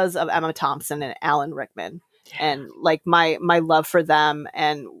because of Emma Thompson and Alan Rickman, and like my love for them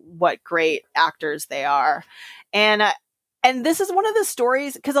and what great actors they are. And this is one of the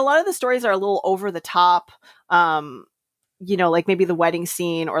stories, because a lot of the stories are a little over the top, you know, like maybe the wedding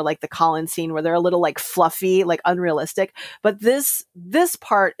scene or like the Colin scene where they're a little like fluffy, like unrealistic. But this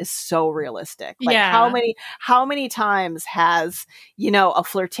part is so realistic. Like how many times has, you know, a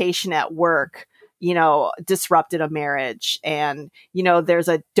flirtation at work, you know, disrupted a marriage? And, you know, there's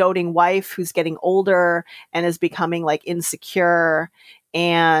a doting wife who's getting older and is becoming like insecure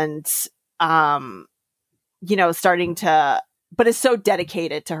and, you know, but is so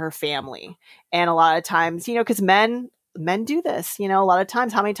dedicated to her family. And a lot of times, you know, because men do this, you know, a lot of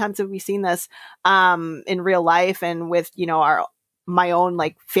times. How many times have we seen this in real life and with, you know, my own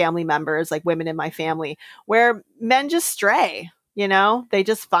like family members, like women in my family, where men just stray, you know, they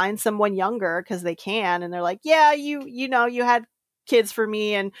just find someone younger because they can. And they're like, yeah, you know, you had kids for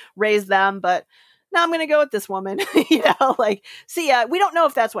me and raised them, but now I'm going to go with this woman, you know, like, see, we don't know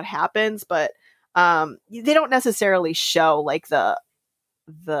if that's what happens, but they don't necessarily show like the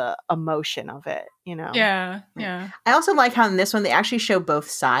emotion of it, you know. Yeah. I also like how in this one they actually show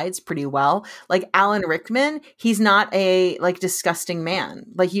both sides pretty well. Like Alan Rickman, he's not a like disgusting man.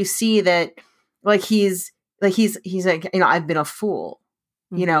 Like you see that like he's like, you know, I've been a fool,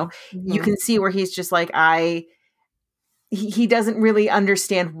 you know. You can see where he's just like, he doesn't really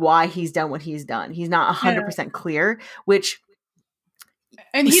understand why he's done what he's done. He's not 100% clear, which,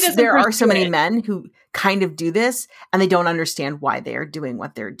 and he doesn't. There are so many men who kind of do this, and they don't understand why they are doing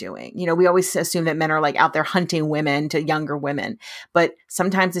what they're doing. You know, we always assume that men are like out there hunting women to younger women, but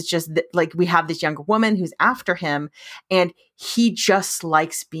sometimes it's just like we have this younger woman who's after him, and he just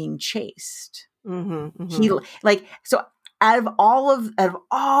likes being chased. He like, so out of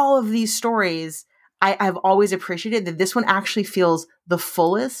all of these stories, I've always appreciated that this one actually feels the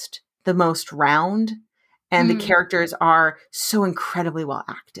fullest, the most round. And the characters are so incredibly well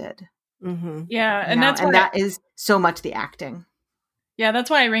acted. Yeah, and and that is so much the acting. Yeah,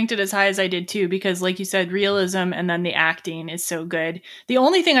 that's why I ranked it as high as I did too, because like you said, realism and then the acting is so good. The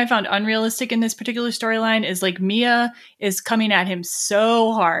only thing I found unrealistic in this particular storyline is like Mia is coming at him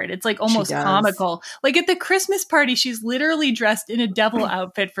so hard. It's like almost comical. Like at the Christmas party, she's literally dressed in a devil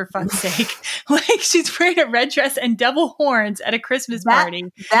outfit, for fuck's sake. Like she's wearing a red dress and devil horns at a Christmas party.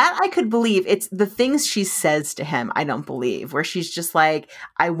 That I could believe. It's the things she says to him I don't believe, where she's just like,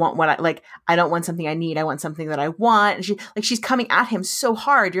 I want what I like, I don't want something I need, I want something that I want. And she's coming at him so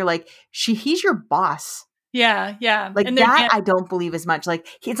hard. You're like, he's your boss. Yeah. Like that I don't believe as much. Like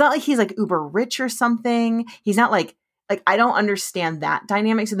it's not like he's like uber rich or something. He's not like I don't understand that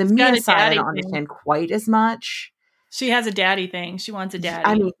dynamic. So the Mia side I don't understand quite as much. She has a daddy thing. She wants a daddy.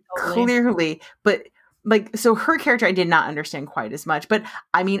 I mean, clearly, but like, so her character I did not understand quite as much. But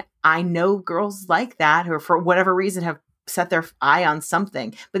I mean, I know girls like that who for whatever reason have set their eye on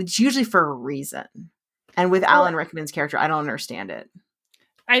something, but it's usually for a reason. And with Alan Rickman's character, I don't understand it.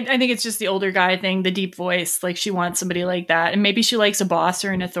 I think it's just the older guy thing, the deep voice. Like she wants somebody like that. And maybe she likes a boss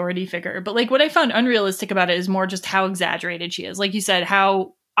or an authority figure. But like what I found unrealistic about it is more just how exaggerated she is. Like you said,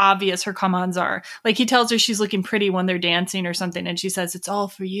 how obvious her come-ons are. Like he tells her she's looking pretty when they're dancing or something. And she says, it's all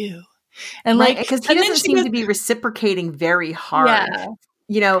for you. And right, because he doesn't seem to be reciprocating very hard. Yeah.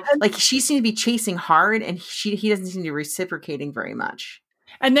 You know, like she seems to be chasing hard and he doesn't seem to be reciprocating very much.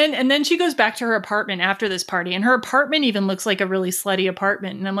 And then she goes back to her apartment after this party, and her apartment even looks like a really slutty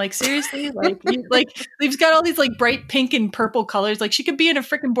apartment. And I'm like, seriously, like they've got all these like bright pink and purple colors. Like she could be in a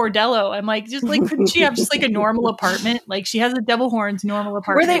freaking bordello. I'm like, just like couldn't she have just like a normal apartment? Like she has a devil horns normal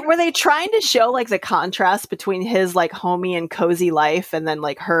apartment. Were they trying to show like the contrast between his like homey and cozy life and then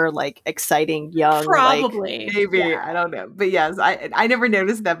like her like exciting young? Probably, like, maybe yeah. I don't know, but yes, I never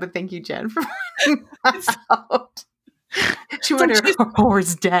noticed that. But thank you, Jen, for pointing that out. She went to her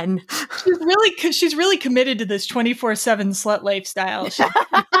horse den. She's really committed to this 24/7 slut lifestyle.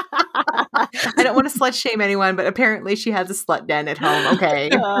 I don't want to slut shame anyone, but apparently she has a slut den at home. Okay.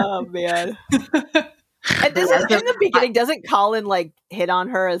 Oh man. And in the beginning, doesn't Colin like hit on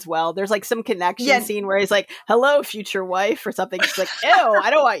her as well? There's like some connection scene where he's like, "Hello, future wife," or something. She's like, "Ew, I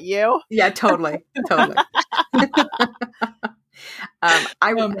don't want you." Yeah, totally. Emma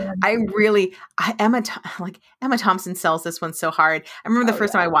Thompson sells this one so hard. I remember the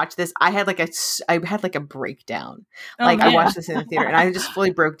first time I watched this, I had like a breakdown. I watched this in the theater and I just fully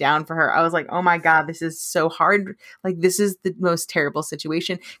broke down for her. I was like, oh my God, this is so hard. Like this is the most terrible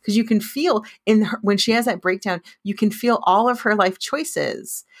situation, because you can feel in her, when she has that breakdown, you can feel all of her life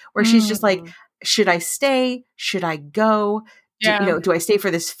choices where she's just like, should I stay? Should I go? Do I stay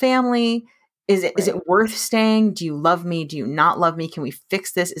for this family? Is it worth staying? Do you love me? Do you not love me? Can we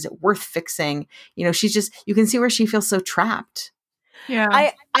fix this? Is it worth fixing? You know, she's just, you can see where she feels so trapped. Yeah.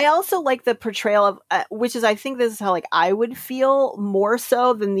 I also like the portrayal of, which is, I think this is how like I would feel more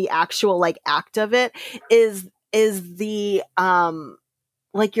so than the actual like act of it is the,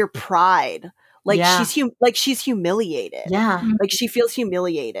 like your pride. Like she's humiliated. Yeah. Like she feels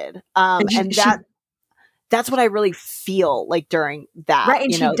humiliated. That's what I really feel like during that. Right.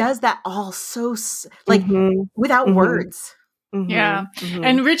 And she does that all so like without words. Yeah.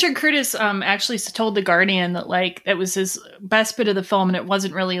 And Richard Curtis actually told The Guardian that like that was his best bit of the film, and it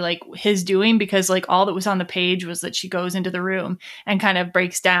wasn't really like his doing, because like all that was on the page was that she goes into the room and kind of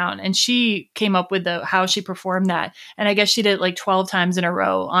breaks down, and she came up with how she performed that. And I guess she did it like 12 times in a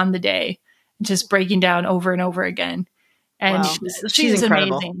row on the day, just breaking down over and over again. And she's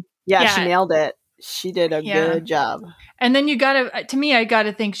amazing. Yeah, she nailed it. She did a good job. And then I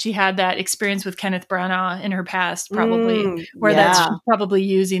gotta think she had that experience with Kenneth Branagh in her past, probably, where that's probably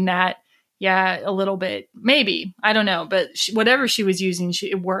using that. Yeah, a little bit, maybe. I don't know. But whatever she was using,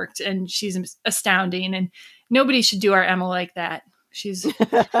 it worked. And she's astounding. And nobody should do our Emma like that. She's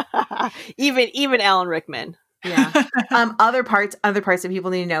even Alan Rickman. Yeah. Other parts that people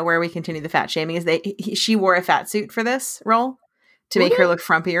need to know where we continue the fat shaming is she wore a fat suit for this role to make her look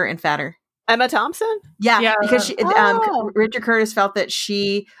frumpier and fatter. Emma Thompson? Yeah, because Richard Curtis felt that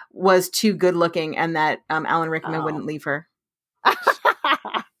she was too good looking and that Alan Rickman wouldn't leave her.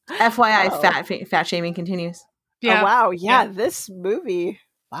 FYI, fat shaming continues. Yeah. Oh, wow. Yeah, this movie.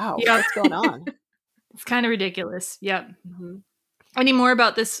 Wow. Yeah. What's going on? It's kind of ridiculous. Yep. Mm-hmm. Any more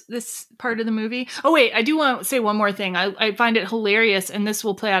about this part of the movie? Oh, wait, I do want to say one more thing. I find it hilarious, and this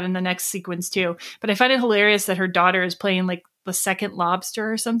will play out in the next sequence too, but I find it hilarious that her daughter is playing like the second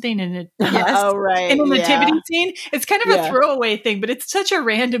lobster or something in a nativity scene. It's kind of a throwaway thing, but it's such a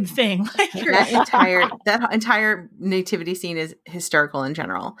random thing. Like that entire nativity scene is hysterical in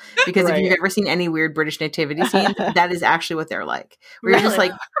general, because if you've ever seen any weird British nativity scenes, that is actually what they're like. We're just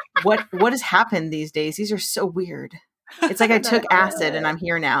like, what has happened these days? These are so weird. It's like I took acid and I'm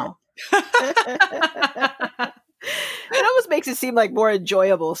here now. It almost makes it seem like more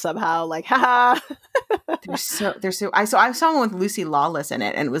enjoyable somehow. Like, haha. I saw one with Lucy Lawless in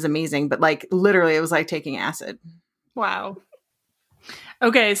it, and it was amazing. But like, literally, it was like taking acid. Wow.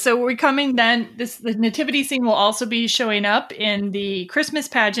 Okay, so we're coming then. The nativity scene will also be showing up in the Christmas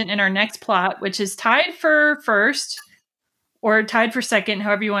pageant in our next plot, which is tied for first or tied for second,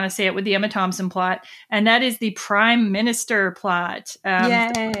 however you want to say it, with the Emma Thompson plot, and that is the Prime Minister plot.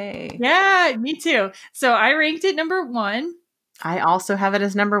 Yay! Yeah, me too. So I ranked it number 1. I also have it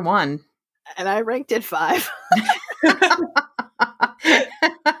as number 1, and I ranked it 5.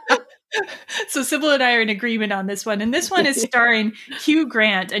 So Sybil and I are in agreement on this one. And this one is starring Hugh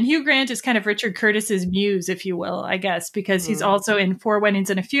Grant. And Hugh Grant is kind of Richard Curtis's muse, if you will, I guess, because he's also in 4 Weddings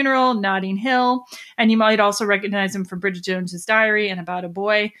and a Funeral, Notting Hill. And you might also recognize him from Bridget Jones's Diary and About a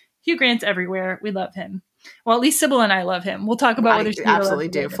Boy. Hugh Grant's everywhere. We love him. Well, at least Sybil and I love him. We'll talk about whether she absolutely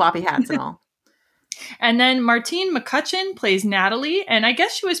do. Floppy hats and all. And then Martine McCutcheon plays Natalie, and I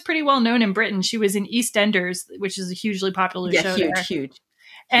guess she was pretty well known in Britain. She was in EastEnders, which is a hugely popular show. Huge.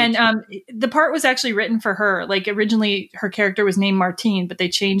 And the part was actually written for her. Like originally, her character was named Martine, but they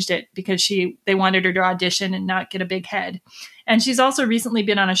changed it because they wanted her to audition and not get a big head. And she's also recently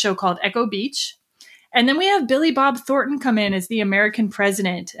been on a show called Echo Beach. And then we have Billy Bob Thornton come in as the American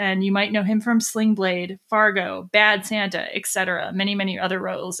president, and you might know him from Sling Blade, Fargo, Bad Santa, etc. Many, many other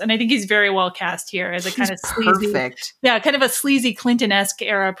roles. And I think he's very well cast here as a kind of sleazy, kind of a sleazy Clinton-esque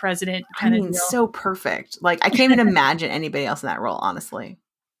era president. So perfect. Like I can't even imagine anybody else in that role, honestly.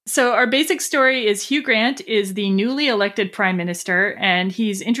 So our basic story is Hugh Grant is the newly elected prime minister, and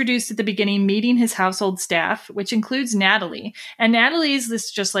he's introduced at the beginning meeting his household staff, which includes Natalie. And Natalie is this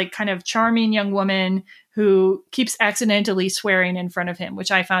just like kind of charming young woman who keeps accidentally swearing in front of him,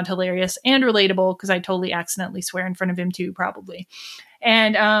 which I found hilarious and relatable because I totally accidentally swear in front of him too, probably.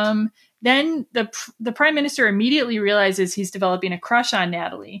 And then the prime minister immediately realizes he's developing a crush on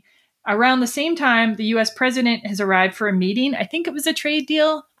Natalie. Around the same time, the U.S. president has arrived for a meeting. I think it was a trade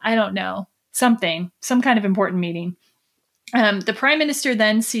deal. I don't know. Some kind of important meeting. The prime minister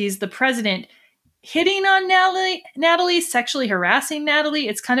then sees the president hitting on Natalie, sexually harassing Natalie.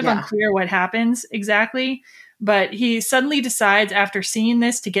 It's kind of unclear what happens exactly. But he suddenly decides after seeing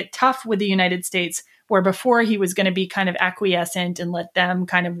this to get tough with the United States, where before he was going to be kind of acquiescent and let them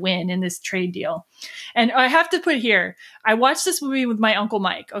kind of win in this trade deal. And I have to put here, I watched this movie with my Uncle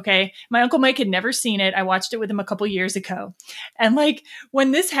Mike, okay? My Uncle Mike had never seen it. I watched it with him a couple years ago. And like,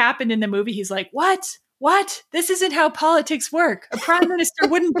 when this happened in the movie, he's like, what? This isn't how politics work. A prime minister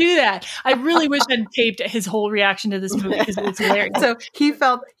wouldn't do that. I really wish I'd taped his whole reaction to this movie because it was hilarious. So he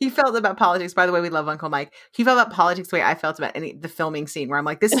felt about politics. By the way, we love Uncle Mike. He felt about politics the way I felt about the filming scene, where I'm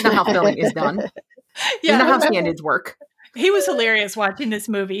like, this is not how filming is done. Yeah, not how standards work. He was hilarious watching this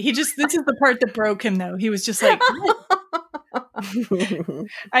movie. This is the part that broke him, though. He was just like,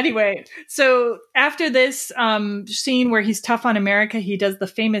 anyway, so after this scene where he's tough on America, he does the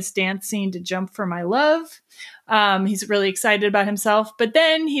famous dance scene to Jump for My Love. He's really excited about himself, but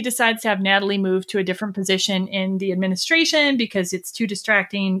then he decides to have Natalie move to a different position in the administration because it's too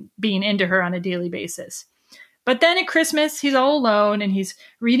distracting being into her on a daily basis. But then at Christmas, he's all alone and he's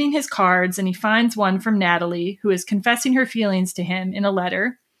reading his cards, and he finds one from Natalie, who is confessing her feelings to him in a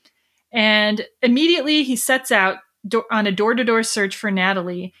letter. And immediately he sets out on a door-to-door search for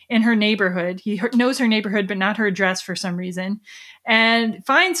Natalie in her neighborhood. He knows her neighborhood, but not her address for some reason, and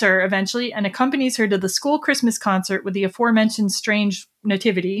finds her eventually and accompanies her to the school Christmas concert with the aforementioned strange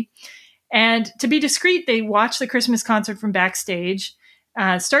nativity. And to be discreet, they watch the Christmas concert from backstage,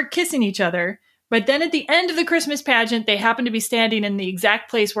 start kissing each other. But then at the end of the Christmas pageant, they happen to be standing in the exact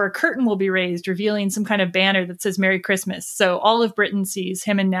place where a curtain will be raised, revealing some kind of banner that says Merry Christmas. So all of Britain sees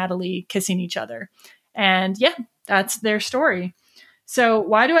him and Natalie kissing each other. And yeah, that's their story. So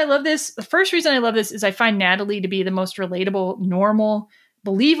why do I love this? The first reason I love this is I find Natalie to be the most relatable, normal,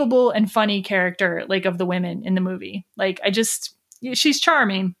 believable, and funny character, like, of the women in the movie. Like, she's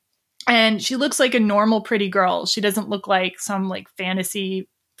charming. And she looks like a normal, pretty girl. She doesn't look like some, like, fantasy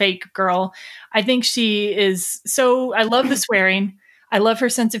fake girl. I think she is so, I love the swearing. I love her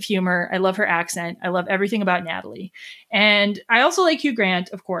sense of humor. I love her accent. I love everything about Natalie. And I also like Hugh Grant,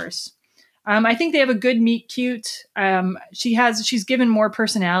 of course. I think they have a good meet cute. She's given more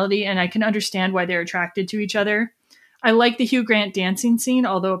personality, and I can understand why they're attracted to each other. I like the Hugh Grant dancing scene,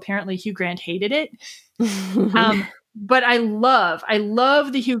 although apparently Hugh Grant hated it. But I love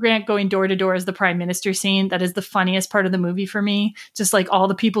the Hugh Grant going door to door as the prime minister scene. That is the funniest part of the movie for me. Just like all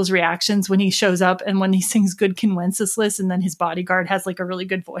the people's reactions when he shows up and when he sings Good Ken Wenceslas and then his bodyguard has like a really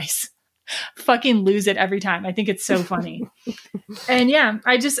good voice. fucking lose it every time. I think it's so funny. And yeah,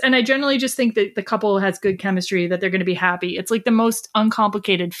 I generally just think that the couple has good chemistry, that they're going to be happy. It's like the most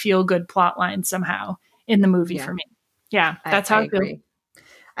uncomplicated feel good plot line somehow in the movie for me. Yeah, that's how I feel. Agree.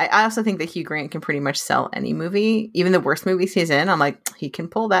 I also think that Hugh Grant can pretty much sell any movie, even the worst movies he's in. I'm like, he can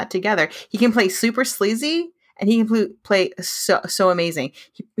pull that together. He can play super sleazy, and he can play so amazing.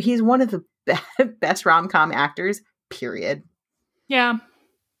 He's one of the best rom-com actors, period. Yeah.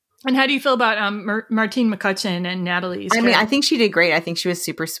 And how do you feel about Martine McCutcheon and Natalie? I mean, I think she did great. I think she was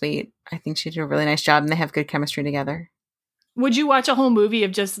super sweet. I think she did a really nice job, and they have good chemistry together. Would you watch a whole movie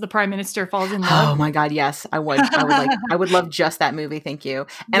of just the Prime Minister falls in love? Oh my God, yes, I would. I would love just that movie. Thank you.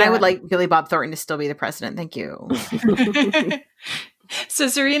 And I would like Billy Bob Thornton to still be the president. Thank you. So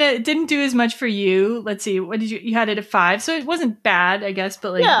Serena, it didn't do as much for you. Let's see, what did you had it at 5, so it wasn't bad, I guess,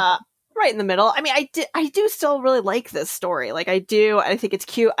 but like right in the middle. I mean, I do still really like this story. Like I do. I think it's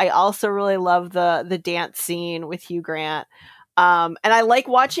cute. I also really love the dance scene with Hugh Grant. And I like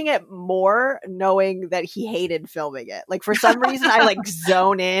watching it more knowing that he hated filming it. Like for some reason I like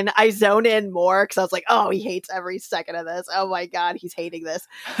zone in more because I was like, oh, he hates every second of this. Oh my God, he's hating this.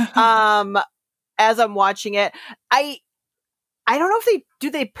 As I'm watching it, I don't know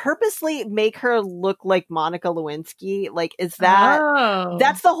if they purposely make her look like Monica Lewinsky? Like, is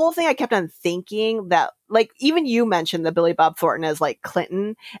that's the whole thing I kept on thinking, that like, even you mentioned the Billy Bob Thornton as like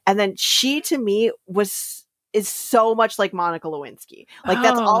Clinton. And then she to me is so much like Monica Lewinsky. Like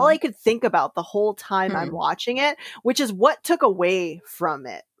that's all I could think about the whole time I'm watching it, which is what took away from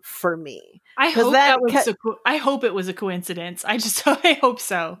it for me. I hope I hope it was a coincidence. I hope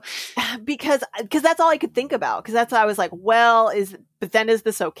so. Because that's all I could think about. Because that's I was like, well, is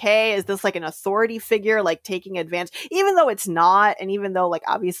this okay? Is this like an authority figure like taking advantage? Even though it's not, and even though like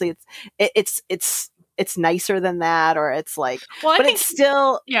obviously it's nicer than that, or it's like, well, but it's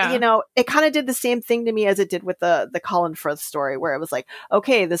still, you know, it kind of did the same thing to me as it did with the Colin Firth story, where it was like,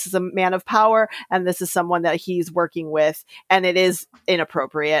 okay, this is a man of power, and this is someone that he's working with, and it is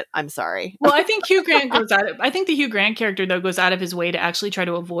inappropriate. I'm sorry. Well, I think the Hugh Grant character though goes out of his way to actually try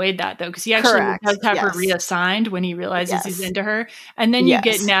to avoid that though, because he actually does have her reassigned when he realizes he's into her, and then you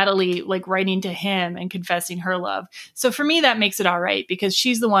get Natalie like writing to him and confessing her love. So for me, that makes it all right, because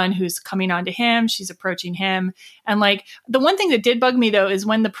she's the one who's coming on to him. She's approaching him. And like the one thing that did bug me though is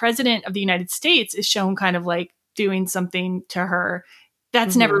when the president of the United States is shown kind of like doing something to her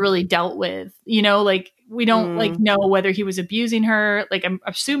that's never really dealt with, you know, like we don't like know whether he was abusing her. Like I'm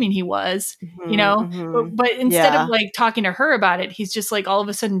assuming he was, you know, but instead of like talking to her about it, he's just like all of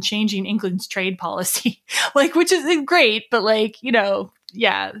a sudden changing England's trade policy, like, which is great, but like, you know,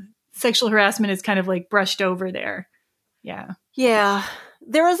 sexual harassment is kind of like brushed over there. Yeah.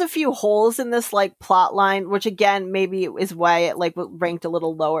 There was a few holes in this like plot line, which again, maybe is why it like ranked a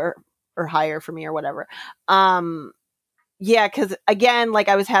little lower or higher for me or whatever. Cause again, like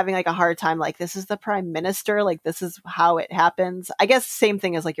I was having like a hard time, like this is the prime minister, like this is how it happens. I guess same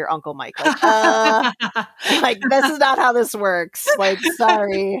thing as like your Uncle Mike. Like, like this is not how this works. Like,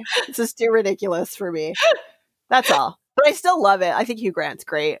 sorry, it's just too ridiculous for me. That's all. But I still love it. I think Hugh Grant's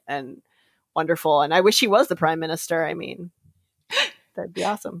great and wonderful. And I wish he was the prime minister. I mean, that'd be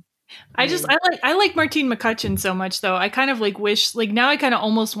awesome. I like Martine McCutcheon so much though. I kind of like wish, like now I kind of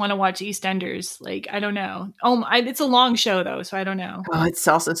almost want to watch EastEnders. Like, I don't know. It's a long show though, so I don't know. Oh, it's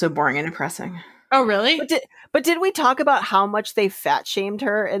also so boring and depressing. Oh, really? But did we talk about how much they fat shamed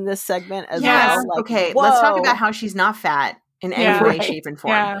her in this segment as well? Like, okay, let's talk about how she's not fat in any way, shape, and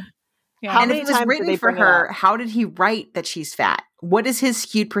form. Yeah. And if it was written for her, how did he write that she's fat? What is his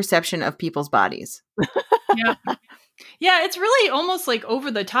skewed perception of people's bodies? Yeah, it's really almost like over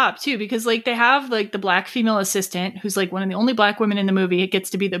the top too, because like they have like the black female assistant who's like one of the only black women in the movie. It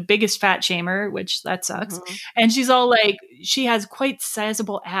gets to be the biggest fat shamer, which that sucks. And she's all like, she has quite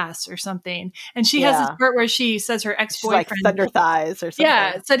sizable ass or something. And she has this part where she says her ex-boyfriend, like thunder thighs or something.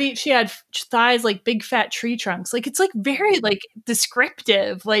 Yeah, said she had thighs like big fat tree trunks. Like it's like very like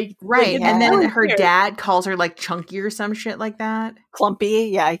descriptive, like right. Like, and then her dad calls her like chunky or some shit like that. Clumpy.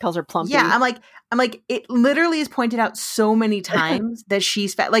 Yeah, he calls her plumpy. Yeah, I'm like, it literally is pointed out so many times that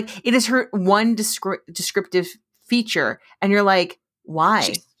she's fat. Like, it is her one descriptive feature. And you're like,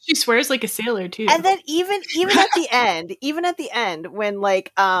 why? She swears like a sailor too. And then even at the end, when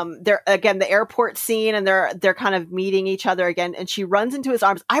like they're again the airport scene and they're kind of meeting each other again, and she runs into his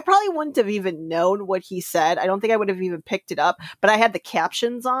arms. I probably wouldn't have even known what he said. I don't think I would have even picked it up, but I had the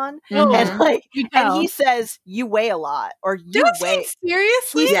captions on, and like, and he says, "You weigh a lot," or "You weigh."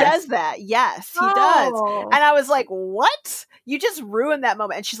 Seriously, he says that. Yes, he does. And I was like, "What?" you just ruined that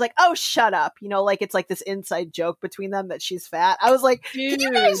moment. And she's like, oh, shut up. You know, like it's like this inside joke between them that she's fat. I was like, can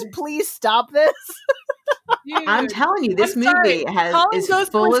you guys please stop this? I'm telling you, this movie is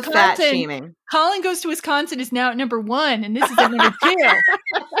full of fat shaming. Colin Goes to Wisconsin is now at number 1, and this is at number 2.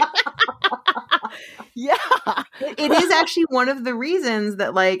 Yeah. It is actually one of the reasons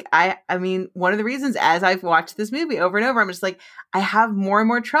that, like, I mean, one of the reasons as I've watched this movie over and over, I'm just like, I have more and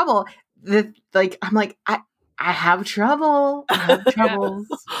more trouble. I'm like, I have trouble. I have troubles.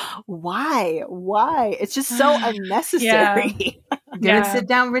 Why? It's just so unnecessary. I'm gonna sit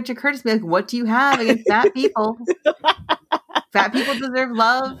down with Richard Curtis and be like, what do you have against fat people? Fat people deserve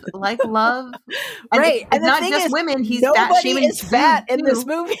love, like love. And right. It's not just women. He's fat shaming. Is fat in this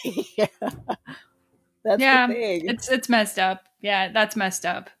movie. That's the thing. It's messed up. Yeah, that's messed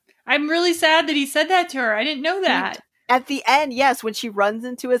up. I'm really sad that he said that to her. I didn't know that. At the end, yes, when she runs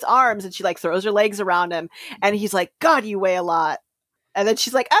into his arms and she like throws her legs around him and he's like, God, you weigh a lot. And then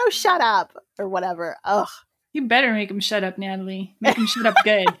she's like, oh, shut up or whatever. Ugh. You better make him shut up, Natalie. Make him shut up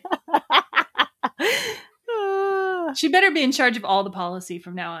good. She better be in charge of all the policy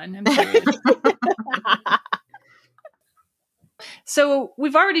from now on. I'm serious. So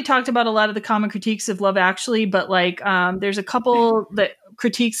we've already talked about a lot of the common critiques of Love Actually, but like there's a couple that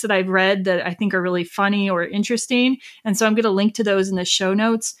critiques that I've read that I think are really funny or interesting. And so I'm going to link to those in the show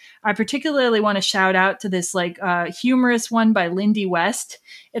notes. I particularly want to shout out to this like humorous one by Lindy West.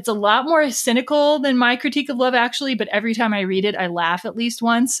 It's a lot more cynical than my critique of Love Actually, but every time I read it, I laugh at least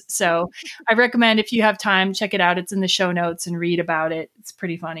once. So I recommend if you have time, check it out. It's in the show notes and read about it. It's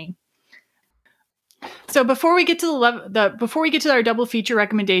pretty funny. So before we get to our double feature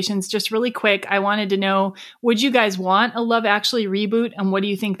recommendations, just really quick, I wanted to know, would you guys want a Love Actually reboot? And what do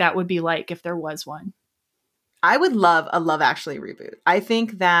you think that would be like if there was one? I would love a Love Actually reboot. I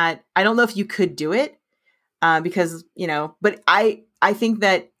think that, I don't know if you could do it because, you know, but I think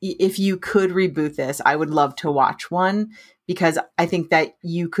that if you could reboot this, I would love to watch one because I think that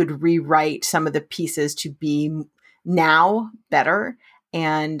you could rewrite some of the pieces to be now better.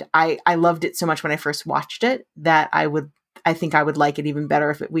 And I loved it so much when I first watched it that I think I would like it even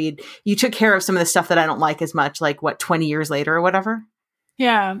better if you took care of some of the stuff that I don't like as much, like 20 years later or whatever.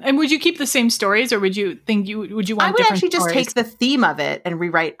 Yeah. And would you keep the same stories or would you want different stories? I would actually just take the theme of it and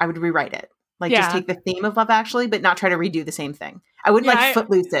rewrite it. Like just take the theme of Love Actually, but not try to redo the same thing. I wouldn't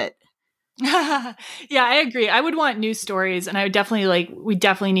Footloose it. Yeah, I agree. I would want new stories, and I would definitely we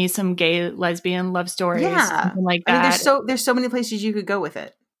definitely need some gay lesbian love stories, something like that. I mean, there's so many places you could go with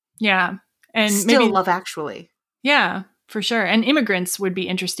it. Yeah, and still maybe Love Actually. Yeah, for sure. And immigrants would be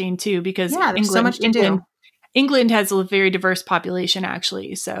interesting too because there's so much to do. England has a very diverse population,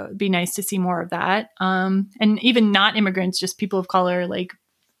 actually, so it'd be nice to see more of that. And even not immigrants, just people of color, like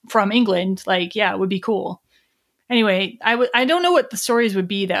from England, it would be cool. Anyway, I don't know what the stories would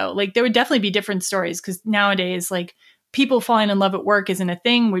be though. Like there would definitely be different stories because nowadays, like people falling in love at work isn't a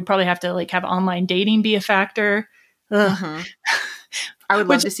thing. We'd probably have to like have online dating be a factor. Mm-hmm. I would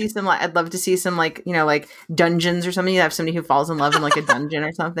love to see some. I'd love to see some like dungeons or something. You have somebody who falls in love in like a dungeon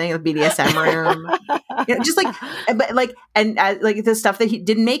or something, a BDSM room. Just like the stuff that he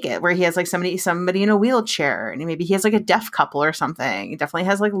didn't make it, where he has like somebody in a wheelchair, and maybe he has like a deaf couple or something. He definitely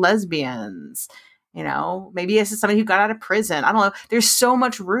has like lesbians. You know, maybe this is somebody who got out of prison. I don't know. There's so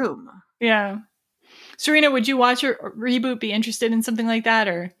much room. Yeah. Serena, would you watch a reboot, be interested in something like that?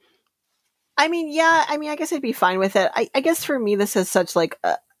 Or, I guess I'd be fine with it. I guess for me, this has such like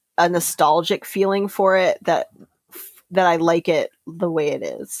a nostalgic feeling for it that I like it the way it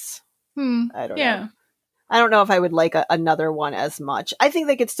is. I don't know. I don't know if I would like another one as much. I think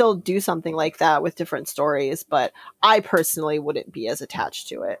they could still do something like that with different stories, but I personally wouldn't be as attached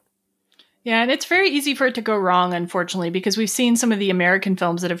to it. Yeah, and it's very easy for it to go wrong, unfortunately, because we've seen some of the American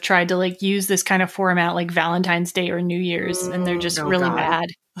films that have tried to like use this kind of format like Valentine's Day or New Year's, and they're just really bad.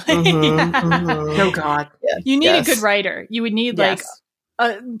 Oh, God. You need a good writer. You would need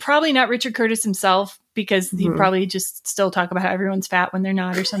probably not Richard Curtis himself, because he'd probably just still talk about how everyone's fat when they're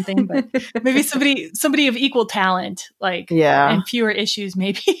not or something, but maybe somebody of equal talent, and fewer issues,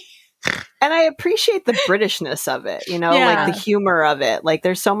 maybe. And I appreciate the Britishness of it, like the humor of it. Like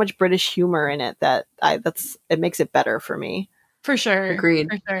there's so much British humor in it that it makes it better for me. For sure. Agreed.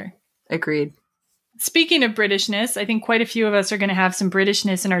 For sure. Agreed. Speaking of Britishness, I think quite a few of us are going to have some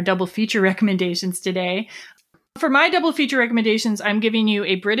Britishness in our double feature recommendations today. For my double feature recommendations, I'm giving you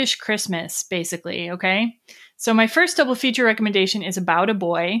a British Christmas, basically, okay? So my first double feature recommendation is About a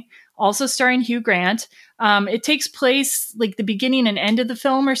Boy, also starring Hugh Grant. It takes place, like the beginning and end of the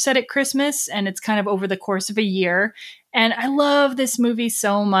film are set at Christmas, and it's kind of over the course of a year. And I love this movie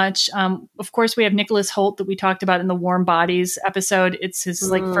so much. Of course, we have Nicholas Hoult that we talked about in the Warm Bodies episode. It's his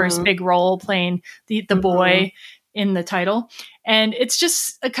like first big role playing the boy in the title. And it's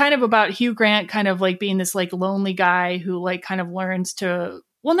just a kind of about Hugh Grant kind of like being this like lonely guy who like kind of learns to,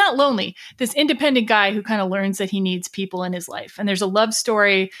 well, not lonely, this independent guy who kind of learns that he needs people in his life. And there's a love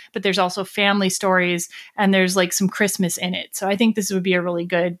story, but there's also family stories, and there's like some Christmas in it. So I think this would be a really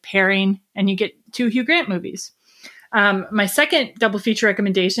good pairing, and you get 2 Hugh Grant movies. My second double feature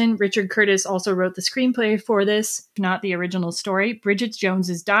recommendation, Richard Curtis also wrote the screenplay for this, not the original story, Bridget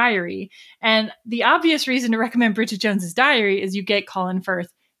Jones's Diary. And the obvious reason to recommend Bridget Jones's Diary is you get Colin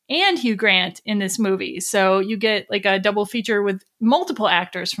Firth and Hugh Grant in this movie. So you get like a double feature with multiple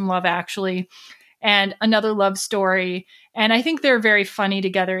actors from Love Actually and another love story. And I think they're very funny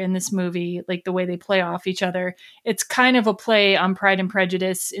together in this movie, like the way they play off each other. It's kind of a play on Pride and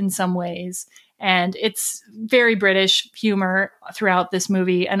Prejudice in some ways. And it's very British humor throughout this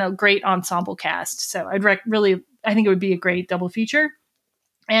movie and a great ensemble cast. So I think it would be a great double feature.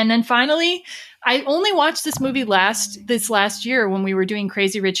 And then finally, I only watched this movie this last year when we were doing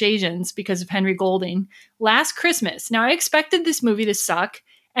Crazy Rich Asians because of Henry Golding last Christmas. Now I expected this movie to suck,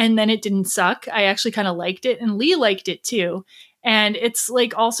 and then it didn't suck. I actually kind of liked it, and Lee liked it too. And it's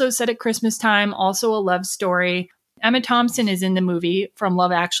like also set at Christmas time, also a love story. Emma Thompson is in the movie from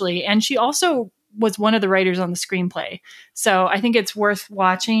Love Actually, and she also was one of the writers on the screenplay. So I think it's worth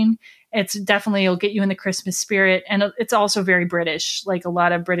watching. It's definitely, it'll get you in the Christmas spirit. And it's also very British, like a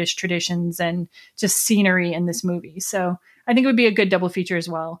lot of British traditions and just scenery in this movie. So I think it would be a good double feature as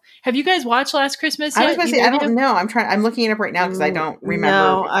well. Have you guys watched Last Christmas yet? I was going to say, I don't know. I'm looking it up right now because I don't remember.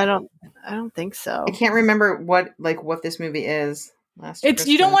 No, I don't think so. I can't remember what what this movie is.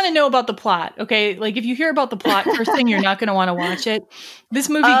 You don't want to know about the plot, okay? Like if you hear about the plot first thing, you're not going to want to watch it. This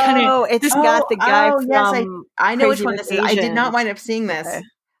movie got the guy from yes, I know which one this is. I did not Asians. wind up seeing this. Okay.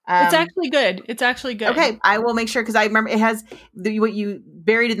 It's actually good. It's actually good. Okay, I will make sure because I remember it has what you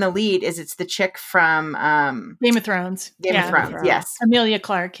buried in the lead is it's the chick from Game of Thrones. Game of Thrones, yes. Emilia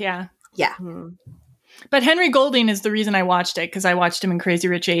Clarke, yeah. Yeah. But Henry Golding is the reason I watched it because I watched him in Crazy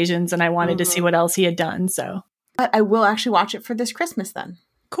Rich Asians and I wanted to see what else he had done. So, but I will actually watch it for this Christmas then.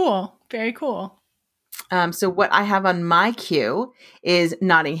 Cool, very cool. So what I have on my queue is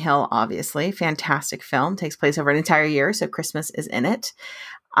Notting Hill. Obviously, fantastic film, takes place over an entire year, so Christmas is in it.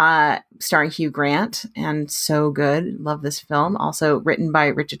 Starring Hugh Grant, and so good. Love this film. Also written by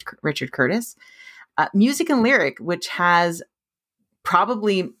Richard Curtis. Music and lyric, which has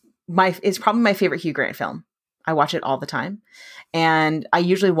probably my favorite Hugh Grant film. I watch it all the time, and I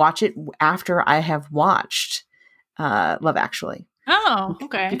usually watch it after I have watched Love Actually. Oh,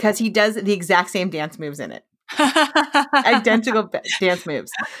 okay. Because he does the exact same dance moves in it. Identical dance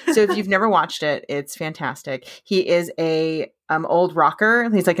moves. So if you've never watched it, it's fantastic. He is a old rocker.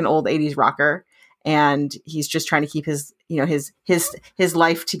 He's like an old 80s rocker, and he's just trying to keep his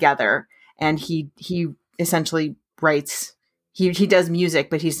life together. And he essentially writes. He does music,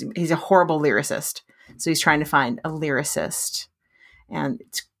 but he's a horrible lyricist. So he's trying to find a lyricist, and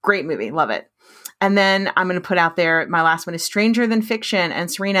it's a great movie. Love it. And then I'm going to put out there, my last one is Stranger Than Fiction. And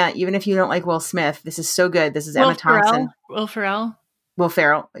Serena, even if you don't like Will Smith, this is so good. This is Emma Thompson. Will Ferrell.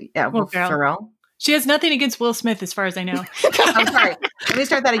 Yeah, Will Ferrell. She has nothing against Will Smith as far as I know. I'm sorry. Let me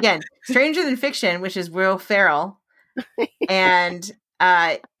start that again. Stranger Than Fiction, which is Will Ferrell. And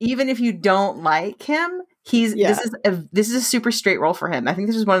even if you don't like him, this is a super straight role for him. I think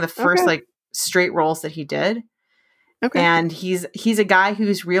this is one of the first like straight roles that he did. Okay. And he's a guy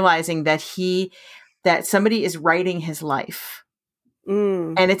who's realizing that somebody is writing his life.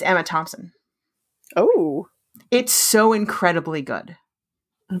 And it's Emma Thompson. Oh. It's so incredibly good.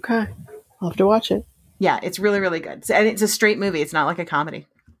 Okay. I'll have to watch it. Yeah, it's really, really good. And it's a straight movie. It's not like a comedy.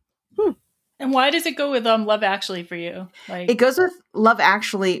 And why does it go with Love Actually for you? It goes with Love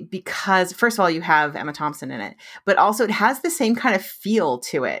Actually because, first of all, you have Emma Thompson in it. But also it has the same kind of feel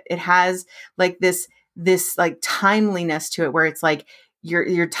to it. It has like this like timeliness to it where it's like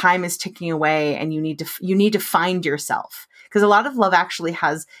your time is ticking away and you need to find yourself, because a lot of Love Actually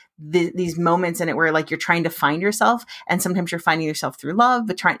has these moments in it where like you're trying to find yourself, and sometimes you're finding yourself through love,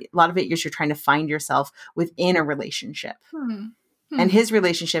 but a lot of it is you're trying to find yourself within a relationship. And his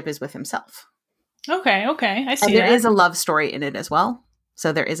relationship is with himself. Okay, I see. And there is a love story in it as well.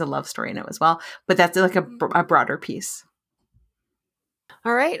 So there is a love story in it as well, but that's like a broader piece.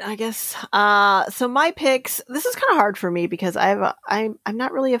 All right, I guess. So my picks. This is kind of hard for me because I'm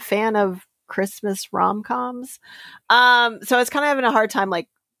not really a fan of Christmas rom-coms. So I was kind of having a hard time like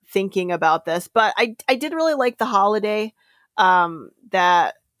thinking about this, but I did really like The Holiday.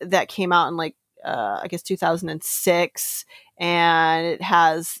 That came out in like I guess 2006, and it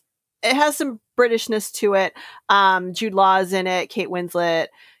has some Britishness to it. Jude Law is in it, Kate Winslet,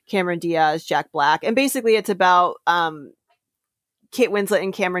 Cameron Diaz, Jack Black, and basically it's about Kate Winslet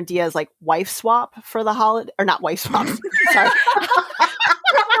and Cameron Diaz like wife swap for the holiday, or not wife swap. Sorry.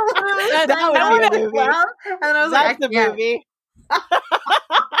 that would be a movie. And I was That's like, the movie.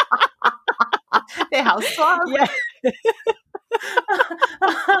 They house swap. Yeah.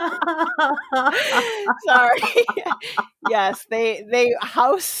 Sorry. Yes, they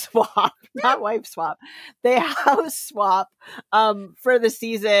house swap, not wife swap. They house swap for the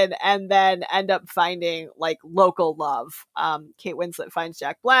season and then end up finding like local love. Kate Winslet finds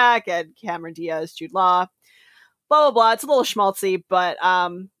Jack Black and Cameron Diaz, Jude Law. Blah blah blah. It's a little schmaltzy, but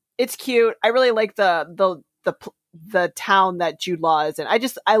it's cute. I really like the town that Jude Law is in.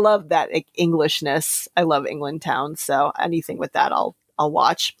 I love that Englishness. I love England towns, so anything with that I'll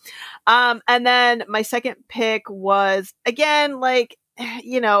watch. And then my second pick was, again, like,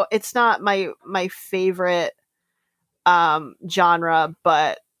 it's not my favorite genre,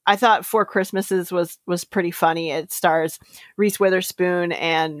 but I thought Four Christmases was pretty funny. It stars Reese Witherspoon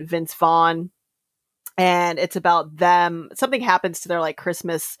and Vince Vaughn. And it's about them. Something happens to their like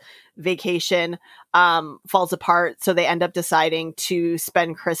Christmas vacation, falls apart. So they end up deciding to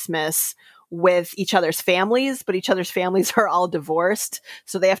spend Christmas with each other's families, but each other's families are all divorced.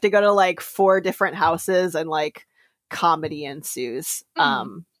 So they have to go to like 4 different houses and like comedy ensues.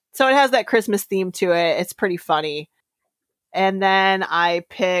 So it has that Christmas theme to it. It's pretty funny. And then I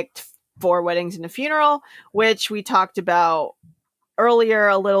picked 4 Weddings and a Funeral, which we talked about earlier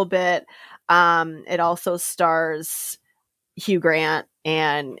a little bit. It also stars Hugh Grant,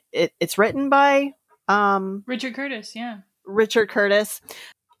 and it's written by Richard Curtis. Yeah. Richard Curtis.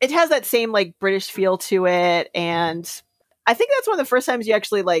 It has that same like British feel to it, and I think that's one of the first times you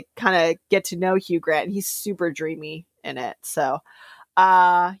actually like kind of get to know Hugh Grant, and he's super dreamy in it. So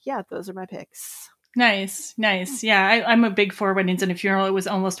yeah, those are my picks. Nice. Yeah, I'm a big 4 Weddings and a Funeral. It was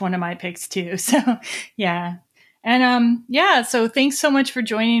almost one of my picks too. So yeah. And so thanks so much for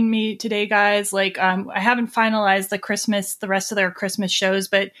joining me today, guys. Like I haven't finalized the rest of their Christmas shows,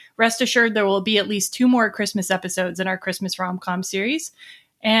 but rest assured there will be at least 2 more Christmas episodes in our Christmas rom-com series.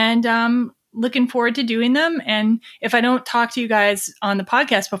 And looking forward to doing them. And if I don't talk to you guys on the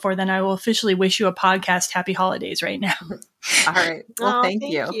podcast before then, I will officially wish you a podcast happy holidays right now. All right. Well, thank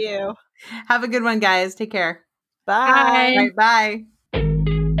you. Have a good one, guys. Take care. Bye. All right, bye.